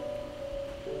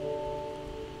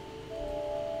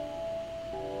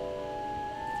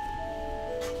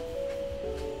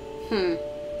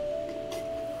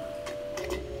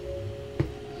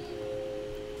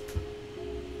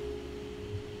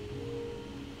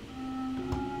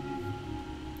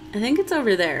 I think it's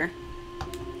over there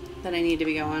that I need to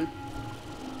be going.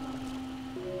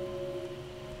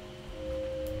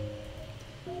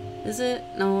 Is it?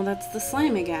 No, that's the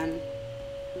slime again.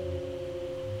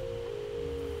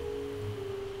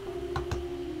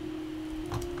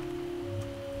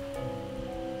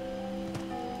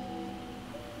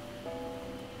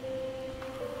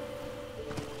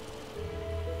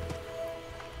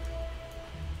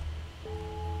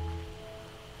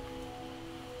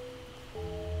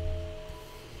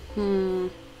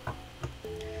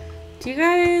 Do you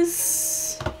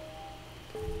guys...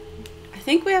 I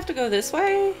think we have to go this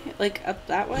way? Like, up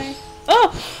that way?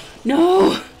 Oh!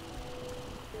 No!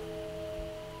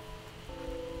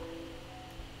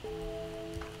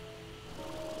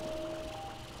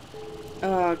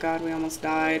 Oh god, we almost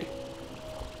died.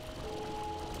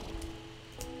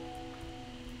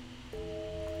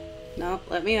 No,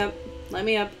 let me up. Let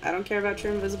me up. I don't care about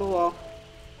your invisible wall.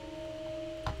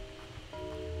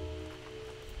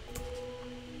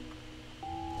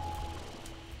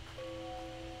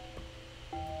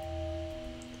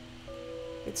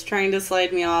 It's trying to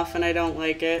slide me off and I don't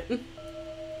like it.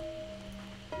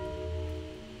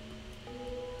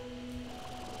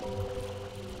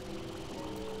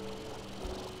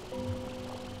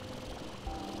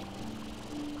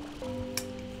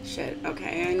 Shit,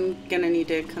 okay, I'm gonna need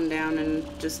to come down and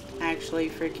just actually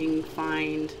freaking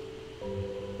find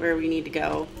where we need to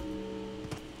go.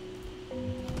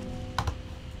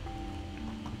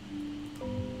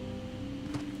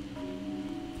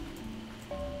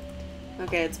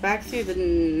 Okay, it's back through the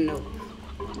nope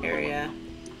area.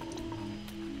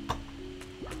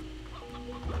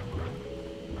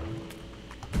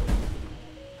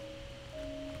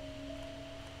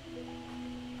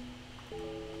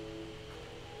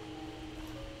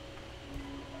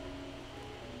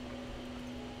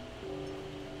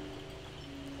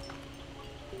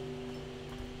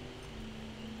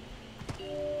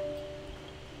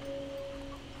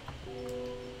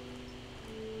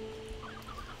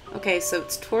 Okay, so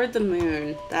it's toward the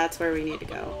moon. That's where we need to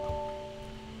go.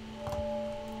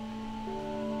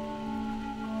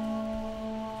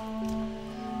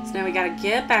 So now we gotta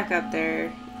get back up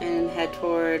there and head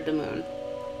toward the moon.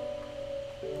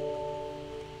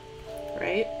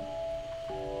 Right?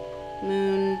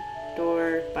 Moon,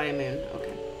 door, by moon.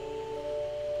 Okay.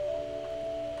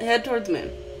 Head towards the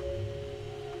moon.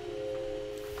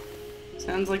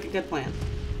 Sounds like a good plan.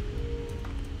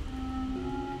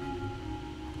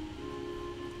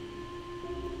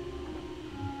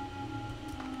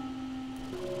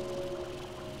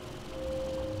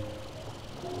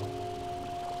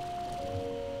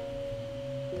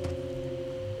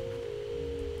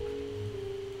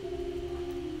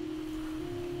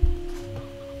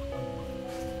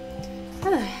 How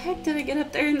the heck did I get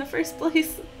up there in the first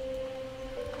place?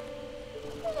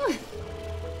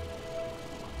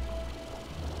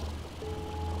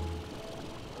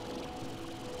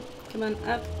 Come on,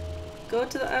 up. Go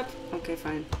to the up. Okay,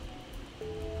 fine.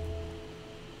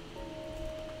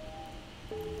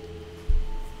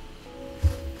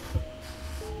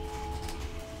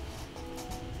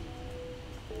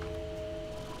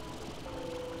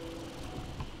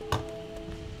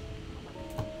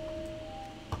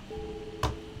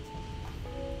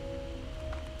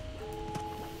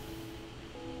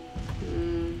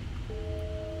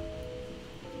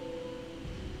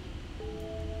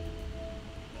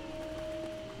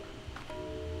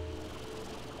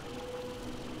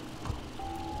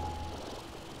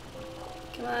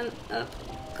 Come on,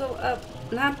 up. Go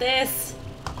up. Not this.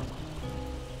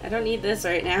 I don't need this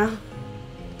right now.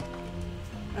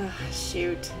 Oh,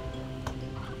 shoot.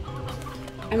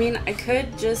 I mean, I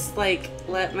could just, like,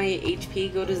 let my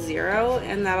HP go to 0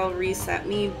 and that'll reset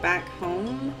me back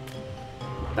home.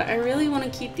 But I really want to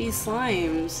keep these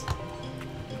slimes.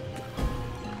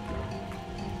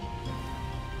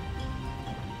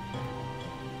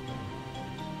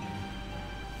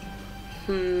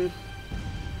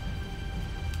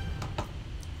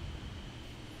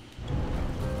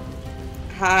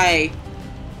 Hi.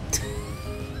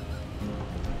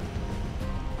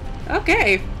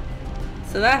 Okay.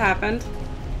 So that happened.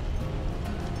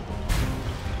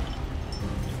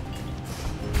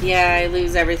 Yeah, I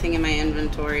lose everything in my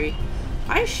inventory.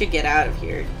 I should get out of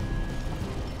here.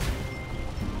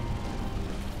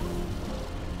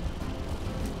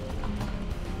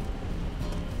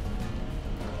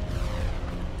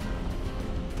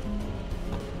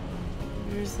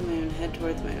 Where's the moon? Head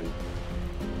toward the moon.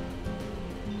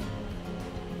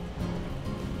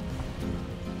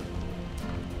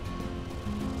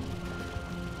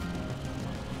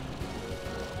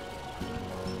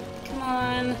 Come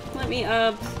on, let me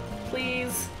up,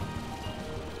 please.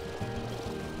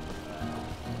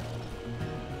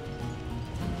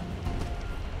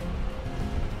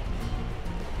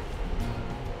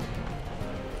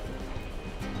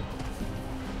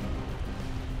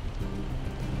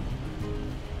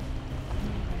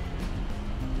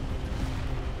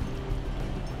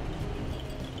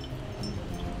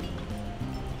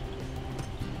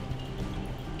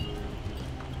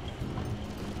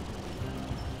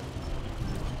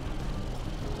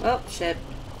 Oh, shit.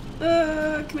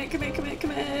 Commit, commit, commit,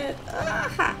 commit.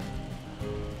 Aha!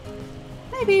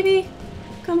 Hi, baby.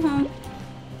 Come home.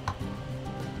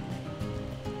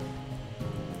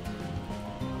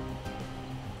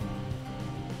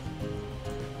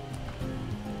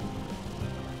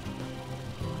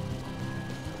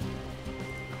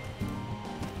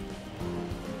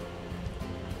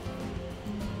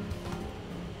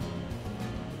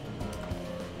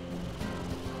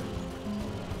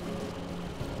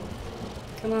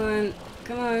 Come on,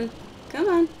 come on, come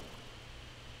on.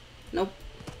 Nope.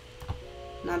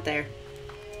 Not there.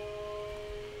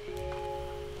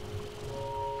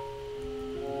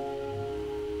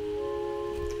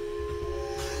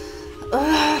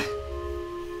 Ugh.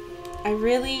 I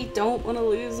really don't want to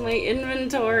lose my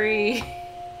inventory.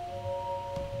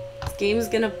 This game's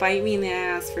gonna bite me in the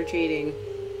ass for cheating.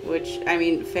 Which, I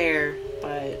mean, fair,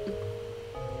 but...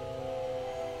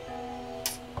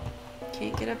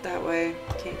 Can't get up that way.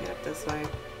 Can't get up this way.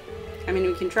 I mean,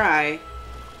 we can try.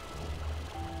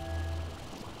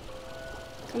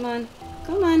 Come on.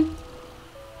 Come on.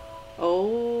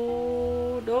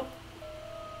 Oh, nope.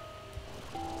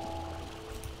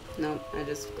 Nope, I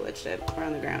just glitched it. We're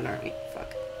on the ground, aren't we?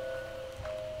 Fuck.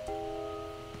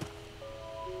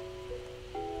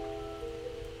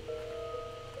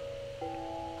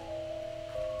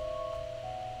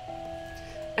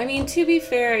 I mean, to be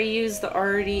fair,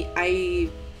 I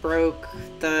broke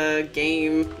the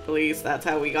game. At least that's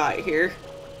how we got here.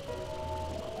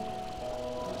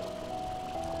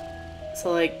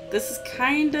 So, like, this is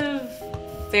kind of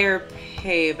fair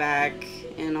payback,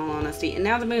 in all honesty. And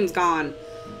now the moon's gone.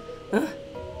 Ugh.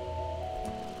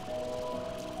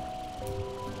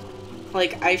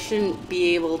 Like, I shouldn't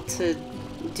be able to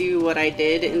do what I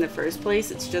did in the first place.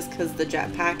 It's just because the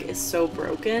jetpack is so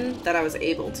broken that I was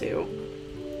able to.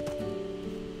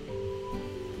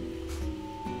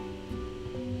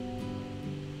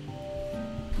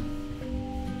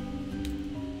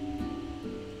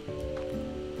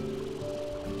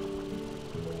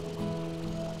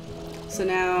 So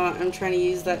now I'm trying to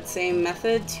use that same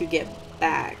method to get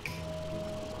back,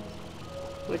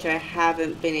 which I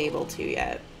haven't been able to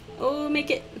yet. Oh, make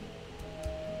it.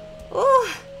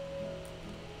 Oh!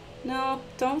 No,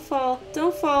 don't fall.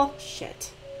 Don't fall.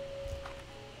 Shit.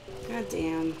 God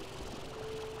damn.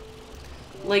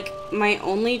 Like, my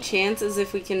only chance is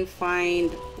if we can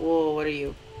find... Whoa, what are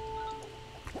you?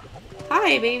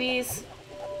 Hi, babies.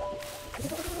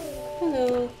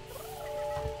 Hello.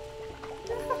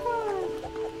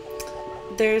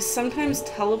 There's sometimes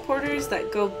teleporters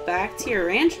that go back to your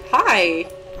ranch. Hi!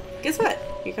 Guess what?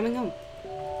 You're coming home.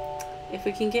 If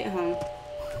we can get home.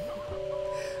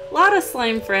 A lot of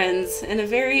slime friends and a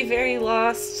very, very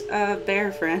lost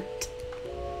bear friend.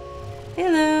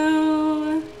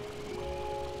 Hello!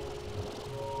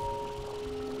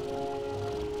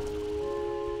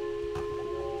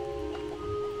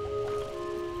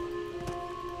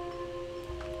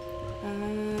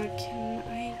 Can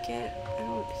I get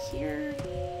out here?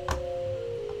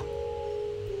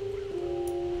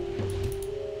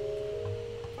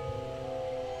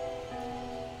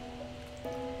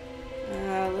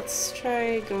 Let's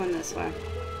try going this way.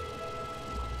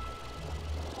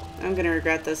 I'm gonna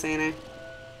regret this, ain't I?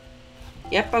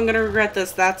 Yep, I'm gonna regret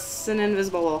this. That's an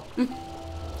invisible wall.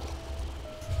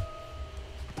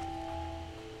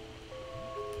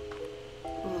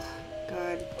 Oh,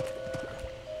 God.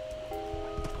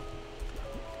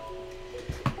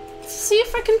 Let's see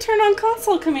if I can turn on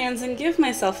console commands and give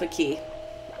myself a key.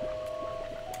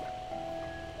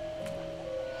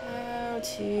 How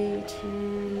to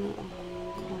turn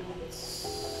on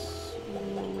console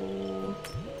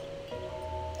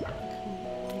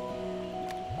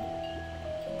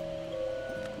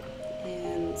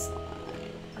and slime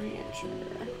rancher.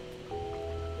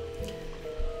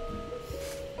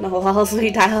 No walls,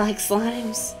 we die like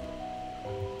slimes.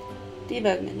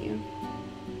 Debug menu.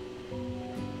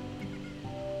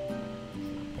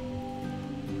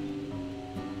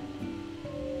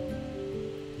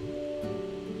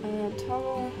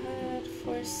 Toggle ahead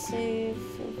for save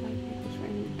for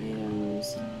random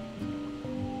items.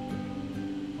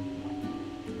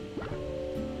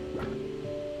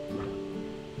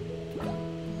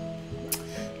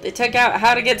 They took out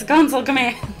how to get to console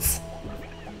commands.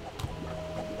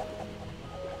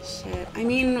 Shit. I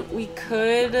mean, we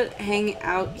could hang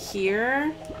out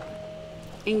here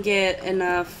and get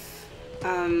enough,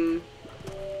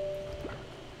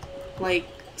 like,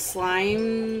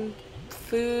 slime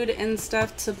food and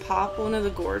stuff to pop one of the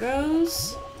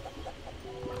Gordos.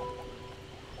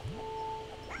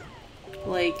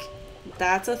 Like,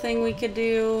 that's a thing we could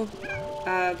do,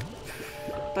 but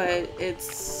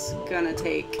it's gonna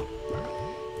take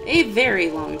a very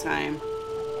long time.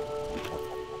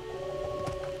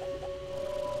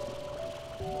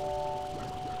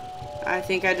 I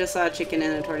think I just saw a chicken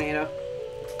in a tornado.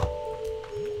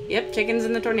 Yep, chicken's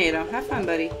in the tornado. Have fun,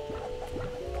 buddy.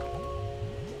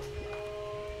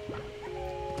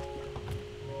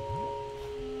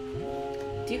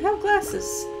 Do you have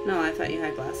glasses? No, I thought you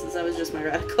had glasses. That was just my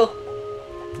reticle.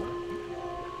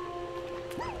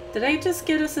 Did I just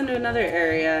get us into another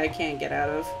area I can't get out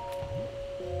of?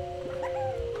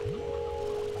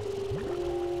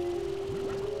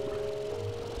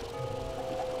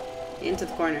 Into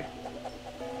the corner.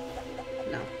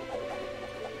 No.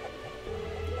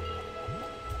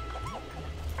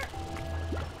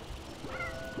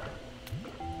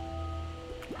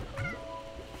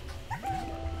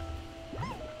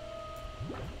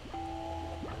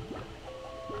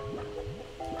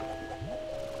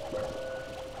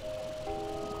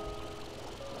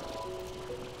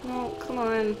 No, come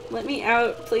on. Let me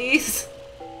out, please.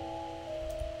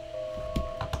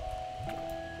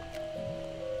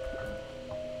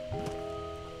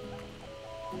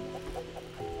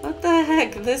 What the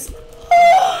heck? This...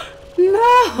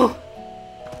 No!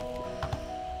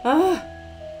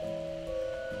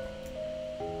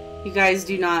 You guys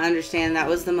do not understand. That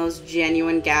was the most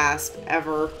genuine gasp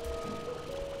ever.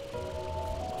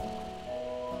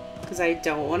 Because I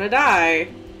don't want to die.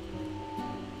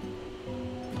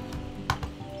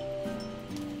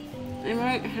 I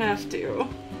might have to.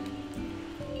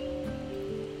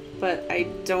 But I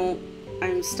don't...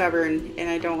 I'm stubborn and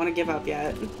I don't want to give up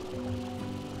yet.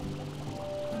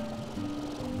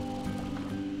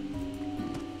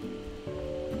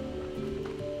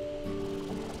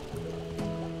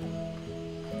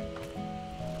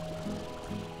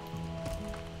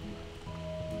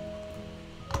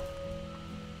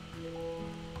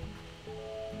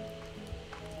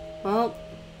 Well,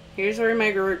 here's where my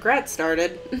regret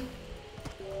started.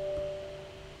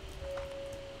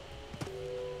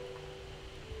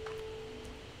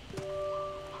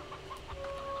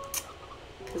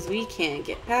 Because we can't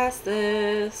get past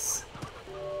this.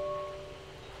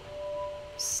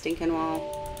 Stinking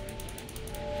wall.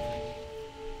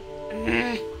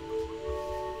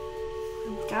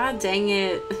 God dang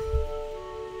it.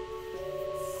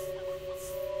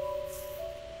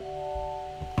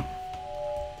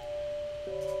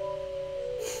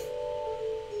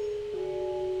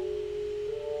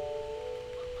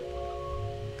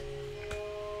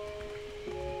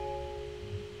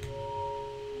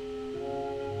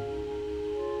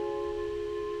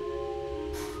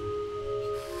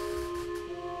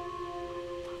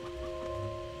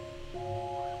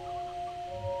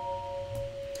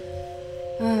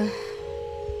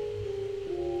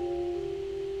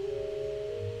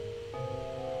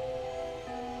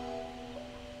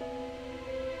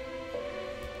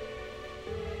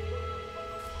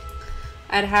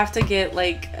 I'd have to get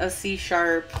like a C#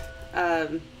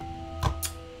 bug,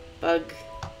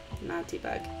 not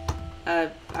debug.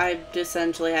 I'd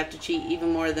essentially have to cheat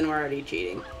even more than we're already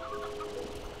cheating.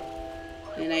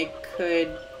 And I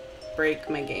could break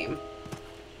my game.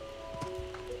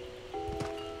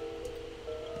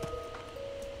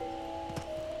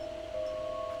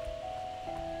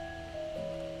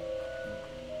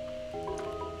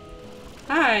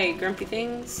 Hi, grumpy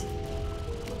things.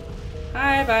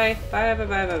 Hi, bye. Bye, bye,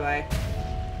 bye, bye, bye.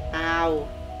 Ow.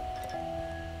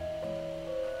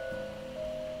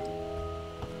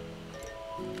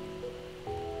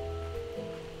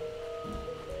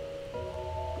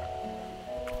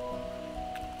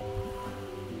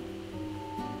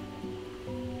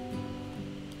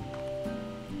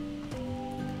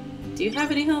 Do you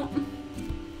have any help?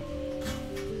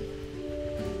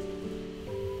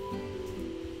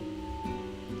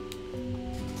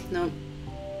 Nope.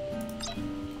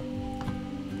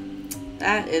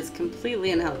 That is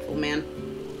completely unhelpful, man.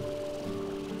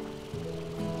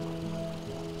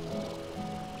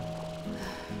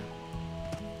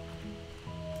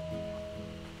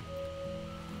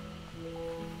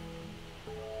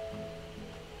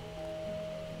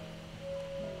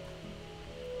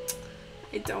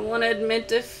 I don't want to admit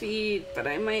defeat, but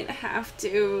I might have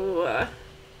to.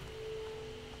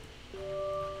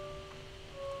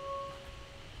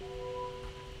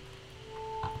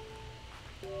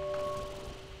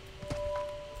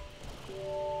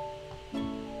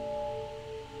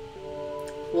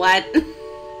 What?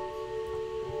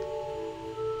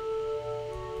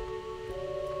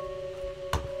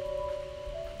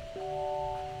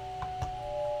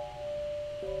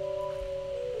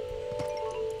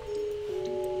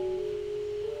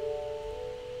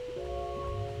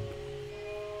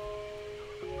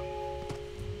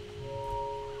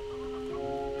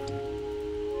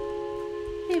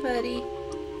 Hey, buddy.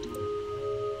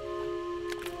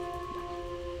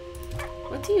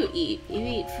 What do you eat? You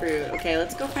eat fruit. Okay,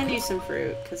 let's go find you some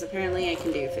fruit, because apparently I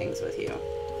can do things with you.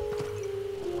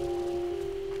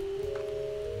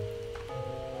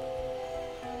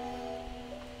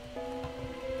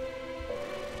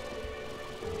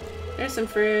 There's some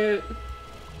fruit.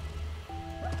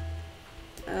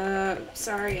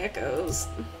 Sorry, echoes.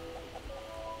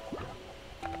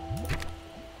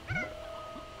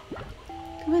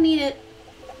 Come on, eat it.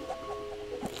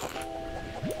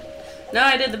 No,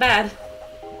 I did the bad.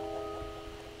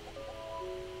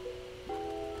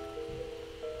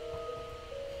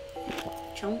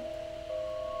 Chomp.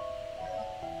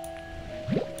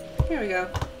 Here we go.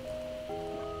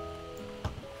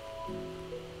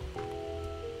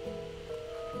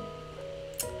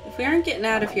 If we aren't getting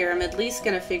out of here, I'm at least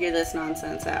gonna figure this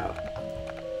nonsense out.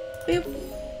 Boop.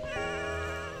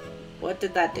 What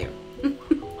did that do?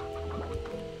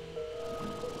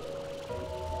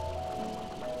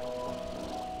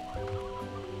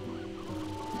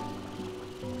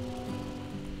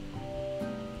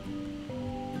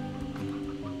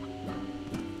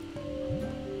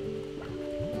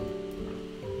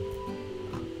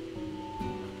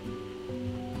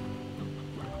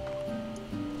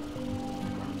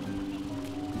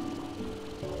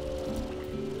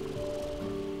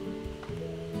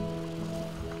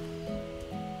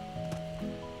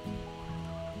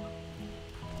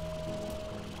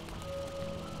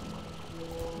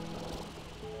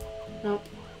 Nope.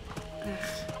 Ugh.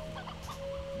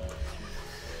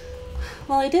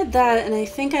 Well, I did that, and I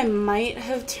think I might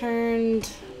have turned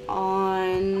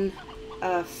on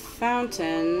a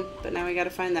fountain, but now we gotta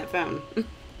find that fountain.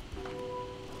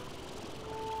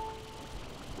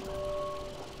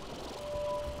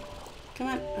 Come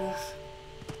on. Ugh.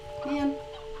 Man.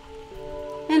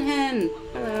 Hen.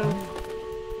 Hello.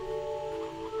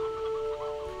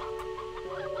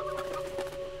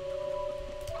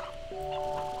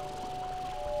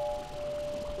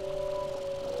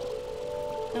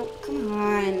 Oh, come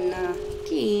on,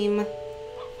 game.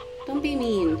 Don't be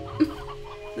mean.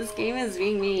 This game is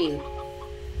being mean.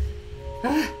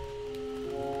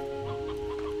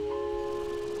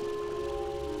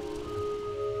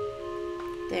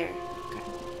 There. Okay.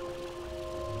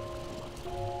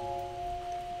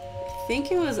 I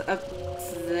think it was up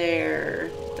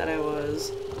there that I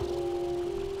was.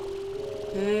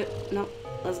 No.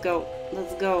 Let's go.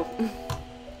 Let's go.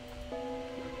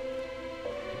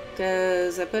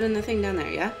 Because I put in the thing down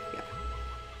there, yeah? Yeah.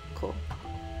 Cool.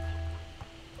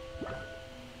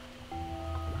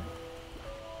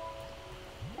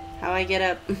 How I get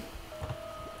up?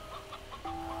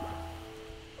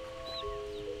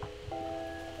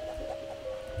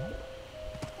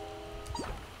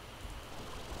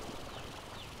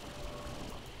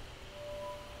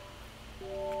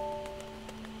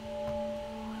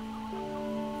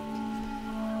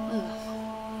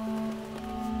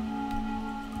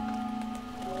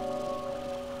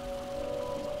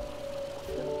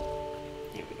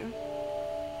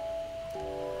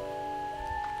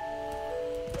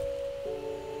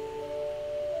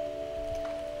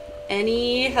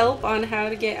 Any help on how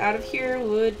to get out of here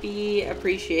would be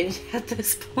appreciated at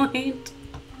this point,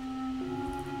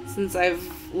 since I've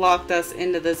locked us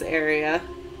into this area,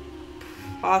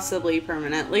 possibly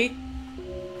permanently.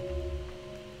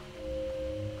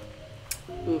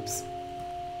 Oops.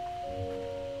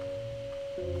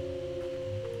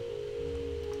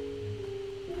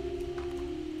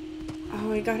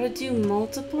 Oh, I gotta do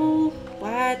multiple?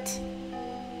 What?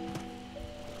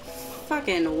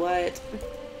 Fucking what?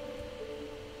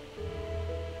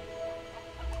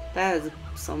 That is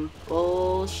some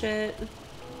bullshit.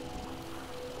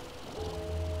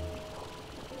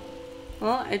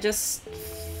 Well, I just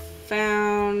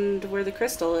found where the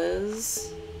crystal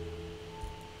is.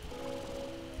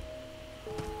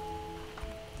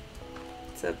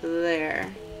 It's up there.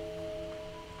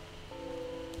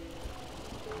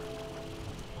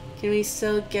 Can we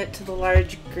still get to the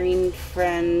large green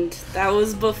friend? That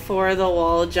was before the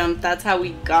wall jump. That's how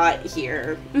we got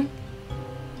here.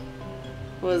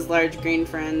 Was large green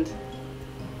friend.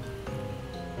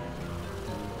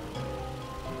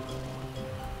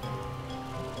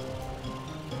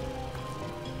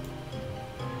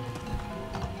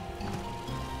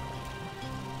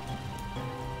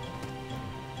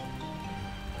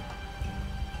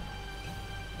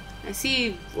 I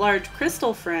see large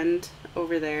crystal friend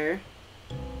over there.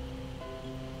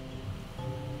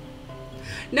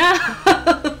 No!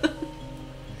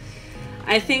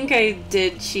 I think I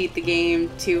did cheat the game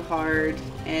too hard,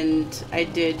 and I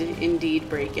did indeed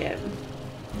break it.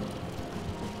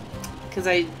 Because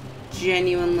I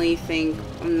genuinely think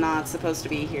I'm not supposed to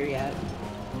be here yet.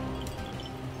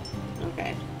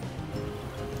 Okay.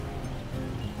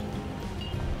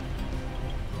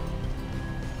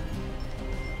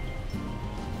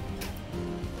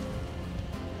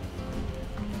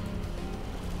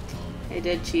 I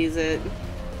did cheese it.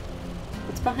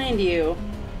 What's behind you?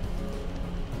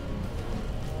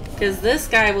 Because this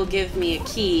guy will give me a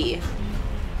key.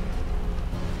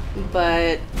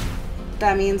 But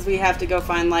that means we have to go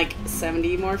find like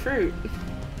 70 more fruit.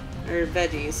 Or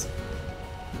veggies.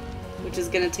 Which is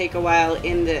gonna take a while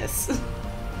in this.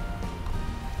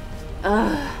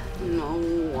 Ugh,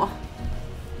 no.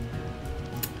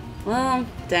 Well,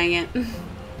 dang it.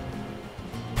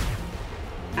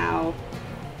 Ow.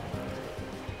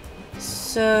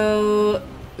 So,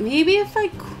 maybe if I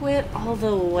quit all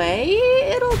the way,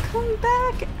 it'll come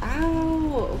back?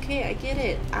 Ow. Okay, I get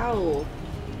it. Ow.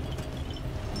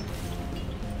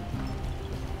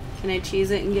 Can I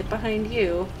cheese it and get behind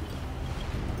you?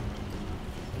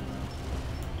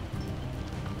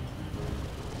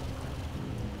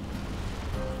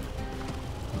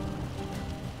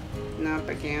 Nope,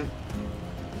 I can't.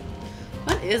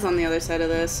 What is on the other side of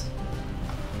this?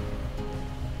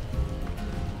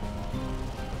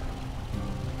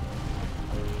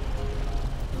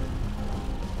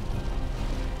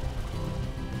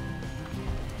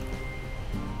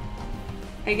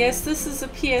 I guess this is a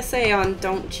PSA on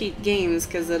don't cheat games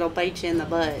because it'll bite you in the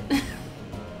butt.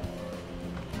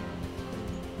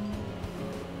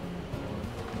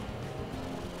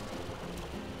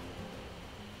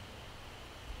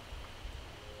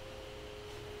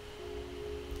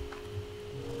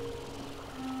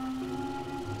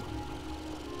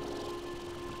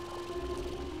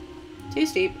 Too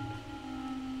steep.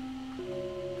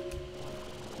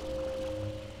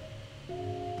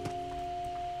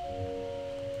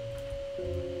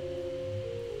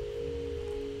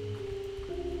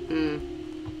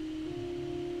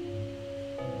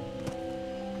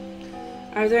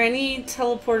 Are there any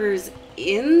teleporters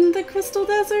in the Crystal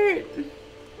Desert?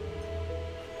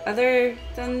 Other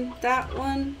than that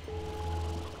one?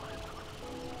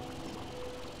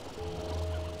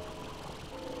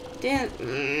 Damn.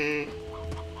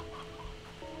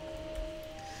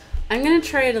 I'm gonna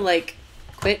try to like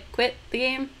quit the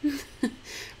game.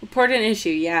 Report an issue.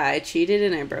 Yeah, I cheated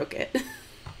and I broke it.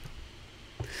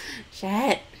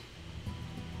 Shit.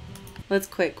 Let's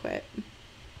quit.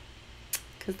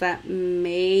 Because that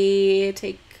may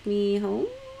take me home.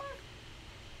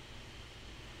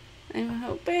 I'm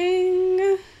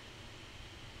hoping.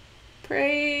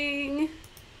 Praying.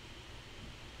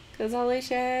 Because holy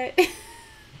shit.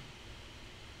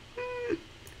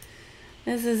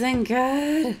 This isn't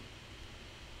good.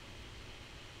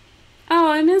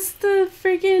 Oh, I missed the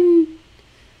freaking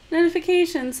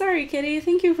notification. Sorry, kitty.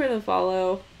 Thank you for the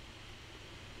follow.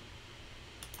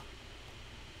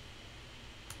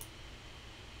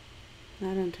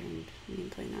 Not unturned.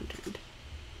 Gameplay not turned.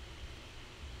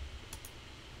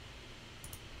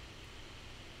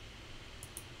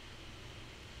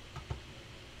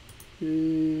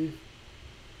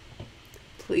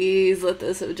 Please let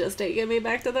this have just taken me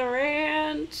back to the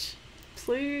ranch.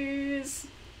 Please.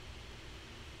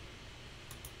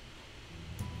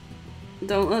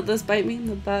 Don't let this bite me in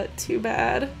the butt too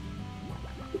bad.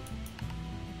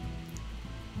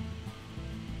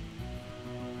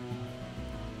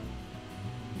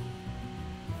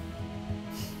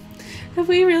 Have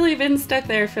we really been stuck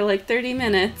there for like 30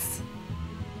 minutes?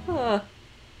 Ugh.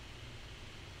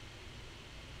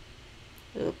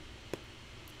 Oop.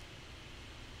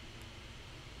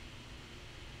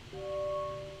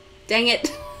 Dang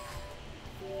it.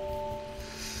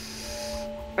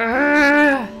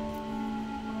 Ugh.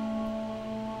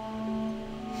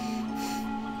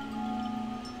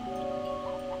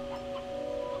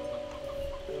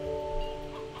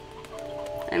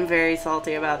 I'm very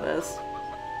salty about this.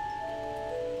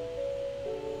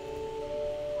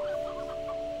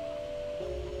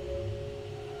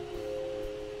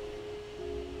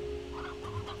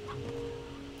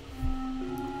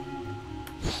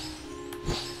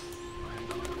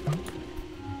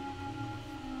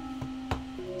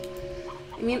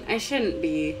 I mean, I shouldn't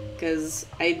be, because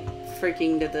I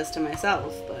freaking did this to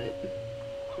myself, but...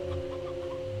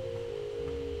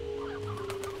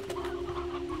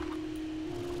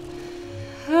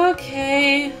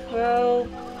 Okay, well,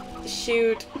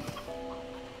 shoot.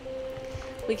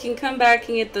 We can come back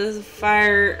and get the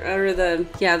fire, or the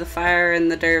fire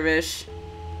and the dervish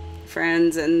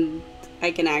friends, and I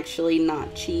can actually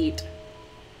not cheat.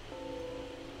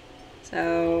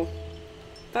 So,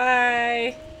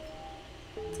 bye.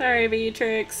 Sorry,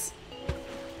 Beatrix.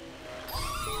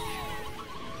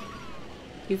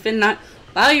 You've been not...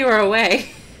 While you were away.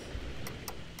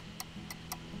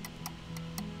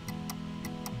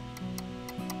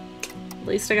 At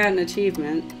least I got an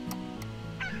achievement.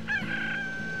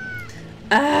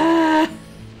 Ah!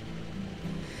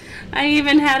 I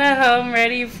even had a home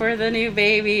ready for the new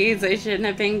babies. I shouldn't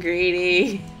have been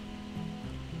greedy.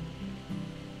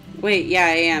 Wait, yeah,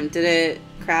 I am. Did it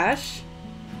crash?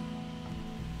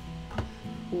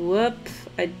 Whoop.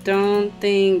 I don't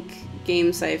think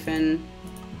Game Siphon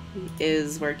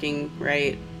is working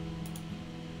right.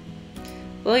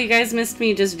 Well, you guys missed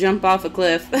me just jump off a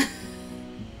cliff.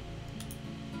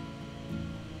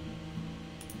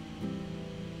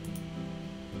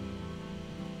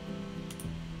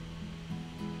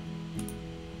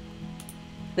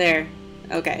 There.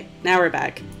 Okay, now we're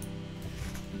back.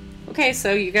 Okay,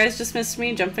 so you guys just missed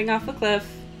me jumping off a cliff.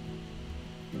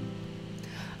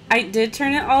 I did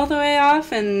turn it all the way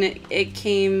off and it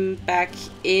came back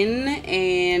in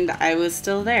and I was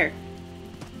still there.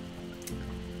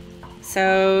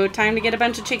 So, time to get a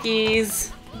bunch of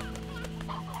chickies.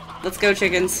 Let's go,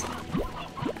 chickens.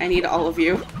 I need all of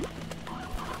you.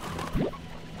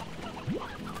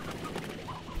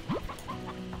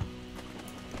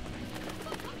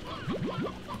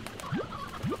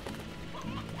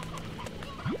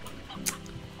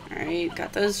 Alright,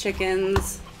 got those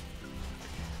chickens.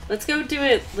 Let's go do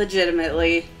it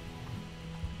legitimately.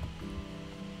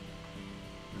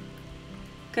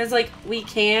 Because, like, we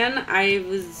can. I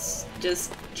was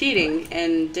just cheating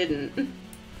and didn't.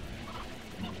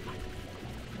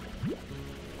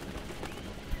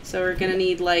 So we're gonna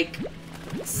need, like,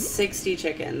 60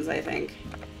 chickens, I think.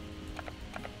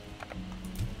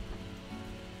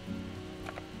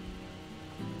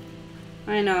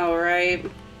 I know, right?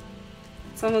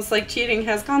 It's almost like cheating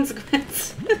has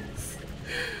consequences.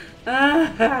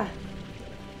 Ah.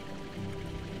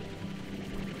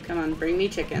 Come on, bring me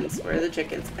chickens. Where are the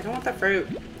chickens? I don't want the fruit.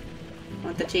 I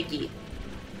want the chickie.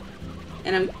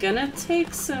 And I'm gonna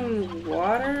take some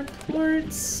water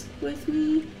quartz with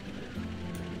me.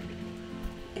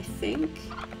 I think.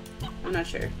 I'm not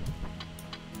sure.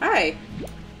 Hi!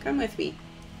 Come with me.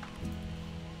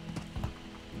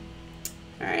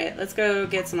 Alright, let's go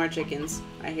get some more chickens.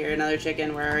 I hear another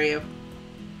chicken. Where are you?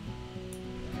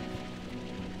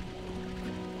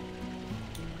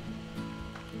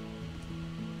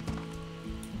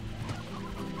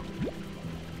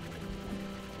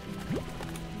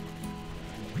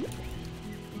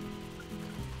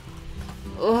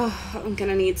 Oh, I'm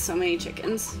gonna need so many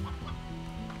chickens.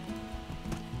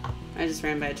 I just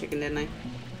ran by a chicken, didn't I?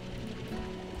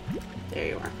 There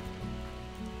you are.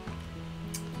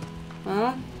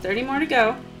 Well, 30 more to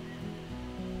go.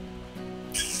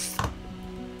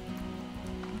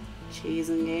 Cheese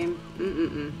in game.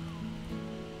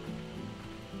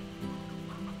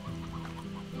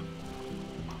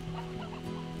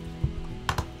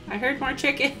 I heard more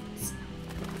chickens.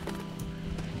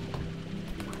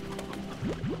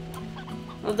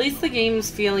 Well, at least the game's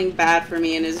feeling bad for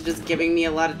me and is just giving me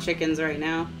a lot of chickens right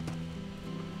now.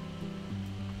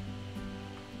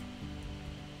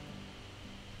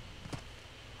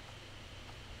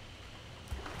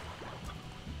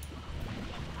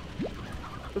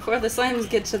 Before the slimes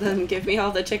get to them, give me all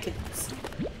the chickens.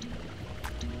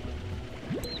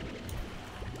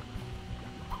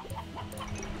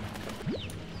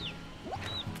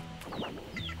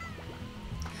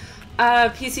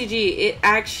 PCG, it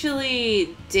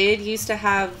actually did used to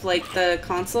have, like, the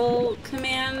console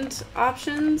command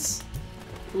options,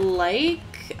 like,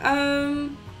 the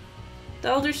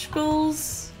Elder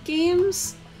Scrolls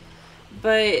games,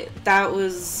 but that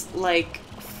was, like,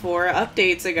 4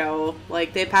 updates ago.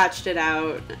 Like, they patched it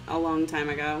out a long time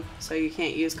ago, so you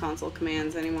can't use console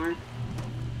commands anymore.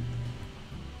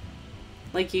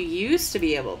 Like, you used to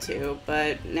be able to,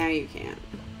 but now you can't.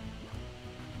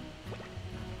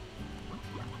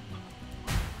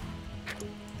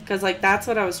 Because, like, that's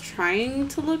what I was trying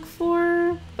to look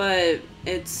for, but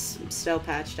it's still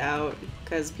patched out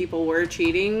because people were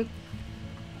cheating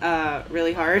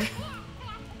really hard.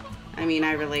 I mean,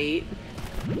 I relate.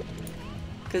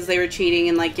 Because they were cheating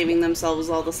and, like, giving themselves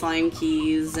all the slime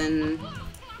keys, and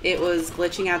it was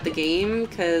glitching out the game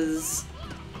because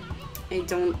I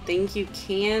don't think you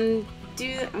can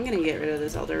do that. I'm gonna get rid of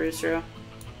this Elder Rooster.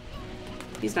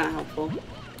 He's not helpful.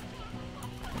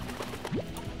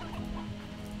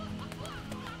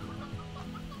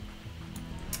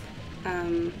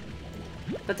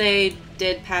 But they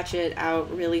did patch it out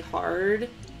really hard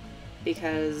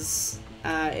because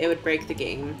it would break the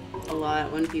game a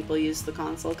lot when people use the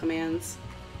console commands.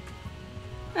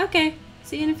 Okay,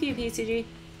 see you in a few, PCG.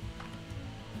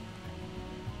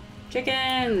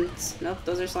 Chickens! Nope,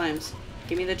 those are slimes.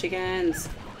 Give me the chickens.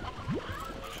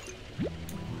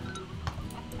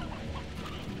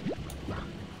 Ugh,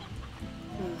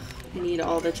 I need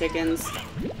all the chickens.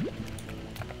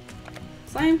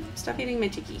 Slime, stop eating my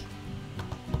chickie.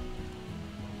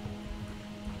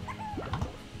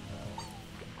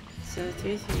 So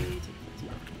 3, 3, 3, 4, 3.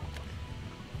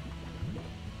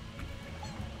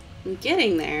 I'm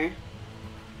getting there.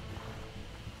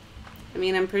 I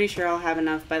mean, I'm pretty sure I'll have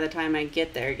enough by the time I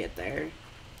get there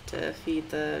to feed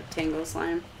the Tangle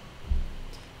Slime.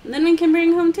 And then we can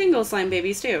bring home Tangle Slime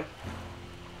babies too.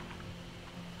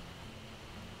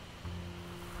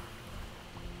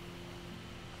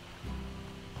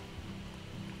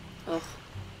 Ugh.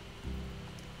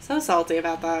 So salty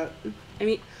about that. I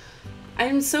mean,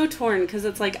 I'm so torn because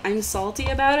it's like I'm salty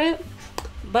about it,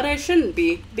 but I shouldn't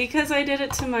be because I did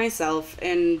it to myself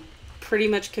and pretty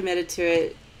much committed to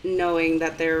it knowing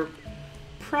that there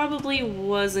probably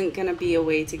wasn't gonna be a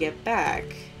way to get back.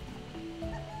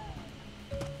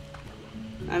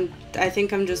 I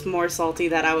think I'm just more salty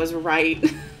that I was right.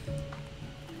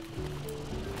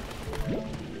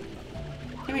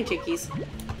 Come here, chickies.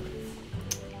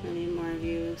 I need more of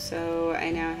you. So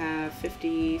I now have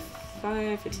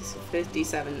 55, 56,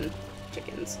 57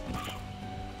 chickens.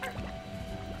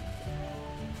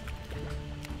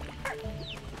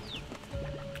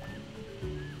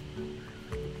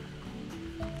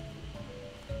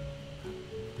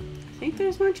 I think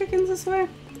there's more chickens this way.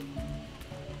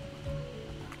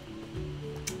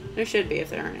 There should be if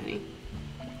there aren't any.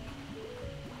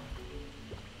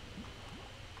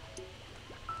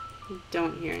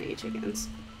 Don't hear any chickens.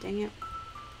 Dang it.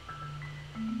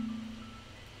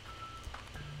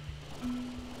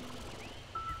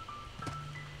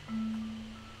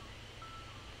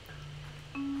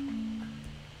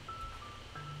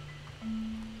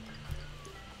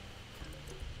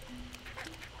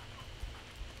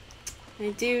 I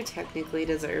do technically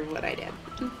deserve what I did.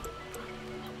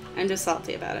 I'm just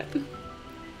salty about it.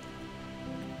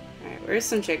 Alright, where's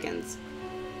some chickens?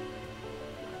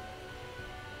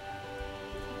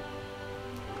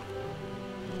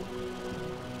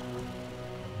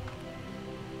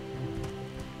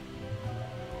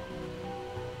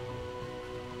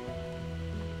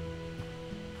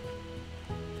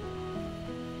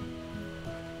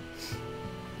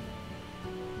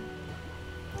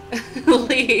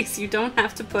 Please, you don't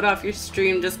have to put off your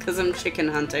stream just because I'm chicken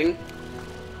hunting.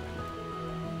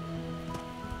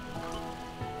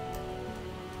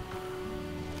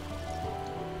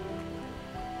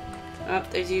 Oh,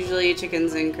 there's usually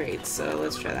chickens in crates, so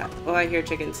let's try that. Oh, I hear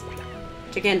chickens.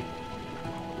 Chicken!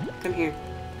 Come here.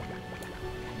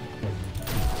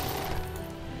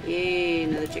 Yay,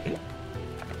 another chicken.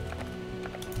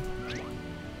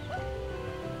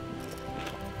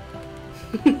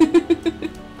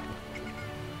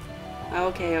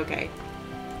 Okay, okay.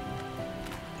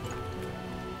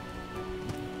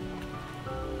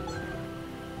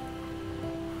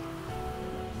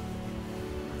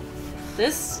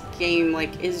 This game,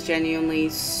 like, is genuinely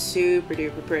super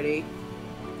duper pretty.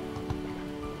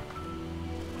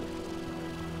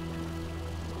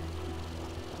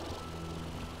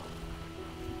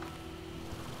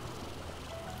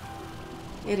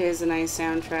 It is a nice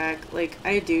soundtrack. Like,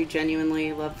 I do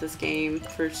genuinely love this game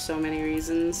for so many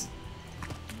reasons.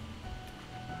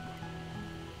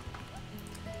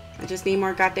 I just need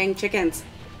more goddamn chickens.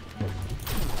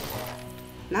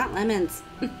 Not lemons.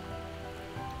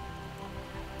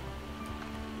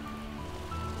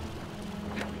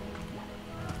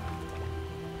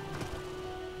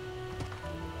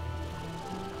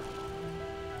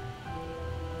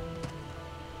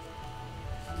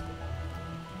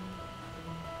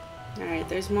 Alright,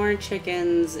 there's more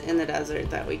chickens in the desert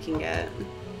that we can get.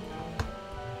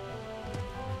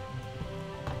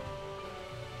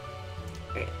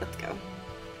 Alright, let's go.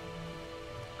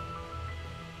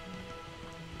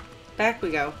 Back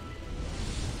we go.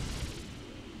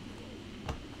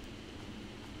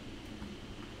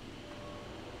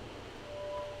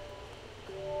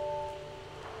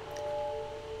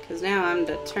 Because now I'm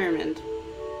determined.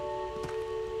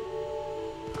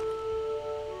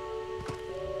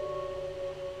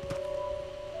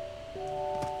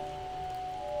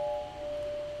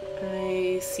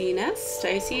 I see nest.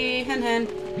 I see hen hen.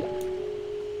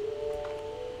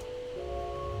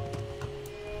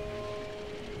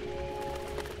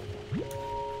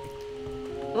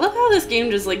 I love how this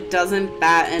game just like doesn't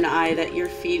bat an eye that you're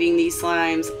feeding these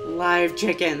slimes live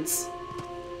chickens.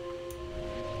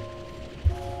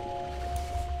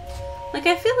 Like,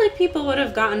 I feel like people would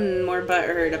have gotten more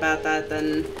butthurt about that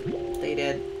than they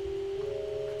did.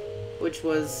 Which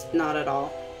was not at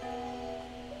all.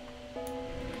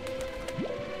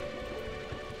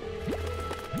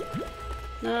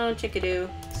 No, chickadoo.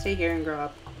 Stay here and grow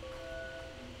up.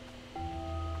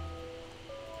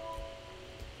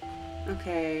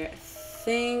 Okay, I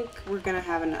think we're gonna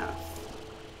have enough.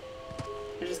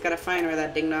 I just gotta find where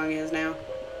that ding-dong is now.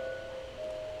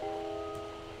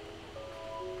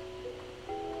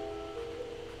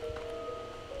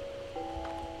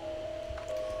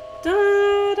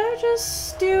 Did I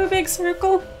just do a big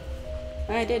circle?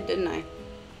 I did, didn't I?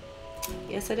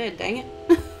 Yes, I did. Dang it.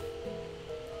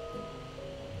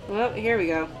 Well, here we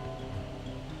go.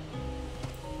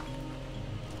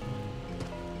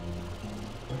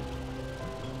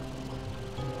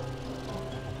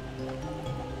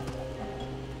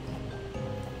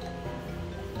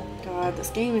 God, this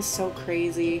game is so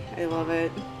crazy. I love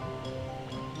it.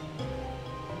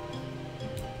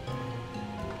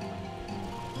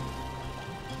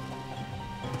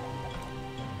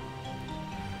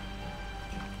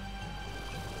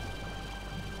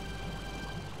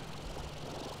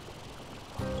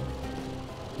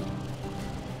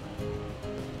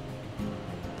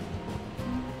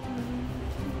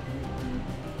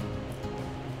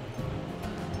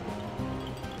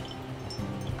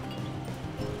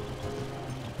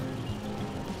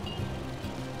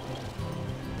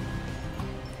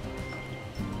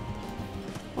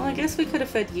 Well, I guess we could have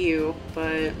fed you,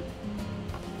 but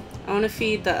I want to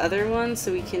feed the other one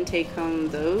so we can take home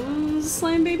those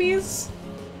slime babies.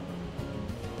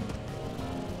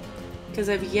 Because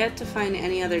I've yet to find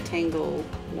any other Tangle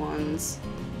ones.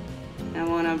 I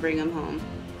want to bring them home.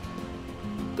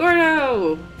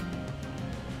 Gordo!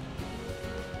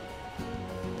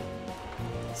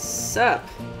 Sup?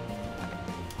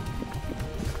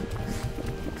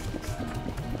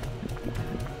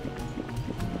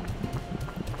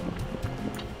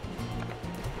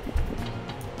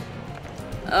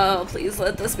 Oh, please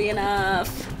let this be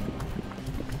enough.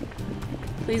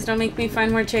 Please don't make me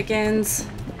find more chickens.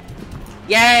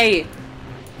 Yay!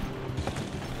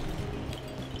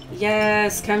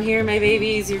 Yes, come here, my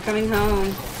babies. You're coming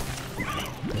home.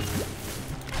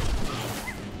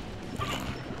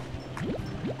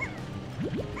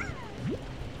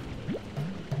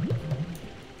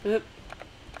 Oop.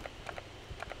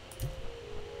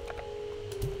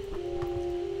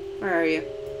 Where are you?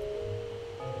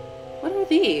 What are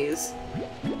these?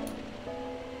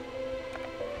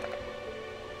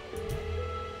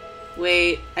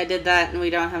 Wait, I did that and we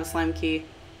don't have a slime key.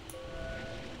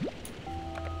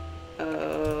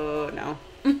 Oh, no.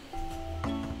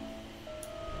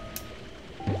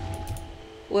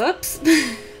 Whoops.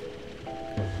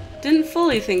 Didn't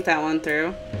fully think that one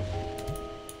through.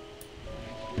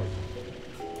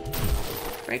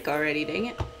 Break already, dang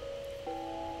it.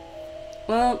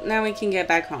 Well, now we can get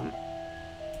back home.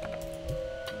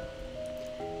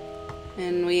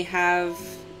 And we have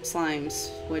slimes,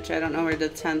 which I don't know where the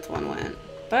 10th one went.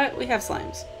 But we have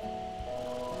slimes.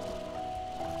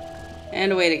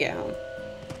 And a way to get home.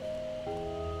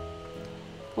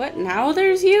 What? Now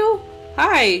there's you?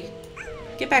 Hi!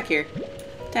 Get back here.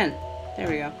 10. There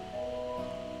we go.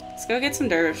 Let's go get some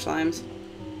dervish slimes.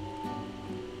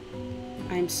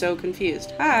 I'm so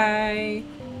confused. Hi!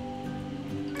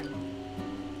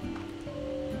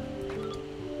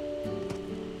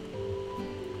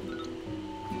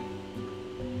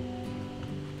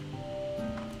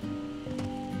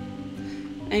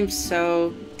 I'm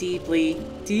so deeply,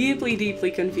 deeply,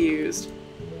 deeply confused.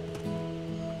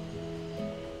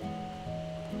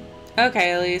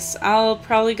 Okay, Elise, I'll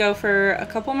probably go for a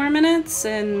couple more minutes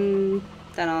and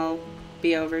then I'll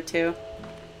be over too.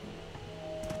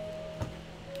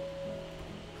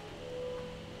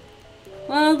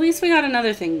 Well, at least we got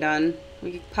another thing done.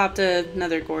 We popped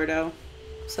another Gordo.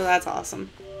 So that's awesome,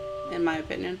 in my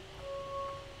opinion.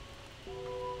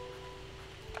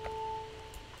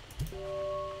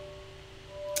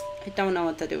 I don't know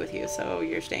what to do with you, so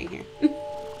you're staying here.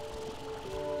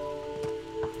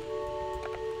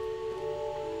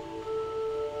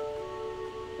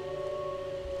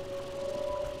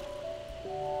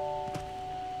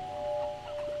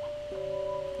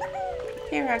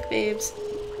 Hey, rock babes.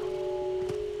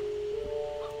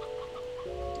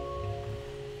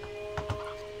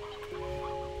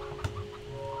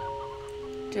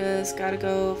 Just gotta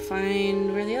go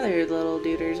find where the other little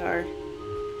duders are.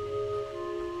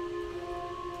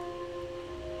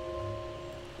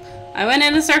 I went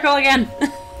in a circle again.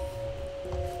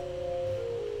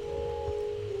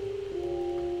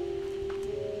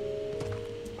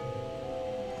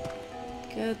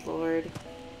 Good lord.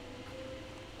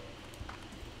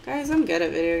 Guys, I'm good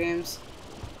at video games.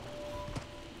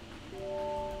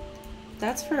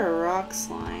 That's for a rock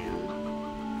slime.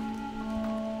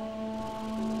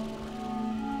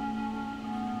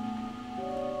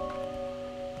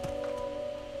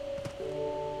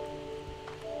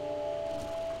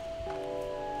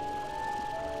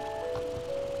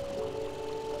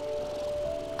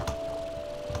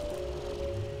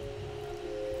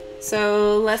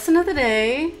 So, lesson of the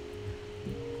day,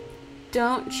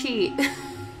 don't cheat,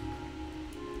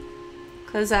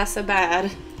 because that's so bad.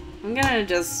 I'm gonna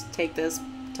just take this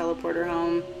teleporter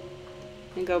home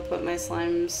and go put my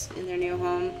slimes in their new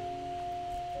home.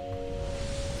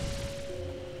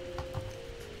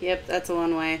 Yep, that's a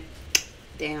one-way.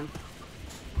 Damn.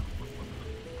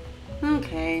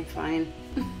 Okay, fine.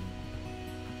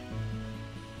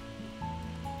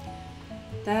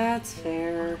 That's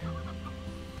fair.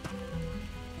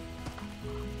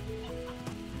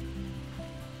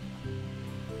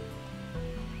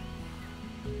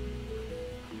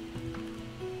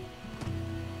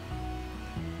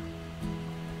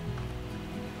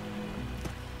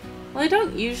 Well, I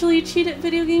don't usually cheat at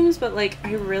video games, but like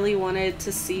I really wanted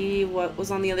to see what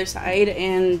was on the other side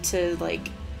and to like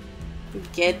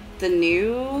get the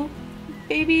new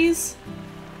babies.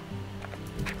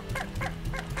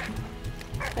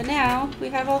 But now we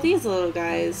have all these little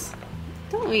guys,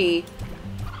 don't we?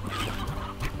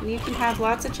 And you can have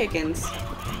lots of chickens.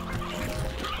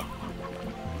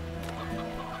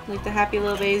 Like the happy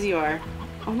little bays you are.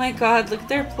 Oh my god, look at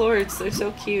their plorts, they're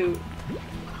so cute.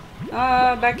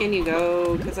 Back in you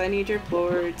go, because I need your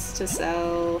plorts to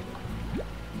sell.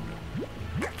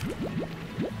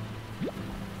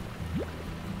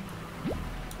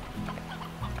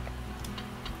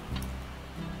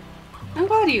 I'm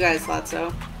glad you guys thought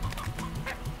so.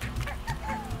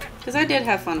 Because I did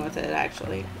have fun with it,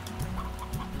 actually.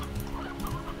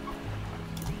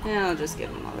 And I'll just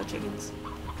give them all the chickens.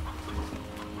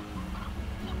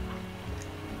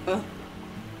 Ugh.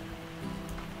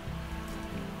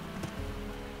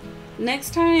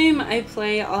 Next time I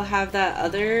play, I'll have that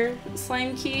other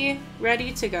slime key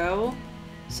ready to go,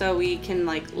 so we can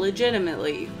like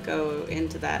legitimately go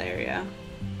into that area.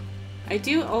 I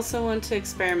do also want to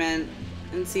experiment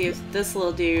and see if this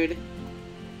little dude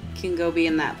can go be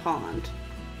in that pond.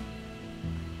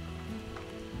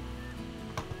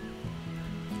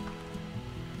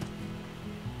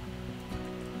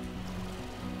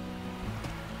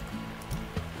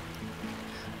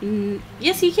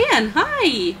 Yes, he can.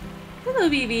 Hi! Hello,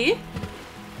 BB.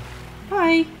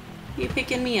 Hi. You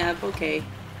picking me up? Okay.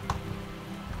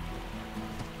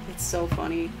 It's so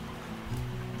funny.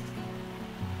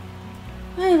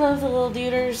 I love the little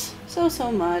duders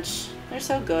so much. They're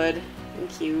so good and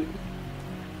cute.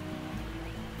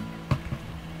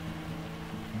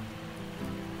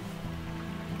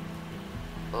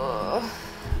 Oh,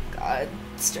 God.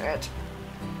 Stretch.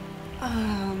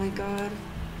 Oh, my God.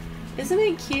 Isn't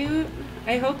it cute?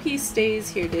 I hope he stays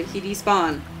here. Did he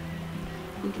despawn?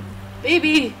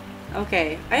 Baby!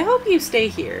 Okay, I hope you stay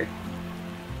here.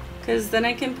 Because then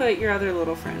I can put your other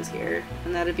little friends here.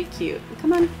 And that'd be cute.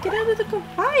 Come on, get out of the corner.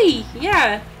 Hi!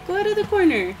 Yeah, go out of the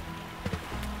corner.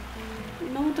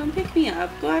 No, don't pick me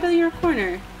up. Go out of your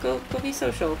corner. Go be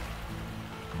social.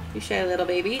 You shy little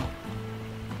baby.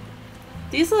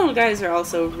 These little guys are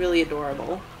also really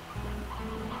adorable.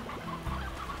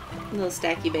 Little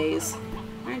stacky bays,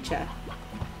 aren't ya?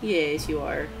 Yes, you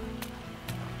are.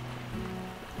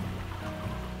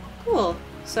 Cool.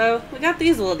 So, we got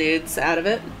these little dudes out of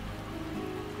it.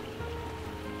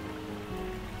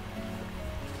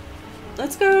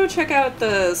 Let's go check out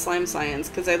the slime science,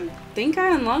 because I think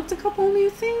I unlocked a couple new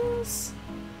things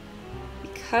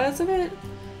because of it.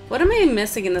 What am I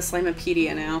missing in the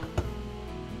Slimepedia now?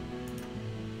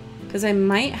 Because I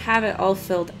might have it all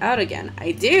filled out again.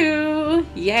 I do!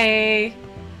 Yay!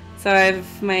 So I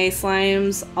have my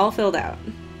slimes all filled out.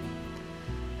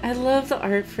 I love the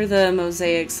art for the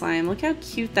mosaic slime. Look how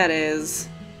cute that is.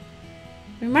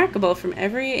 Remarkable from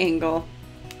every angle.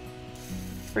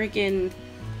 Freaking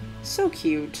so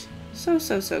cute. So,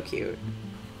 so, so cute.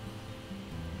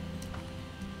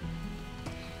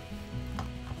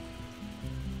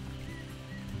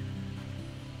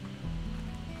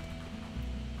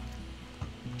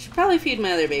 Should probably feed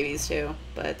my other babies too,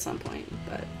 but at some point,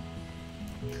 but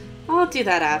I'll do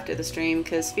that after the stream,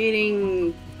 because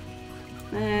feeding,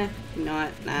 you know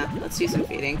what, nah, let's do some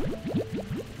feeding.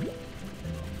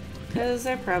 Because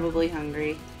they're probably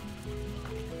hungry.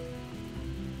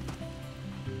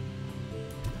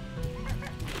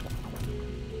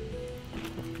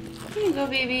 Here you go,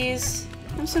 babies.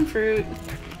 Have some fruit.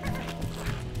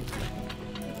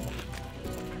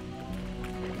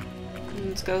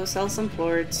 Let's go sell some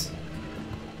plorts.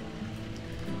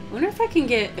 I wonder if I can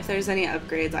get, if there's any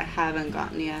upgrades I haven't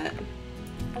gotten yet.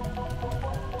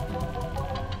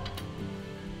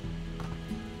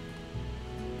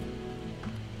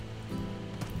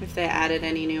 If they added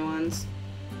any new ones.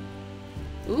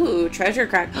 Ooh, treasure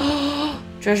cracker.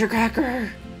 Treasure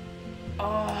cracker!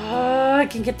 Oh, I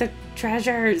can get the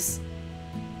treasures.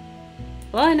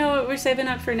 Well, I know what we're saving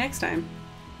up for next time.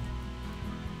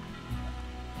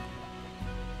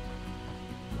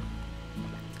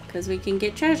 Because we can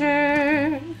get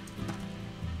treasure.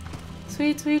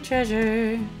 Sweet, sweet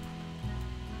treasure.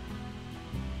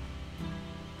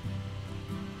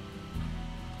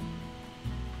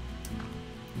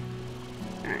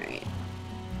 Alright.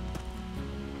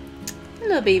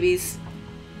 Hello, babies.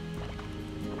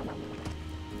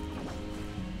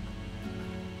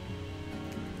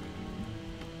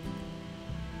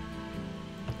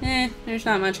 There's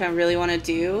not much I really want to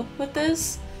do with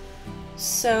this.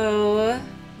 So...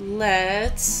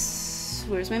 let's...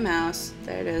 where's my mouse?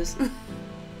 There it is.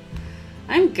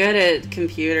 I'm good at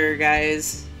computer,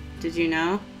 guys. Did you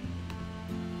know?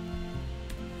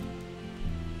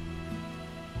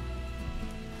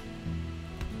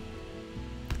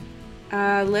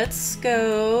 Let's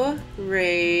go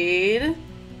raid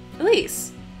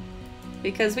Elise.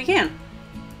 Because we can.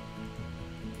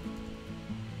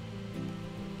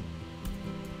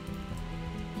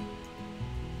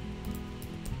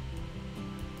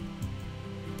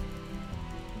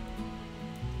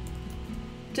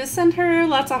 Just send her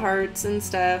lots of hearts and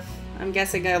stuff. I'm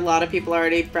guessing a lot of people are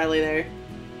already probably there.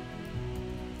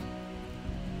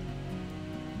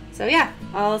 So yeah,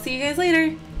 I'll see you guys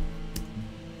later.